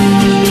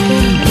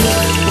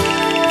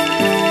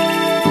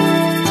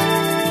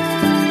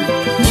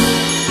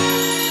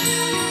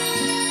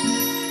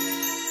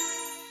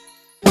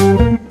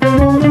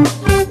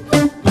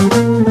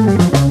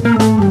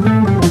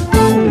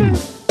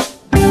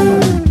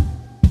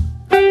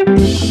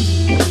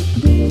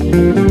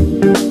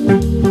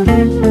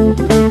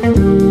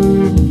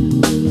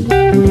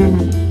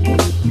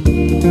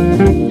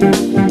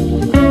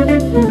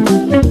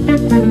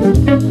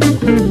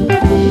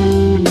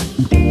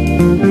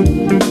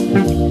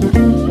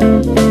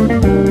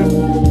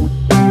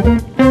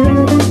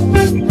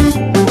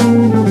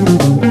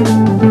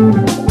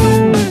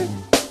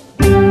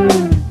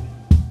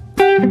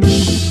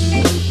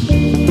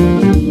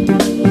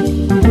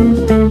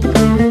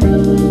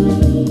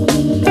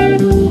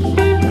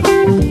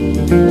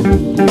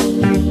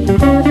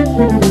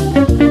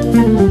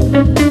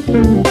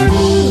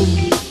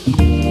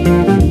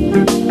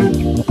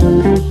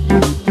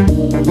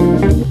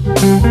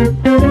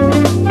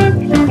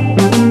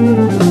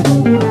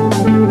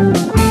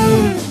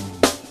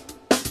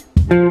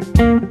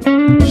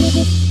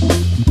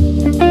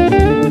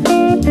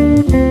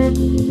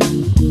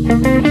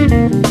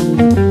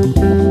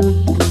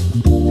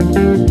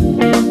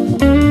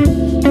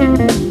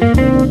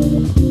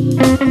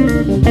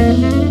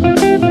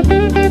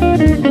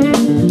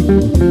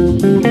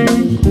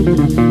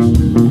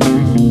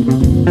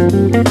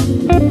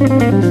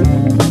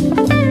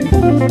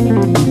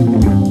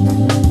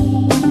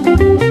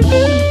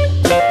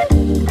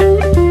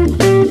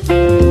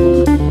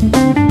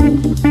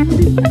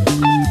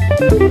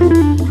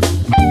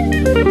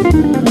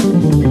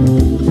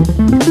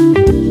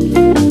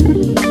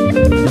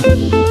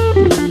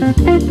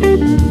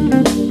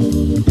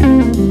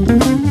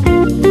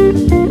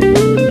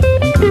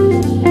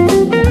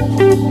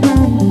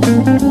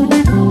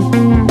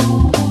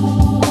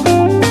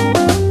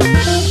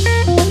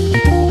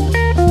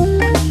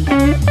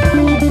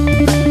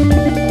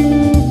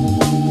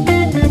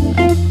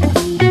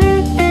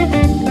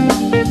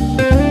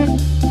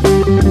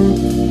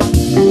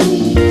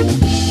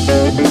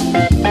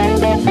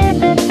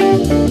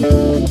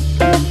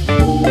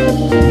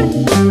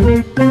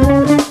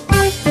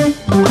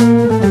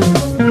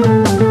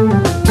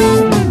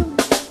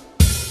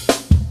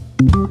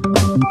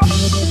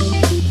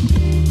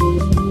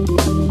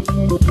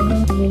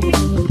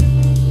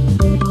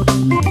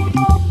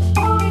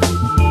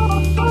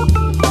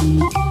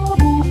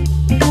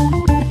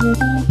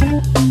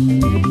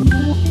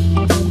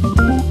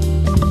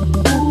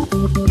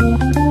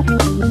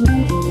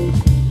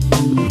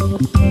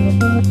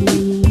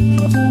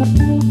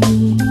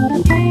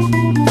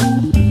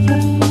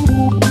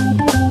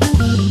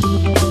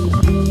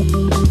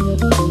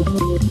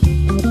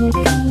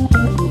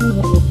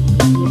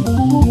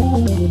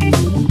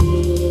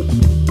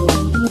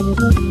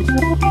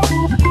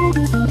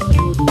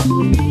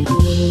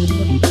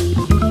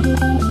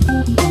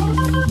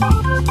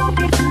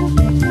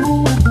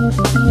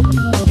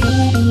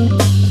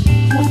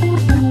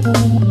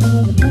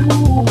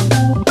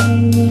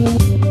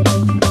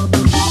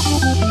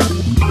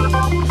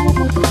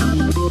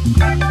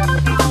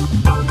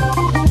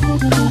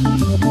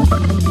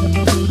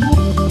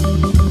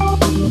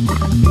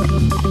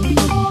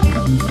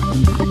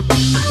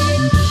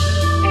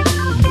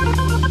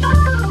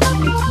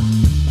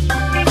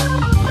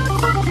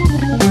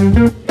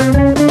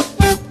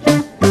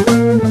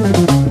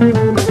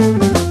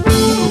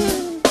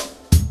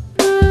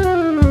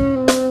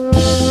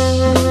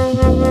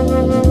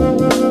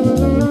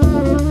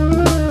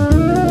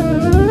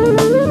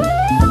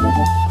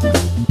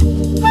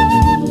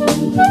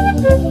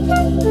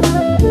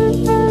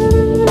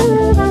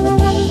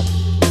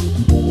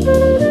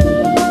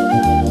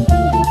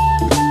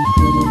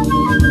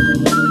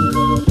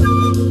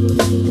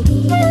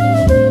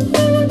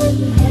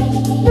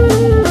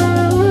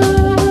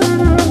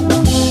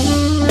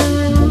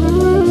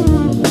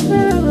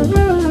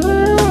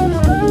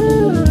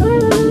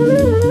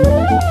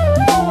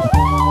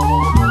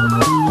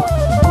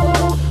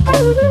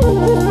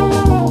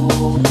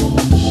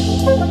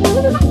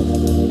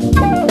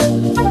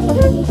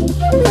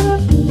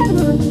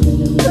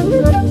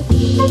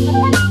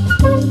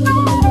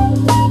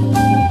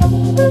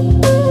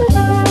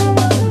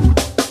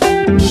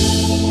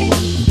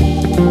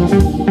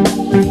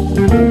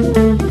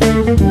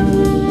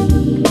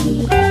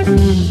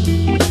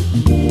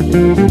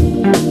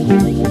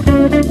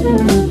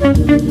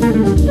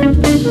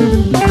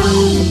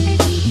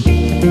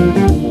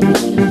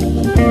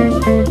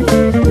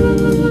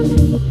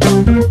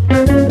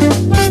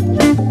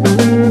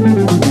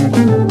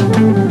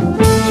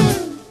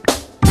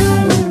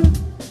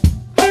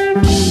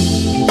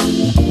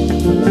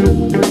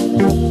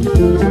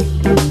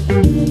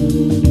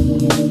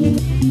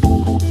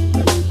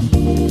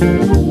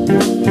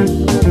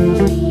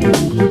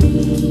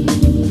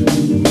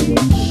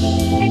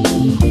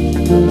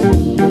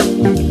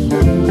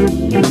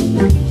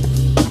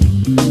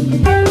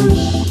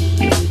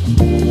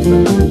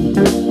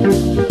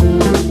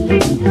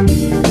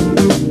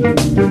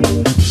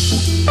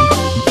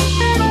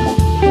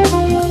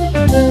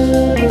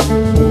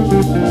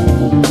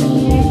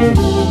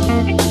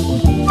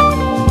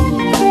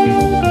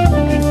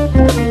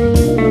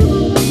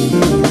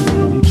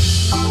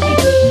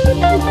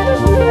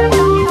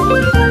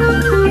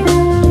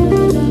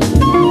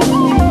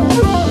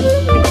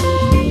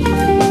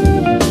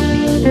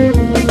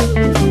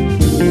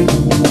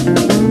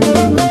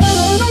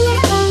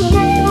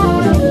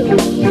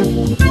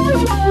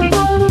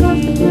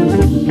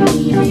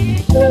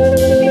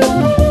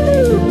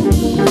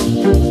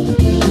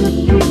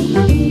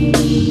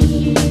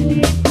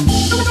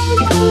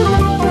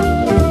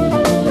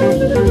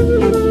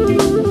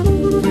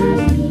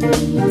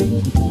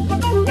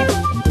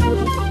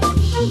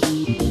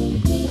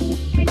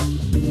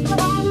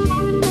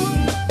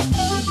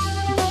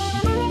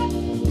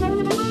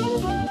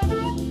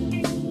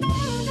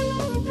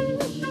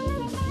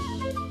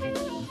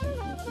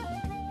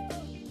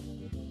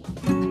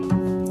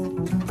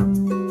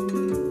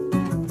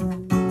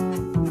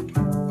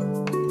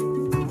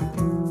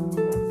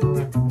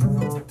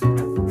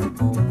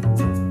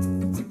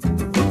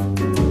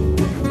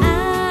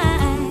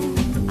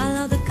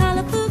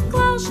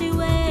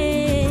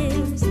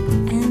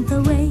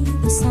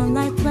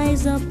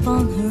 rose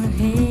upon her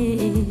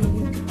head.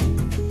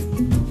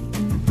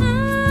 I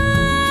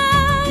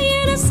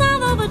hear the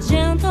sound of a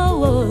gentle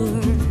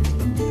word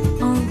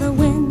on the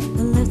wind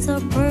that lifts her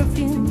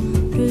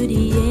perfume through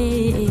the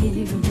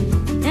air.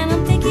 And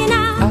I'm picking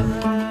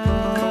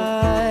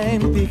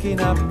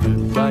up good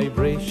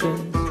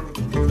vibrations.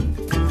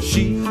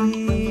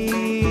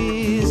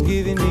 She's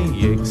giving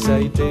me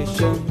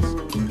excitations.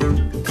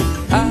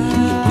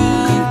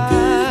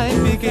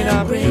 I'm picking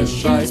up good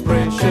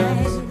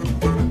vibrations.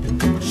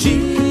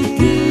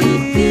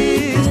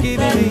 She's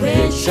giving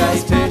me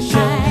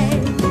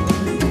excitations.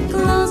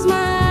 Close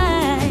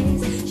my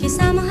eyes, she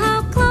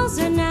somehow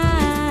closer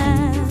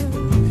now.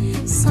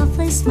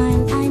 Softly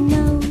smile, I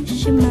know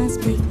she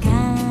must be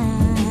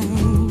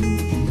kind.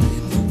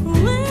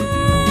 When I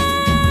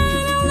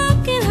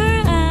look in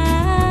her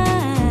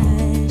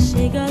eyes,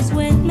 she goes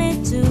with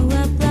me to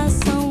a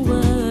blossom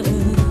world.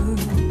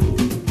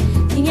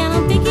 And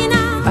I'm picking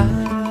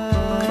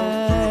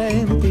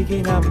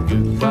up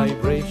good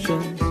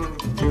vibrations.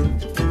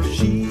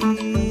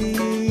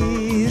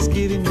 She's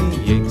giving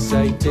me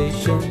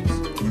excitations.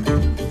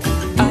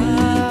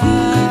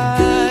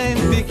 I'm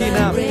picking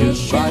up good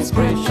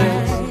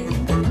vibrations.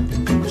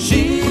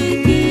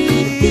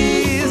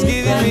 She's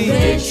giving me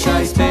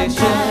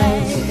excitations.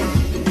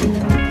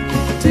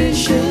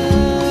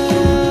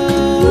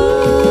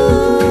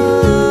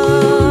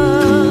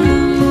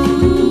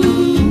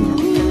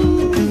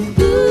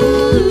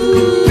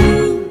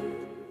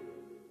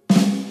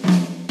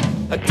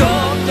 I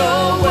don't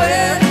know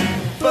where,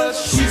 but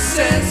she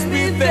sends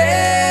me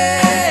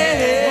there.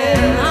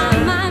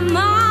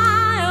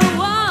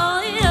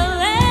 what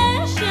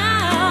elation.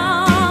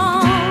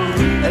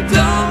 I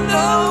don't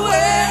know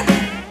where,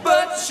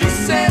 but she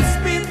sends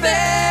me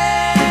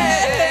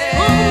there.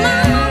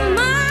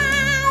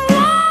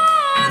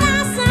 What a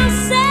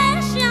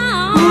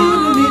sensation.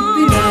 Wouldn't it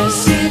be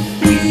nice if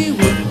we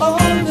were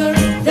older?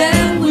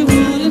 Then we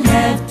wouldn't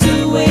have to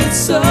wait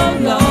so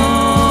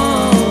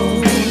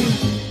long.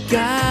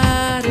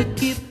 Gotta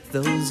keep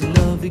those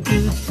lovely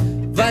good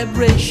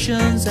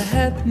vibrations that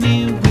help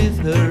me with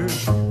her.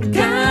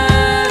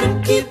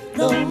 Gotta keep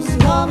those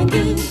loving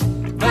good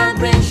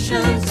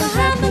vibrations that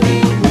happen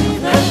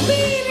with her.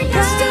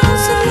 Let's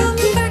dance along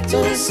back to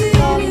the city.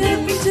 Let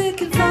me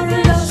take it for a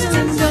lost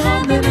and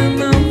gone, been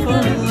alone for a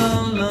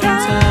long, long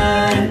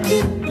time.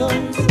 Keep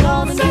those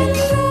loving good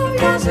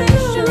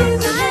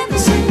vibrations that happen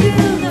with her.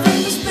 From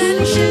the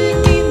Spanish,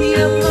 give me a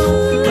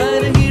phone by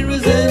the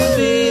heroes and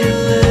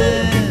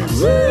villains.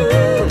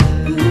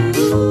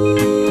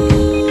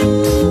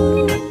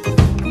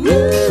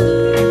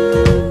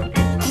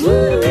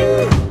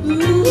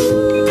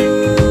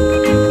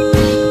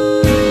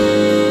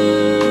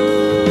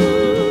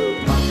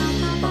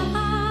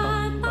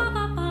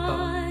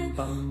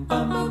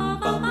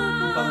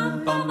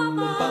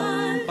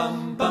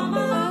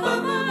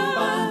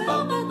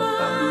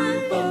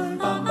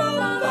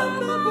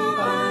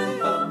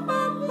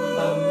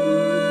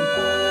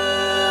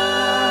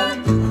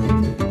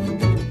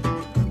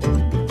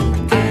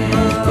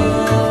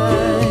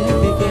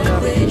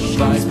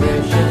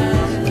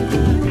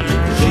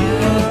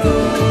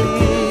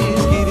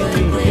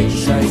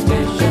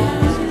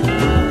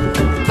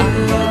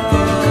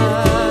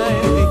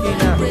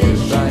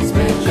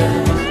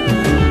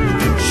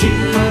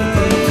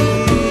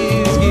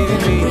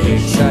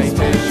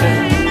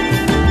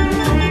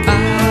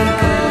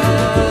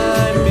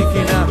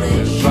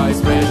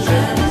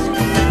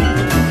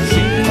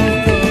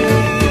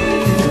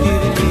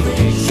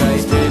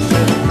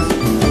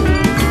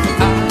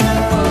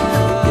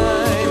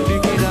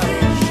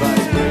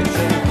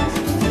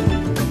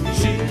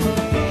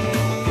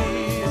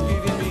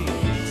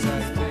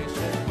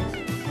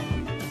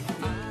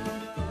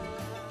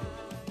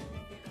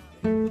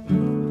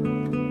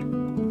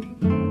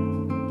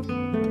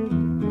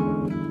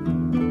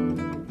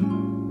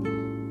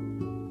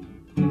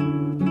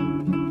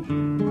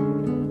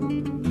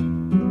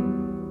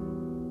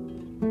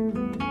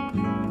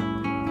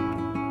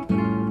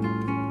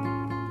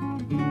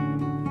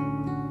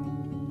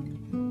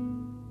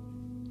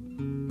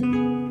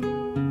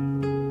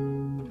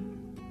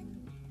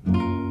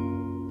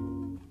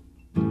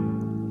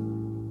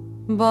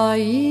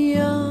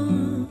 Bahia,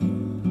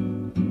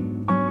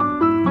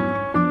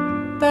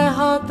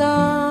 terra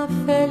da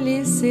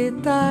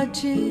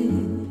felicidade,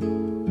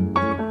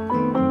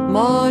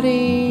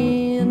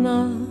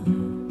 morena,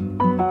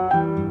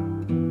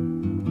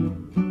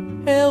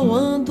 eu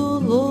ando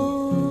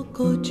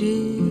louco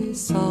de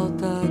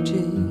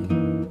saudade,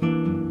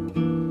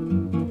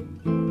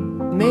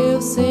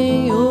 meu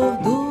senhor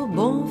do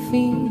bom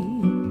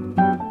fim,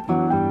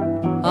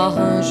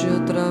 arranje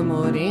outra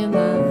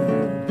morena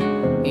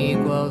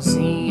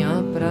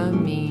igualzinha pra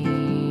mim.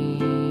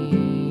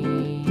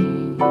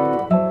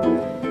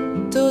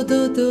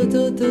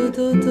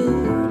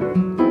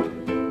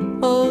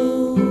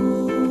 Oh,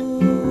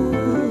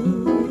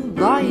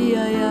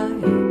 Bahia,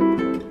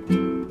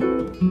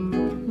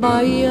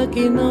 Bahia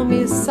que não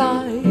me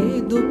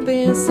sai do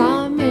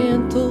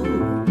pensamento.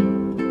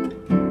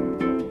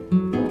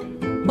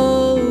 Oh,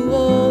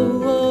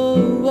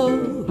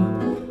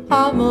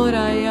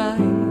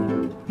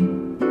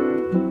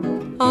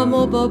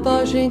 Amor,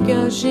 bobagem que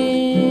a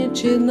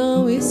gente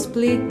não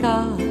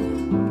explica.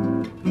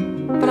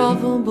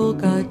 Prova um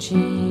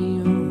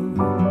bocadinho,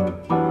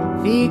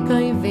 fica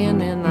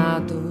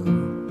envenenado,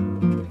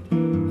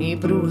 e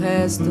pro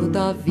resto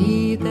da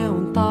vida é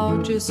um tal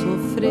de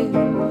sofrer.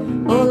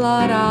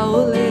 Olará,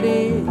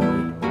 olerê.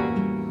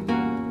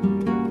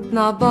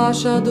 Na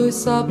Baixa dos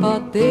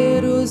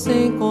Sapateiros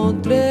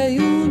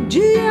encontrei um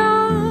dia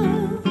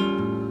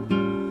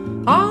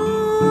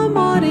a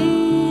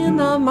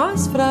morena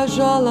mais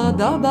frajola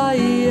da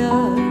Bahia.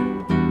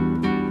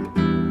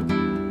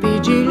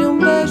 Pedi-lhe um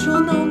beijo,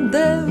 não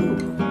deu.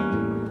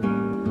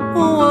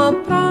 Um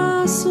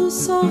abraço,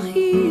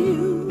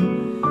 sorriu.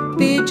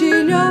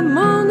 Pedi-lhe a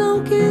mão,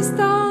 não quis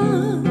dar.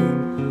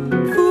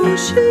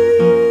 Fugiu.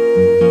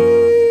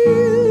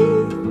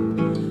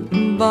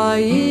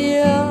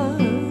 Bahia,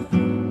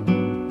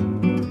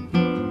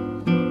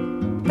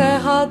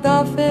 terra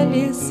da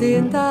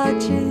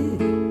felicidade.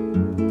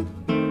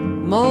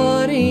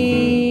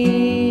 Morena,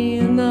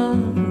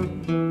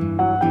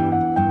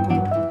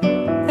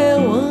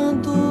 eu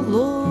ando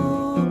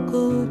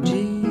louco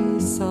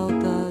de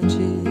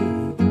saudade.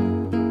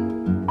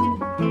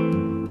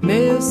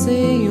 Meu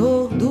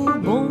senhor do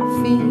bom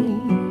fim,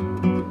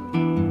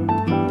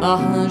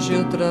 arranje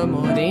outra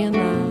morena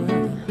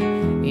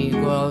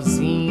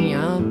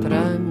igualzinha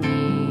pra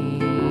mim.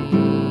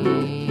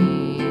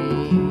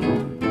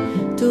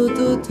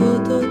 Tudo,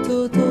 tudo,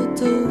 tudo,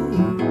 tudo.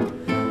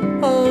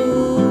 Oh,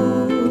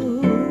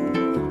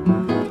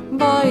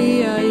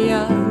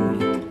 Bahia,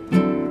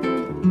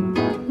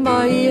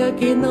 Bahia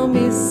que não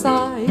me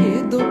sai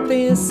do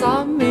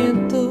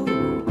pensamento.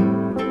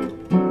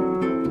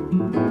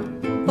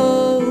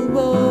 Oh,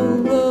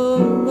 oh,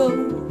 oh,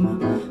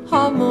 oh,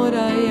 amor,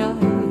 ai, ai.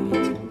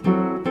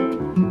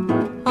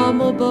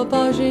 Amor,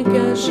 bobagem que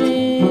a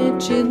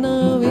gente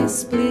não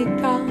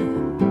explica.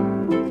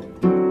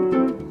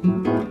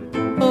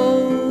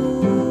 Oh,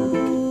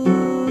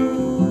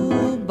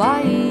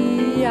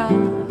 Bahia.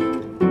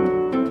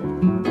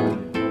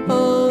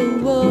 Oh,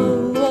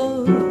 oh,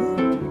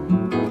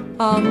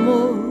 oh,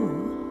 amor.